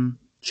make one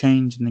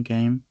change in the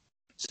game.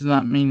 So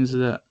that means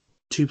that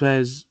 2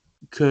 players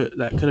could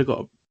have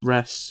got a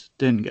rest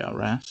didn't get a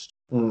rest.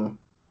 Yeah.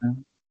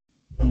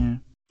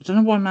 I don't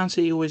know why Man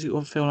City always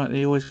feel like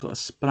they always got to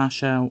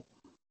splash out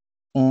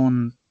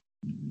on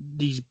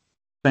these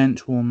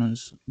bench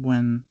warmers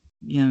when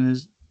you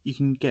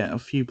can get a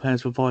few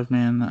players for 5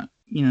 million that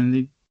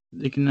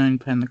they can only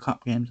play in the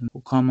cup games and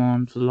will come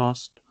on for the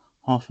last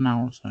half an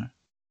hour or so.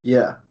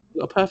 Yeah,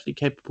 you've got a perfectly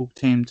capable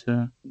team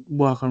to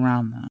work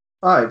around that.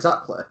 Oh,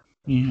 exactly.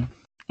 Yeah.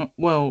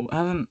 Well,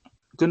 hasn't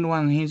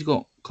Gundogan? He's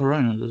got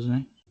corona, doesn't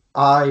he?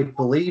 I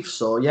believe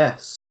so.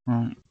 Yes.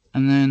 Right,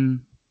 and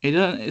then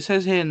it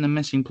says here in the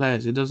missing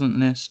players, it doesn't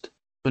list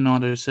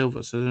Bernardo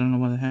Silva, so I don't know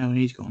where the hell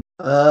he's gone.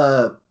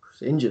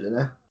 He's injured, isn't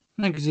he?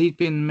 No, because he's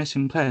been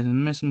missing players, and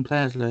the missing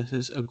players list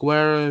is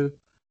Aguero,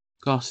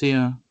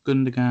 Garcia,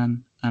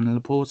 Gundogan, and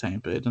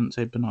Laporte, but it doesn't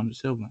say Bernardo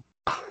Silva.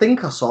 I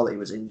think I saw that he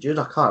was injured.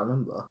 I can't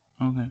remember.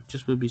 Okay,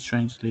 just would be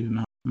strange to leave him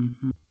out.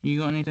 You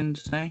got anything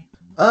to say?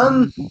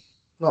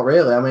 Not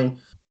really. I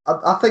mean,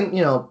 I think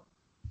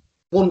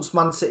once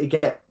Man City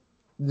get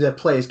the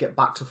players get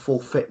back to full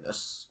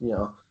fitness,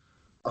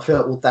 I feel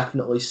like we'll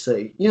definitely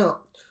see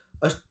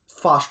a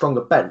far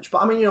stronger bench.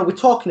 But I mean, we're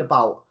talking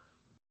about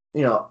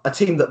a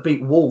team that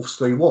beat Wolves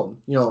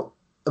 3-1.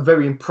 A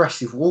very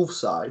impressive Wolves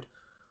side.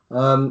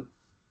 So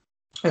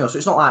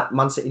it's not like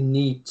Man City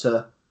need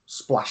to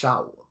splash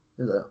out,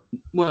 is it?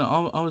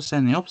 Well, I was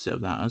saying the opposite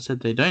of that. I said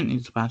they don't need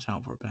to splash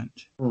out for a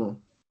bench. No,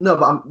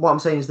 but what I'm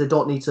saying is they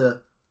don't need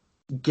to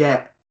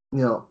get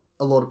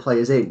a load of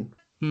players in.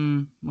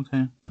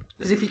 Okay.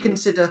 Because if you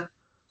consider,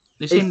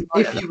 if you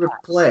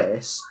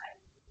replace,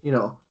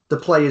 the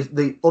players,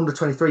 the under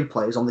 23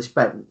 players on this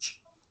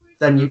bench,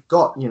 then you've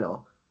got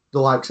the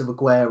likes of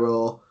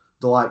Aguero,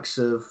 the likes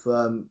of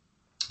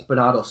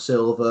Bernardo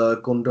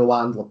Silva,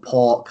 Gundogan,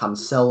 Laporte,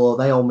 Cancelo,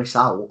 they all miss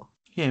out.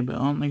 Yeah, but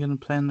aren't they going to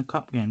play in the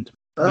cup game?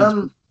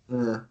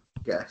 Yeah,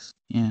 guess.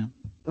 Yeah.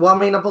 Well, I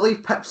mean, I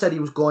believe Pep said he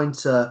was going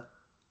to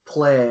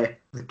play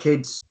the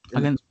kids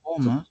against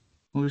Bournemouth.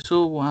 We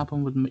saw what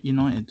happened with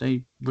United.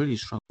 They really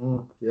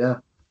struggled. Yeah.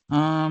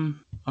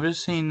 I've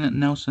just seen that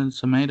Nelson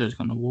Semedo's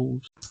gone to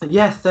Wolves.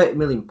 Yeah, £30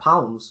 million.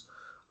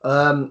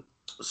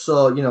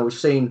 So, you know, we've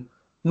seen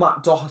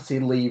Matt Doherty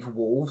leave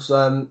Wolves,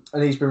 and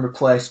he's been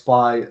replaced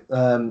by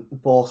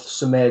both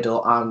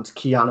Semedo and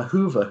Keanu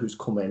Hoover, who's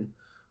come in.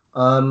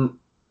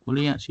 Will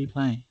he actually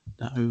play,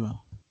 that Hoover?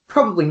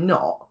 Probably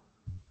not.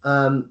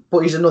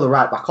 But he's another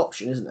right-back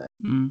option, isn't it?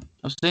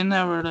 I've seen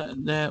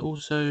they're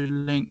also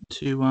linked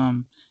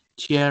to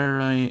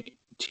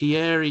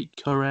Thierry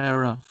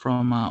Carrera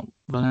from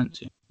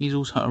Valencia. He's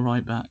also a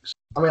right-back.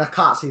 I mean, I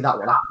can't see that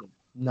one happening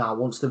now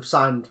once they've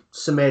signed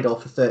Semedo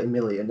for £30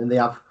 million and they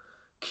have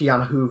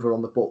Keanu Hoover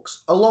on the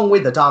books, along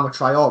with Adama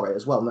Traore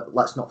as well,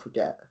 let's not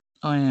forget.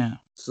 Oh, yeah.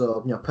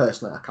 So, you know,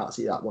 personally, I can't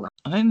see that one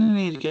happening. I think they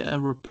need to get a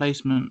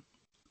replacement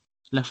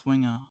left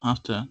winger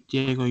after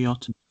Diego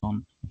Yotta's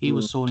gone. He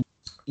was sorting.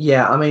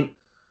 Yeah, I mean,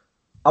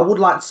 I would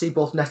like to see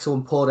both Neto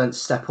and Podence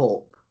step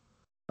up.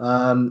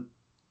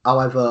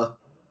 However,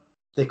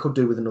 they could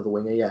do with another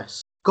winger,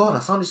 yes. God, I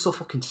sounded so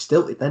fucking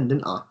stilted then,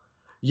 didn't I?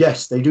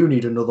 Yes, they do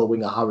need another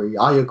winger, Harry.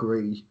 I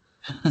agree.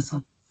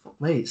 Fuck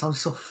me, it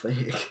sounds so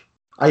fake.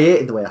 I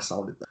hated the way I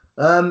sounded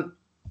there.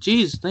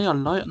 Jeez, they are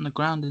light on the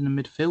ground in the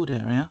midfield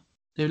area.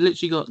 They've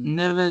literally got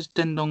Neves,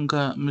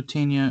 Dendoncker,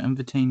 Moutinho and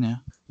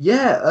Vitinha.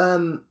 Yeah,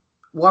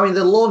 well, I mean,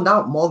 they loaned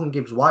out Morgan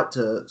Gibbs-White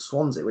to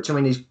Swansea, which, I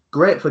mean, is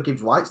great for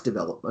Gibbs-White's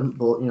development,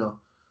 but, you know,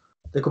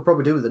 they could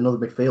probably do with another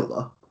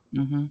midfielder.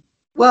 Mm-hmm.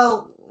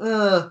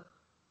 Well,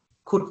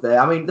 could they?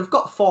 I mean, they've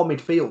got 4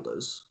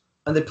 midfielders,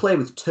 and they play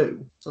with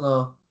 2,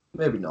 so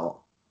maybe not.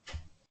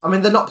 I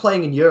mean, they're not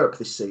playing in Europe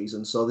this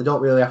season, so they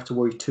don't really have to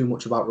worry too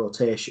much about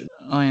rotation.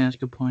 Oh, yeah, that's a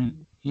good point.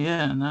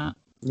 Yeah, and that.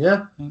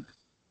 Yeah.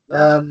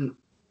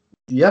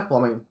 Yeah,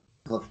 well, I mean,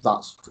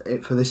 that's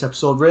it for this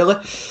episode, really.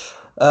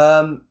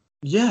 A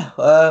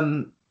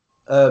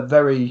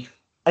very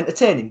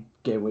entertaining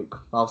game week,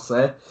 I'll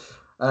say.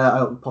 I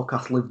hope the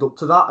podcast lived up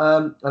to that,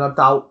 and I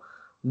doubt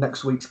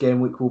next week's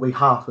game week will be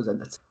half as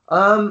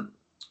entertaining.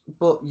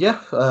 But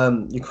yeah,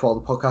 you can follow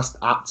the podcast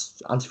at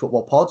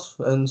AntiFootballPod,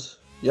 and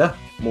yeah,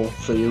 we'll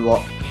see you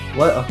lot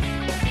later.